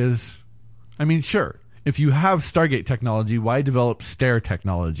I made is, I mean, sure, if you have Stargate technology, why develop stair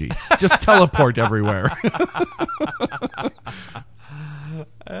technology? Just teleport everywhere.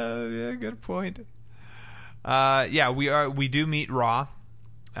 Yeah, good point. Yeah, we do meet Ra.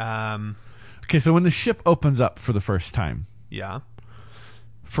 Okay, so when the ship opens up for the first time, Yeah.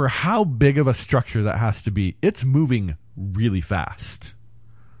 for how big of a structure that has to be, it's moving really fast.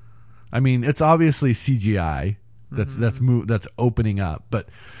 I mean, it's obviously CGI that's opening up, but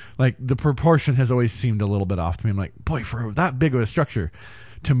like the proportion has always seemed a little bit off to me. I'm like, boy, for that big of a structure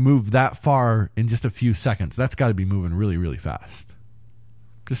to move that far in just a few seconds, that's got to be moving really, really fast.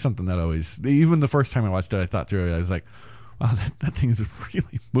 Just something that always, even the first time I watched it, I thought through it, I was like, wow, that thing is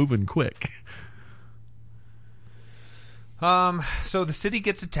really moving quick. So the city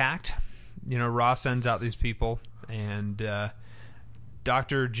gets attacked. Ra sends out these people, and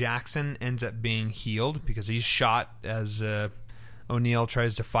Dr. Jackson ends up being healed because he's shot as O'Neill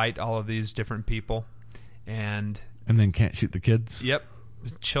tries to fight all of these different people. And then can't shoot the kids. Yep.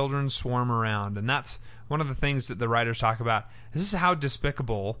 The children swarm around. And that's one of the things that the writers talk about. This is how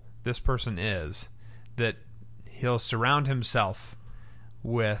despicable this person is, that he'll surround himself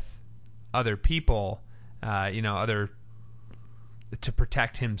with other people, to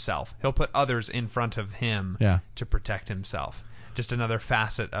protect himself. He'll put others in front of him to protect himself. Just another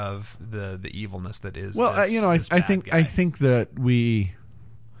facet of the evilness that is. Well, I think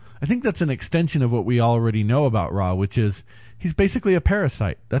that's an extension of what we already know about Ra, which is he's basically a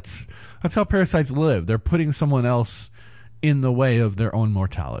parasite. That's how parasites live. They're putting someone else in the way of their own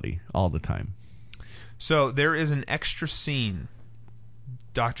mortality all the time. So there is an extra scene.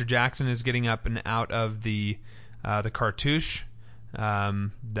 Dr. Jackson is getting up and out of the cartouche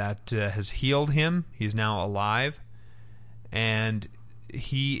that has healed him. He's now alive. And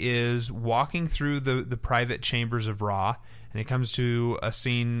he is walking through the private chambers of Ra, and it comes to a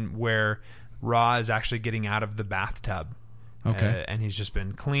scene where Ra is actually getting out of the bathtub. Okay. And he's just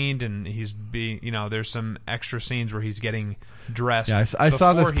been cleaned, and he's being, there's some extra scenes where he's getting dressed. Yeah, I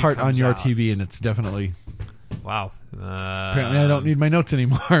saw this before he part on comes your out. TV, and it's definitely... Wow. Apparently I don't need my notes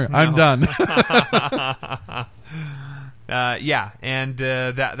anymore. I'm done. Yeah, and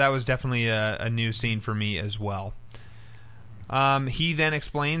that was definitely a new scene for me as well. He then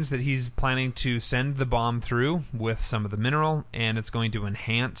explains that he's planning to send the bomb through with some of the mineral, and it's going to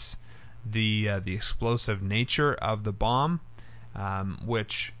enhance the explosive nature of the bomb,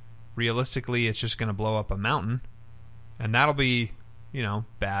 which realistically it's just going to blow up a mountain, and that'll be,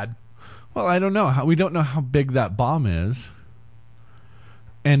 bad. Well, I don't know. We don't know how big that bomb is.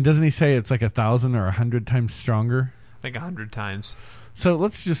 And doesn't he say it's like 1,000 or 100 times stronger? I think 100 times. So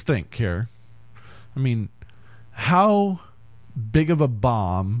let's just think here. I mean, how big of a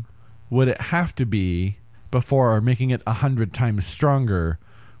bomb would it have to be before making it 100 times stronger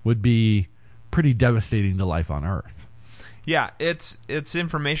would be pretty devastating to life on Earth? Yeah, it's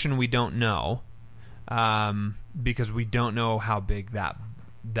information we don't know, because we don't know how big that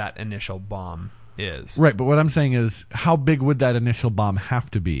initial bomb is. Right, but what I'm saying is, how big would that initial bomb have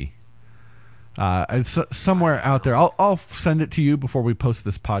to be? It's somewhere out there. I'll send it to you before we post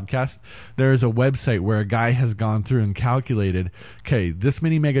this podcast. There is a website where a guy has gone through and calculated, okay, this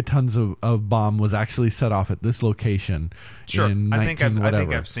many megatons of bomb was actually set off at this location. Sure, in I think 19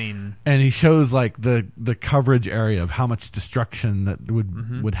 whatever. I've seen. And he shows like the coverage area of how much destruction that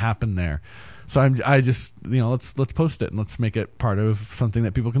would happen there. So I just let's post it and let's make it part of something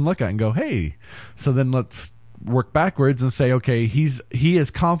that people can look at and go, hey. So then let's work backwards and say, okay, he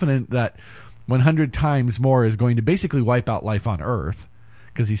is confident that 100 times more is going to basically wipe out life on Earth,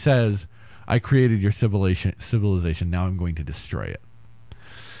 because he says, I created your civilization, now I'm going to destroy it.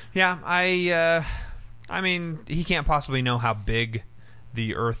 Yeah, I mean, he can't possibly know how big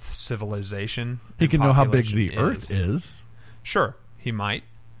the Earth civilization. He can know how big population the Earth is. Sure, he might,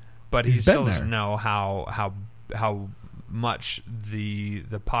 but he He's still been doesn't there. know how much the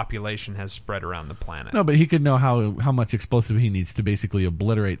population has spread around the planet. No, but he could know how much explosive he needs to basically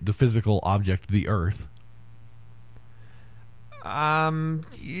obliterate the physical object, the Earth. Yeah,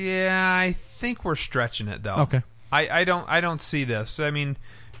 I think we're stretching it though. Okay. I don't see this. I mean,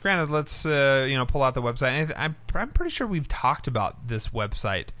 granted, let's pull out the website. I'm pretty sure we've talked about this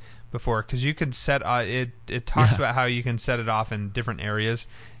website before, because you can set it talks about how you can set it off in different areas,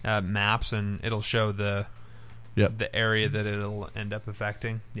 maps, and it'll show the area that it'll end up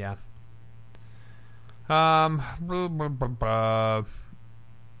affecting. Yeah.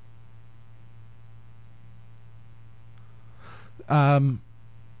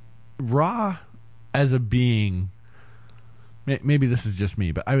 Ra, as a being, maybe this is just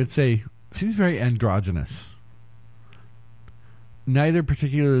me, but I would say she's very androgynous. Neither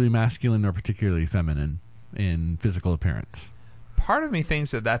particularly masculine nor particularly feminine in physical appearance. Part of me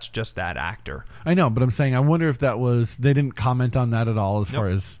thinks that that's just that actor. I know, but I'm saying I wonder if that was... They didn't comment on that at all as far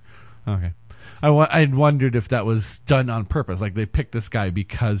as... Okay. I'd wondered if that was done on purpose. Like they picked this guy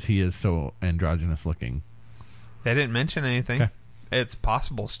because he is so androgynous looking. They didn't mention anything. Okay. It's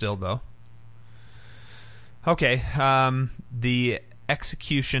possible still, though. Okay. The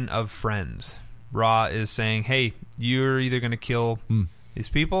execution of friends. Ra is saying, hey, you're either going to kill these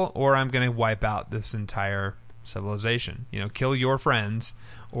people or I'm going to wipe out this entire civilization. You know, kill your friends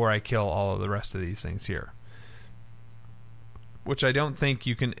or I kill all of the rest of these things here. Which I don't think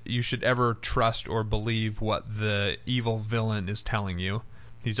you should ever trust or believe what the evil villain is telling you.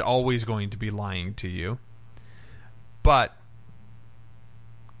 He's always going to be lying to you. But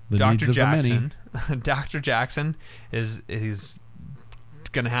Dr. Jackson Dr. Jackson is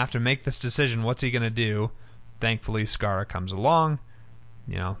going to have to make this decision. What's he going to do? Thankfully, Skara comes along,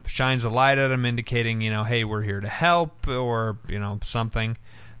 you know, shines a light at him, indicating, you know, hey, we're here to help, or, you know, something.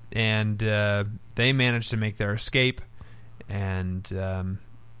 And they manage to make their escape. And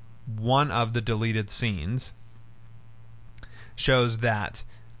one of the deleted scenes shows that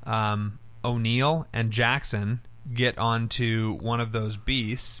O'Neill and Jackson get onto one of those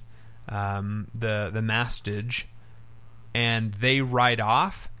beasts, the Mastage, and they ride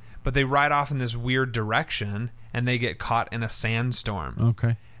off, but they ride off in this weird direction, and they get caught in a sandstorm.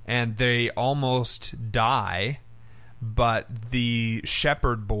 Okay. And they almost die, but the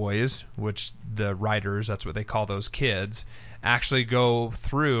shepherd boys, which the riders, that's what they call those kids, actually go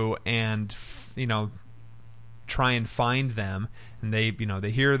through and, you know, try and find them. And they, you know,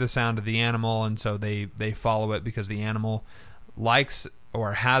 they hear the sound of the animal, and so they follow it because the animal likes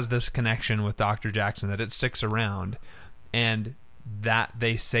or has this connection with Dr. Jackson that it sticks around, and that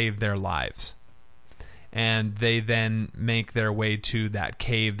they save their lives. And they then make their way to that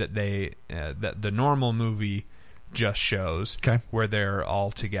cave that that the normal movie just shows, where they're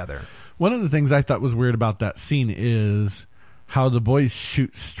all together. One of the things I thought was weird about that scene is how the boys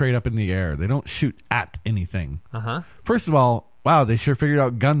shoot straight up in the air. They don't shoot at anything. First of all, wow, they sure figured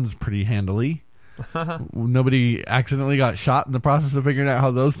out guns pretty handily. Nobody accidentally got shot in the process of figuring out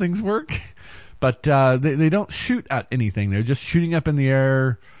how those things work. But they don't shoot at anything. They're just shooting up in the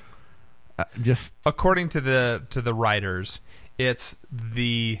air. Just according to the writers, it's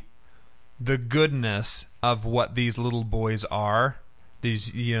the goodness of what these little boys are.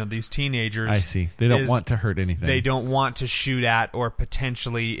 These teenagers. I see. They don't want to hurt anything. They don't want to shoot at or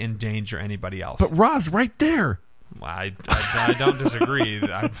potentially endanger anybody else. But Ra's right there. I don't disagree.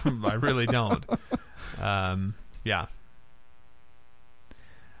 I really don't. Yeah.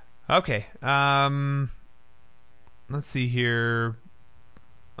 Okay. Let's see here.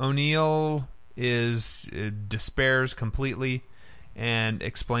 O'Neill despairs completely and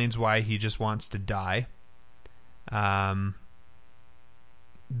explains why he just wants to die.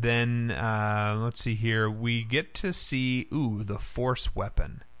 Then let's see here. We get to see the Force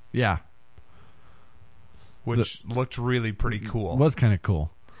weapon. Yeah. Which looked really pretty cool. Was kind of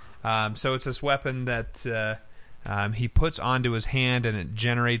cool. So it's this weapon that he puts onto his hand, and it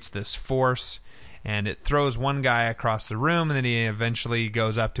generates this force, and it throws one guy across the room, and then he eventually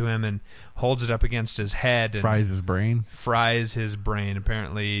goes up to him and holds it up against his head. And fries his brain.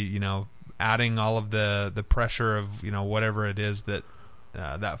 Apparently, you know, adding all of the pressure of, you know, whatever it is that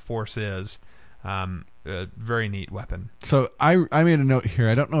that force is. A very neat weapon. So I made a note here.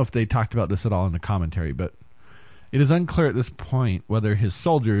 I don't know if they talked about this at all in the commentary, but it is unclear at this point whether his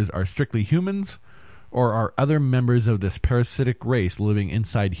soldiers are strictly humans or are other members of this parasitic race living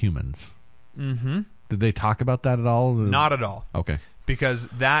inside humans. Mm-hmm. Did they talk about that at all? Not at all. Okay. Because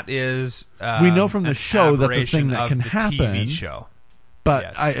that is we know from the show that's a thing that can happen. TV show.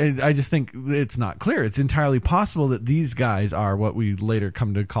 But yes. I just think it's not clear. It's entirely possible that these guys are what we later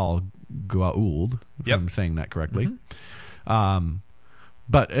come to call Goa'uld, if I'm saying that correctly. Mm-hmm.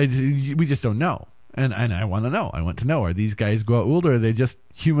 But we just don't know. And I want to know. I want to know, are these guys Goa'uld, or are they just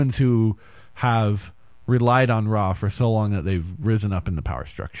humans who have relied on Ra for so long that they've risen up in the power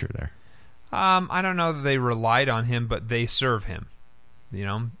structure there? I don't know that they relied on him, but they serve him. You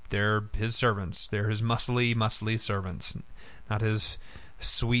know, they're his servants. They're his muscly servants, not his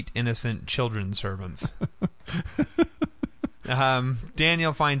sweet, innocent children servants.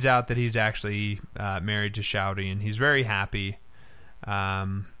 Daniel finds out that he's actually married to Shouty, and he's very happy.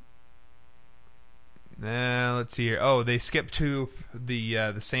 Let's see here. Oh, they skip to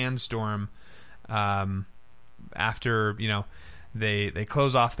the sandstorm after, you know, they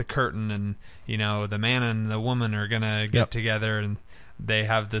close off the curtain, and the man and the woman are gonna get together, and they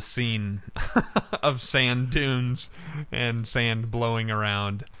have this scene of sand dunes and sand blowing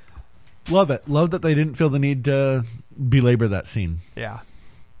around. Love it. Love that they didn't feel the need to belabor that scene. Yeah.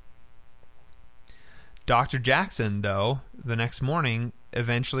 Dr. Jackson, though, the next morning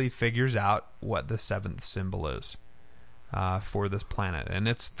eventually figures out what the seventh symbol is for this planet, and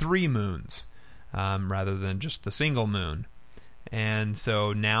it's 3 moons rather than just the single moon. And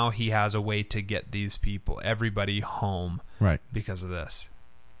so now he has a way to get these people, everybody, home, right? Because of this.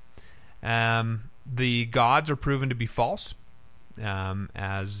 The gods are proven to be false,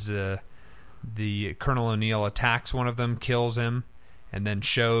 as the Colonel O'Neill attacks one of them, kills him, and then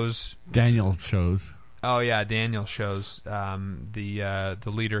shows Daniel shows. Oh yeah, Daniel shows the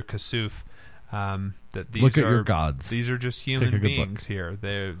leader Kasuf that these look at are your gods. These are just human beings here.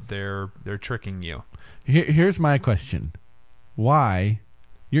 They're tricking you. Here's my question: why?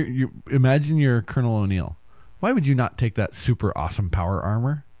 You imagine you're Colonel O'Neill. Why would you not take that super awesome power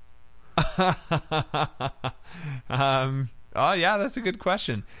armor? Oh yeah, that's a good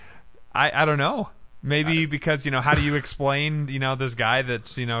question. I don't know. Maybe because, how do you explain, this guy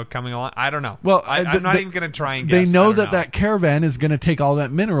that's, coming along? I don't know. Well, I'm not even going to try and guess. They know that caravan is going to take all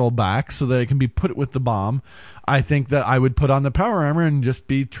that mineral back so that it can be put with the bomb. I think that I would put on the power armor and just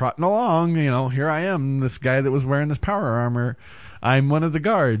be trotting along. Here I am, this guy that was wearing this power armor. I'm one of the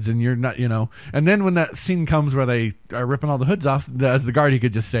guards, and you're not, And then when that scene comes where they are ripping all the hoods off, as the guard, he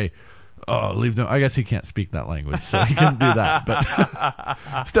could just say, "Oh, leave them." I guess he can't speak that language, so he couldn't do that.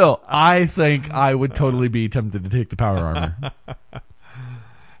 But still, I think I would totally be tempted to take the power armor.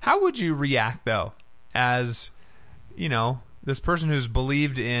 How would you react, though, as, this person who's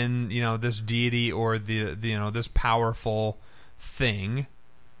believed in, this deity or the this powerful thing,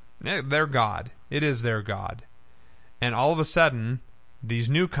 their God. It is their God. And all of a sudden, these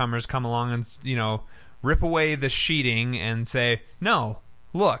newcomers come along and, rip away the sheeting and say, "No,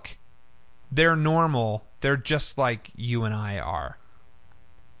 look. They're normal. They're just like you and I are."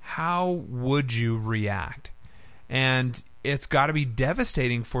 How would you react? And it's got to be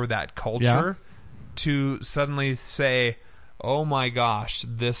devastating for that culture to suddenly say, "Oh my gosh,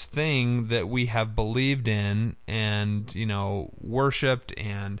 this thing that we have believed in and, worshipped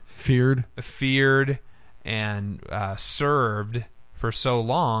and feared and served for so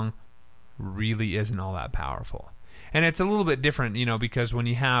long really isn't all that powerful." And it's a little bit different, because when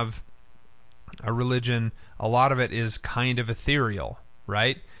you have a religion, a lot of it is kind of ethereal,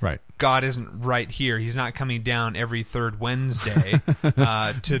 right? Right. God isn't right here. He's not coming down every third Wednesday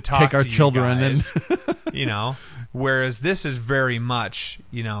to talk take our to children you guys, Whereas this is very much,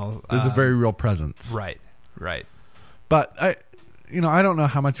 there's a very real presence. Right. But I don't know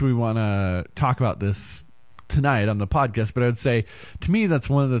how much we want to talk about this tonight on the podcast, but I would say, to me, that's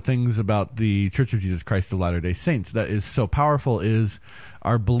one of the things about the Church of Jesus Christ of Latter-day Saints that is so powerful is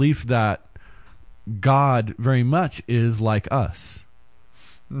our belief that God very much is like us,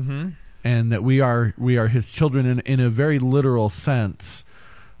 and that we are His children in a very literal sense.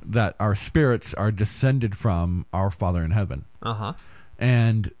 That our spirits are descended from our Father in heaven,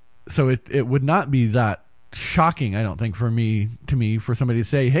 and so it would not be that shocking, I don't think, for somebody to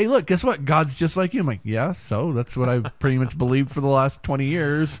say, "Hey, look, guess what? God's just like you." I'm like, yeah, so that's what I've pretty much believed for the last 20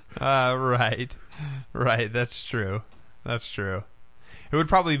 years. Right. That's true. It would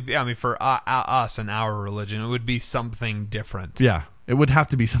probably be, for us and our religion, it would be something different. Yeah, it would have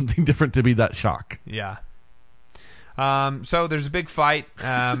to be something different to be that shock. Yeah. So there's a big fight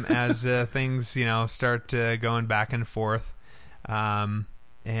as things, start going back and forth. So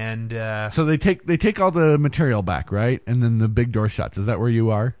they take all the material back, right? And then the big door shuts. Is that where you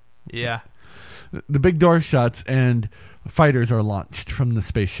are? Yeah. The big door shuts and fighters are launched from the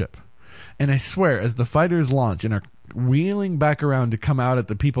spaceship. And I swear, as the fighters launch and are wheeling back around to come out at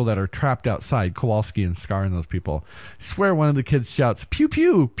the people that are trapped outside, Kowalski and Scar and those people, I swear one of the kids shouts, "Pew,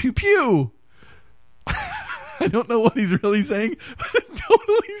 pew, pew, pew." I don't know what he's really saying, but it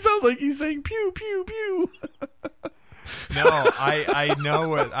totally sounds like he's saying pew, pew, pew. No, I know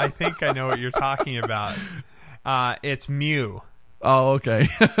what, I think I know what you're talking about. It's Mew. Oh, okay.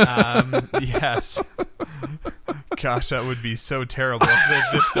 Yes. Gosh, that would be so terrible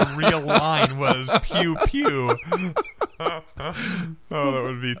if the real line was pew pew. Oh, that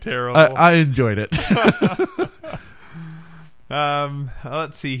would be terrible. I enjoyed it.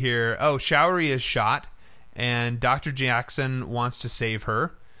 Let's see here. Oh, Showery is shot, and Dr. Jackson wants to save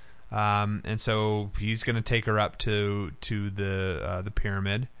her. And so he's going to take her up to the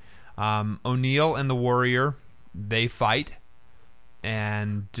pyramid. O'Neill and the warrior, they fight.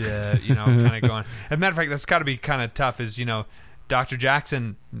 And, kind of going... As a matter of fact, that's got to be kind of tough is, Dr.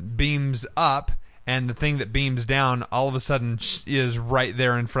 Jackson beams up, and the thing that beams down all of a sudden is right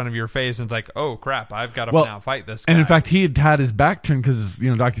there in front of your face, and it's like, oh crap, I've got to now fight this guy. And in fact, he had his back turned because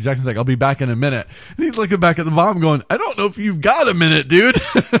Dr. Jackson's like, I'll be back in a minute, and he's looking back at the bomb, going, I don't know if you've got a minute, dude.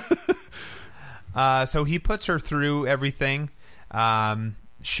 So he puts her through everything.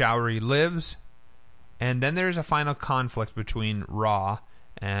 Showery lives, and then there's a final conflict between Ra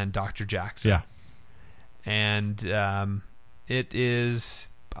and Dr. Jackson. Yeah, and it is.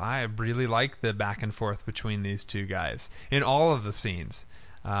 I really like the back and forth between these two guys in all of the scenes.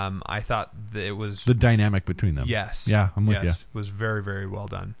 I thought that it was the dynamic between them. Yes, yeah, I'm with you. Was very, very well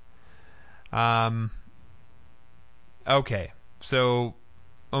done. Okay, so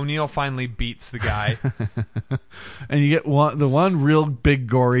O'Neill finally beats the guy, and you get the one real big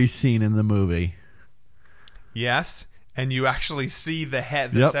gory scene in the movie. Yes, and you actually see the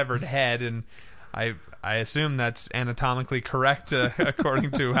head, the severed head, and I assume that's anatomically correct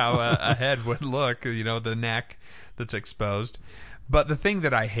according to how a head would look, the neck that's exposed. But the thing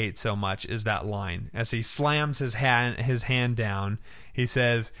that I hate so much is that line. As he slams his hand down, he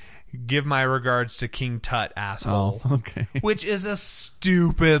says, "Give my regards to King Tut, asshole." Oh, okay. Which is a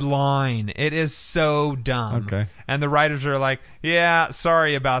stupid line. It is so dumb. Okay. And the writers are like, yeah,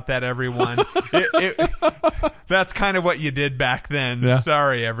 sorry about that, everyone. That's kind of what you did back then. Yeah.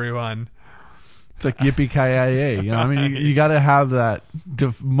 Sorry, everyone. It's like yippee-ki-yay. You got to have that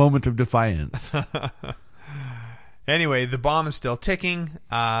moment of defiance. Anyway, the bomb is still ticking,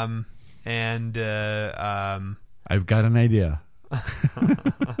 and I've got an idea.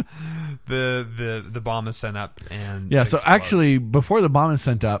 the bomb is sent up, and so actually, before the bomb is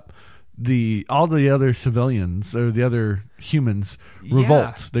sent up, all the other civilians or the other humans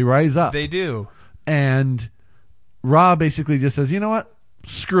revolt. They rise up. They do, and Ra basically just says, "You know what?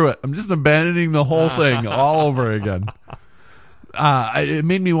 Screw it. I'm just abandoning the whole thing all over again." It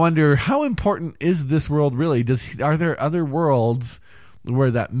made me wonder, how important is this world really? Are there other worlds where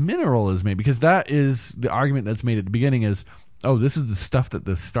that mineral is made? Because that is the argument that's made at the beginning is, oh, this is the stuff that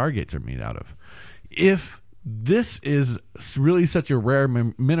the Stargates are made out of. If this is really such a rare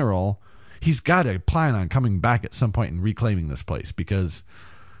mineral, he's got to plan on coming back at some point and reclaiming this place because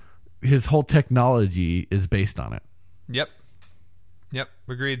his whole technology is based on it. Yep,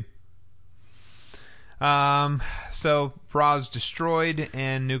 agreed. So Ra's destroyed,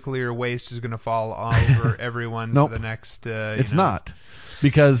 and nuclear waste is going to fall all over everyone Nope. for the next. It's not,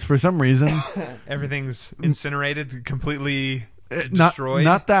 because for some reason everything's incinerated, completely not destroyed.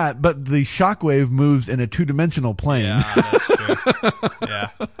 Not that, but the shockwave moves in a 2-dimensional plane. Yeah, that's true.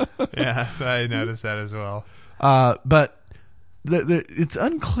 yeah, I noticed that as well. But it's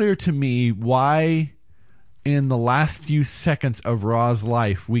unclear to me why, in the last few seconds of Ra's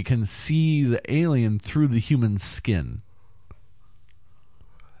life, we can see the alien through the human skin.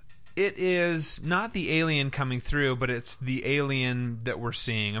 It is not the alien coming through, but it's the alien that we're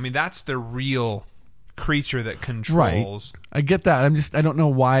seeing. I mean, that's the real creature that controls. Right. I get that. I don't know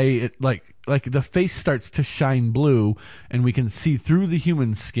why it like the face starts to shine blue and we can see through the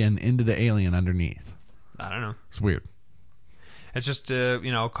human skin into the alien underneath. I don't know. It's weird. It's just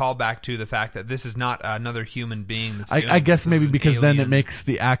a call back to the fact that this is not another human being. That's I guess maybe because alien. then it makes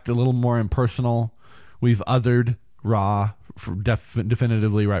the act a little more impersonal. We've othered Ra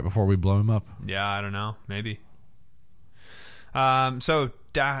definitively right before we blow him up. Yeah, I don't know. Maybe. So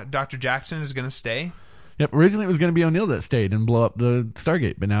Dr. Jackson is going to stay? Yep. Originally it was going to be O'Neill that stayed and blow up the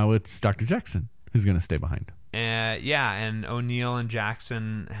Stargate, but now it's Dr. Jackson who's going to stay behind. And O'Neill and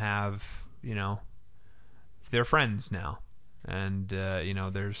Jackson have, they're friends now. And,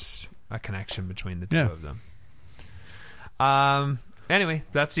 there's a connection between the two of them. Anyway,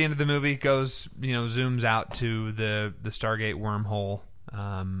 that's the end of the movie. Goes, zooms out to the Stargate wormhole,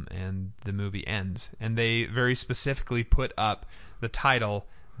 and the movie ends. And they very specifically put up the title,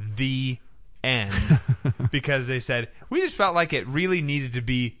 The End, because they said, we just felt like it really needed to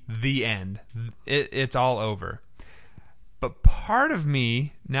be the end. It's all over. But part of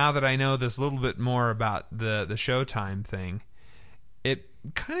me, now that I know this little bit more about the Showtime thing, it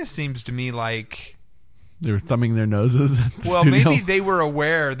kind of seems to me like they were thumbing their noses at the well, studio. maybe they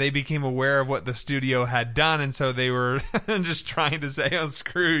became aware of what the studio had done, and so they were just trying to say, oh,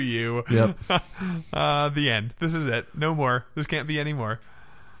 screw you. Yep. The end. This is it. No more. This can't be any more.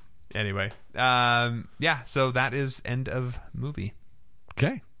 Anyway. So that is end of movie.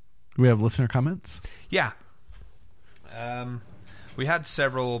 Okay. We have listener comments? Yeah. We had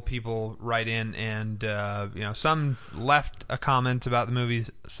several people write in, and some left a comment about the movies,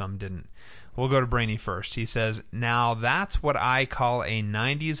 some didn't. We'll go to Brainy first. He says, "Now that's what I call a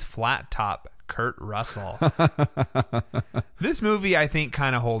 90s flat top Kurt Russell. This movie, I think,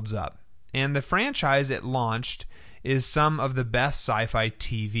 kind of holds up. And the franchise it launched is some of the best sci-fi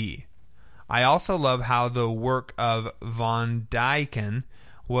TV. I also love how the work of Von Dyken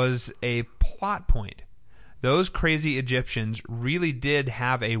was a plot point. Those crazy Egyptians really did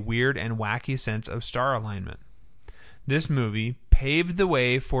have a weird and wacky sense of star alignment. This movie paved the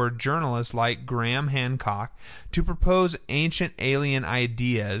way for journalists like Graham Hancock to propose ancient alien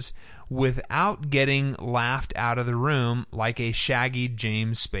ideas without getting laughed out of the room like a shaggy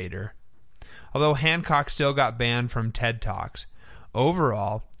James Spader. Although Hancock still got banned from TED Talks.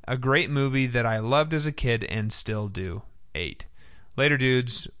 Overall, a great movie that I loved as a kid and still do. 8. Later,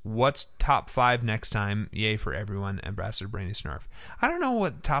 dudes. What's top 5 next time? Yay for everyone. Ambassador Brainy Snarf. I don't know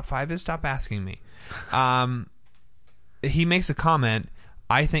what top 5 is. Stop asking me. He makes a comment.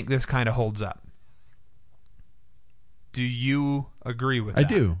 I think this kind of holds up. Do you agree with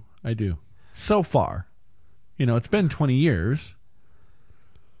that? I do. So far. It's been 20 years.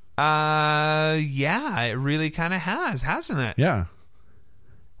 Yeah, it really kind of has, hasn't it? Yeah.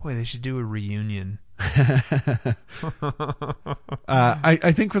 Boy, they should do a reunion.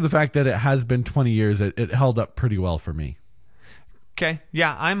 I think for the fact that it has been 20 years, it held up pretty well for me. Okay.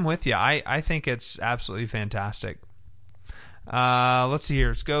 Yeah, I'm with you. I think it's absolutely fantastic. Let's see here.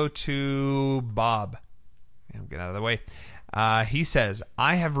 Let's go to Bob. Get out of the way. He says,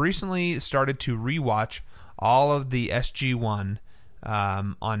 I have recently started to rewatch all of the SG-1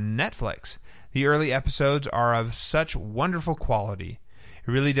 on Netflix. The early episodes are of such wonderful quality.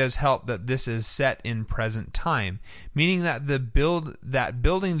 It really does help that this is set in present time, meaning that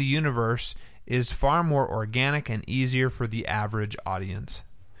building the universe is far more organic and easier for the average audience.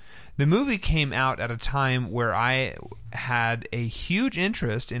 The movie came out at a time where I had a huge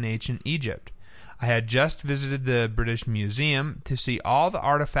interest in ancient Egypt. I had just visited the British Museum to see all the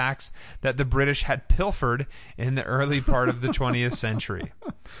artifacts that the British had pilfered in the early part of the 20th century.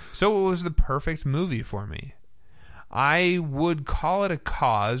 So it was the perfect movie for me. I would call it a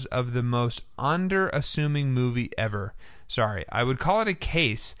cause of the most under-assuming movie ever. I would call it a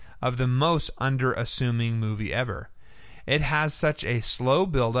case of the most under-assuming movie ever. It has such a slow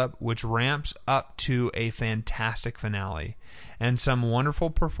build-up which ramps up to a fantastic finale, and some wonderful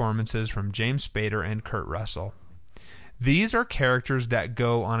performances from James Spader and Kurt Russell. These are characters that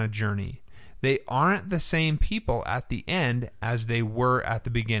go on a journey. They aren't the same people at the end as they were at the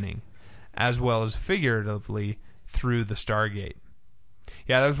beginning, as well as figuratively through the Stargate.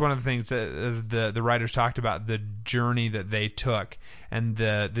 Yeah, that was one of the things that the writers talked about, the journey that they took and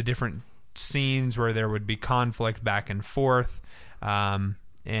the different scenes where there would be conflict back and forth,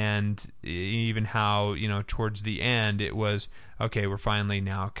 and even how, towards the end it was, okay, we're finally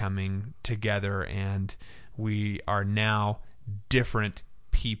now coming together and we are now different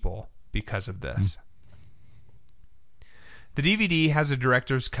people because of this. The DVD has a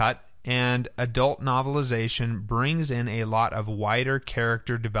director's cut, and adult novelization brings in a lot of wider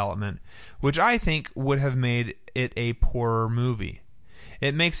character development, which I think would have made it a poorer movie.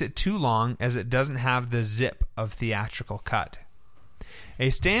 It makes it too long as it doesn't have the zip of theatrical cut. A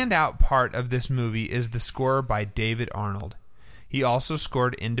standout part of this movie is the score by David Arnold. He also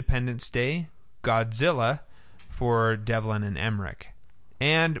scored Independence Day, Godzilla for Devlin and Emmerich,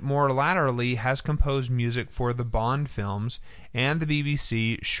 and more laterally has composed music for the Bond films and the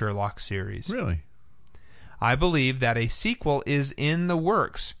BBC Sherlock series. Really? I believe that a sequel is in the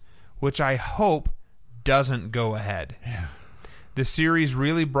works, which I hope doesn't go ahead. Yeah. The series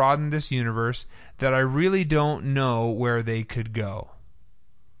really broadened this universe that I really don't know where they could go.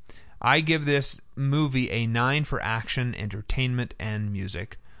 I give this movie a 9 for action, entertainment, and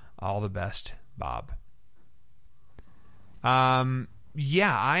music. All the best, Bob.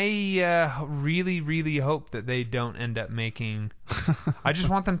 Yeah, I really, really hope that they don't end up making... I just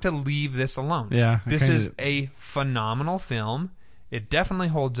want them to leave this alone. Yeah. This is a phenomenal film. It definitely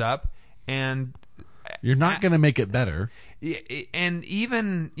holds up, and... You're not going to make it better. And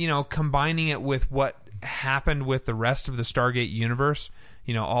even, combining it with what happened with the rest of the Stargate universe,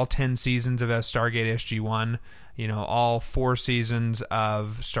 all 10 seasons of Stargate SG-1, all 4 seasons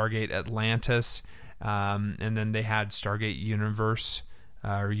of Stargate Atlantis, and then they had Stargate Universe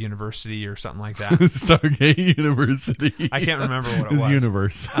or University or something like that. Stargate University. I can't remember what it was.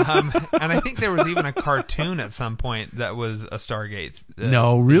 Universe. And I think there was even a cartoon at some point that was a Stargate.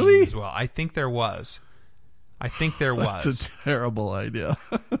 No, really? As well. I think there was. That's a terrible idea.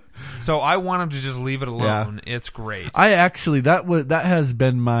 So I want them to just leave it alone. Yeah. It's great. I actually that has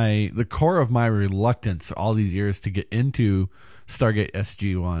been the core of my reluctance all these years to get into Stargate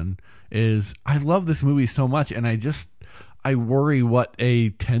SG-1 is I love this movie so much, and I worry what a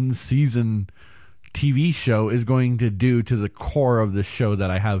 10-season TV show is going to do to the core of the show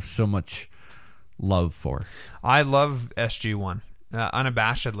that I have so much love for. I love SG-1.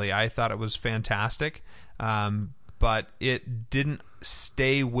 Unabashedly, I thought it was fantastic, but it didn't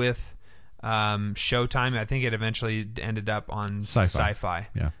stay with Showtime. I think it eventually ended up on Sci-Fi.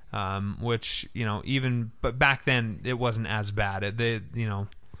 Yeah. Which, but back then it wasn't as bad.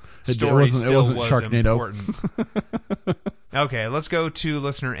 Story it wasn't was Sharknado. Important. Okay, let's go to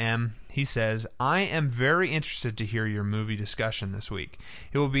listener M. He says, I am very interested to hear your movie discussion this week.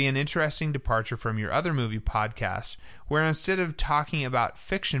 It will be an interesting departure from your other movie podcast, where instead of talking about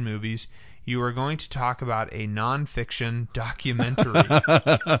fiction movies, you are going to talk about a non-fiction documentary.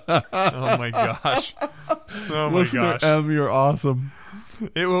 Oh my gosh. Oh my Listener gosh. M, you're awesome.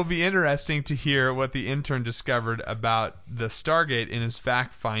 It will be interesting to hear what the intern discovered about the Stargate in his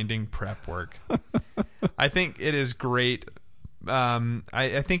fact-finding prep work. I think it is great.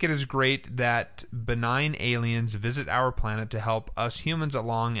 I think it is great that benign aliens visit our planet to help us humans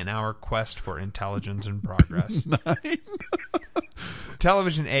along in our quest for intelligence and progress.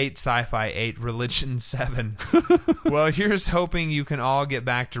 Television 8, Sci-Fi 8, Religion 7. Well, here's hoping you can all get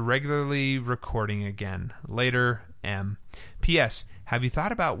back to regularly recording again. Later, M. P.S. Have you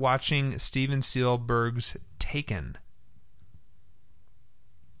thought about watching Steven Spielberg's Taken?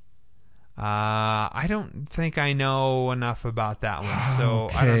 I don't think I know enough about that one, so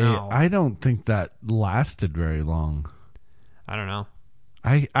Okay. I don't know. I don't think that lasted very long. I don't know.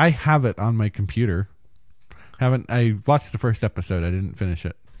 I have it on my computer. I watched the first episode. I didn't finish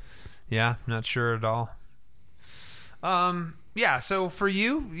it. Yeah, not sure at all. Yeah, so for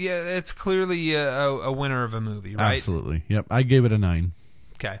you, it's clearly a winner of a movie, right? Absolutely. Yep. I gave it a 9.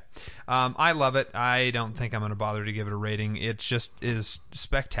 Okay. I love it. I don't think I'm going to bother to give it a rating. It just is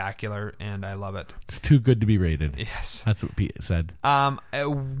spectacular, and I love it. It's too good to be rated. Yes. That's what Pete said.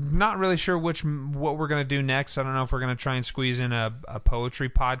 Not really sure what we're going to do next. I don't know if we're going to try and squeeze in a poetry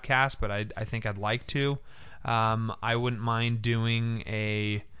podcast, but I think I'd like to. I wouldn't mind doing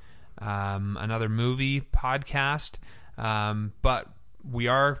another movie podcast, but we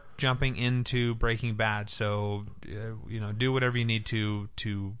are jumping into Breaking Bad, so do whatever you need to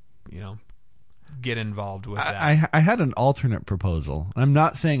get involved with that. I had an alternate proposal. I'm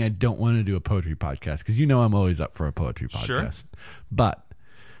not saying I don't want to do a poetry podcast, because I'm always up for a poetry podcast. Sure. But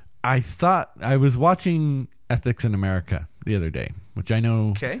I thought I was watching Ethics in America the other day, which I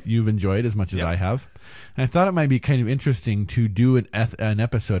know you've enjoyed as much as I have. And I thought it might be kind of interesting to do an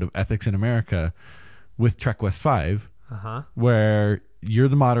episode of Ethics in America with Trek West 5, where you're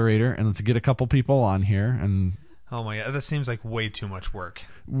the moderator, and let's get a couple people on here and oh my god, that seems like way too much work.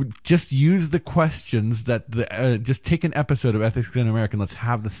 Just use the questions that just take an episode of Ethics in America and let's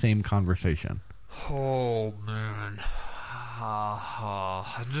have the same conversation. Oh man.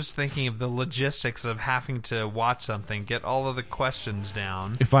 I'm just thinking of the logistics of having to watch something, get all of the questions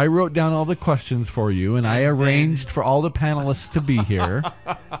down. If I wrote down all the questions for you and I arranged for all the panelists to be here,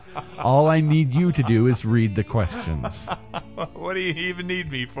 all I need you to do is read the questions. What do you even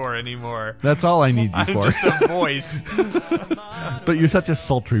need me for anymore? That's all I need you for. I'm just a voice. But you're such a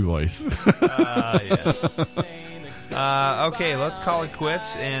sultry voice. Yes. Okay, let's call it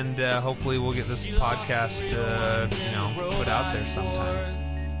quits, and hopefully we'll get this podcast, put out there sometime.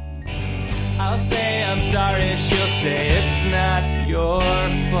 I'll say I'm sorry, she'll say it's not your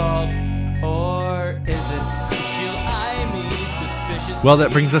fault, or is it? She'll eye me suspiciously. Well,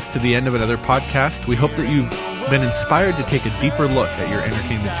 that brings us to the end of another podcast. We hope that you've been inspired to take a deeper look at your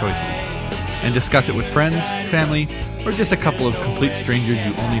entertainment choices and discuss it with friends, family, or just a couple of complete strangers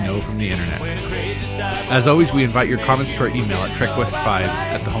you only know from the internet. As always, we invite your comments to our email at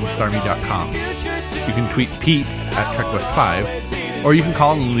trekwest5@thehomestarmy.com. You can tweet Pete at trekwest5, or you can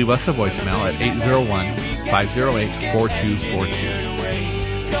call and leave us a voicemail at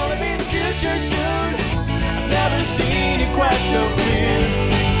 801-508-4242. It's gonna be the future soon. I've never seen it quite so clear.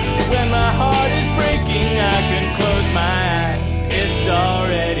 When my heart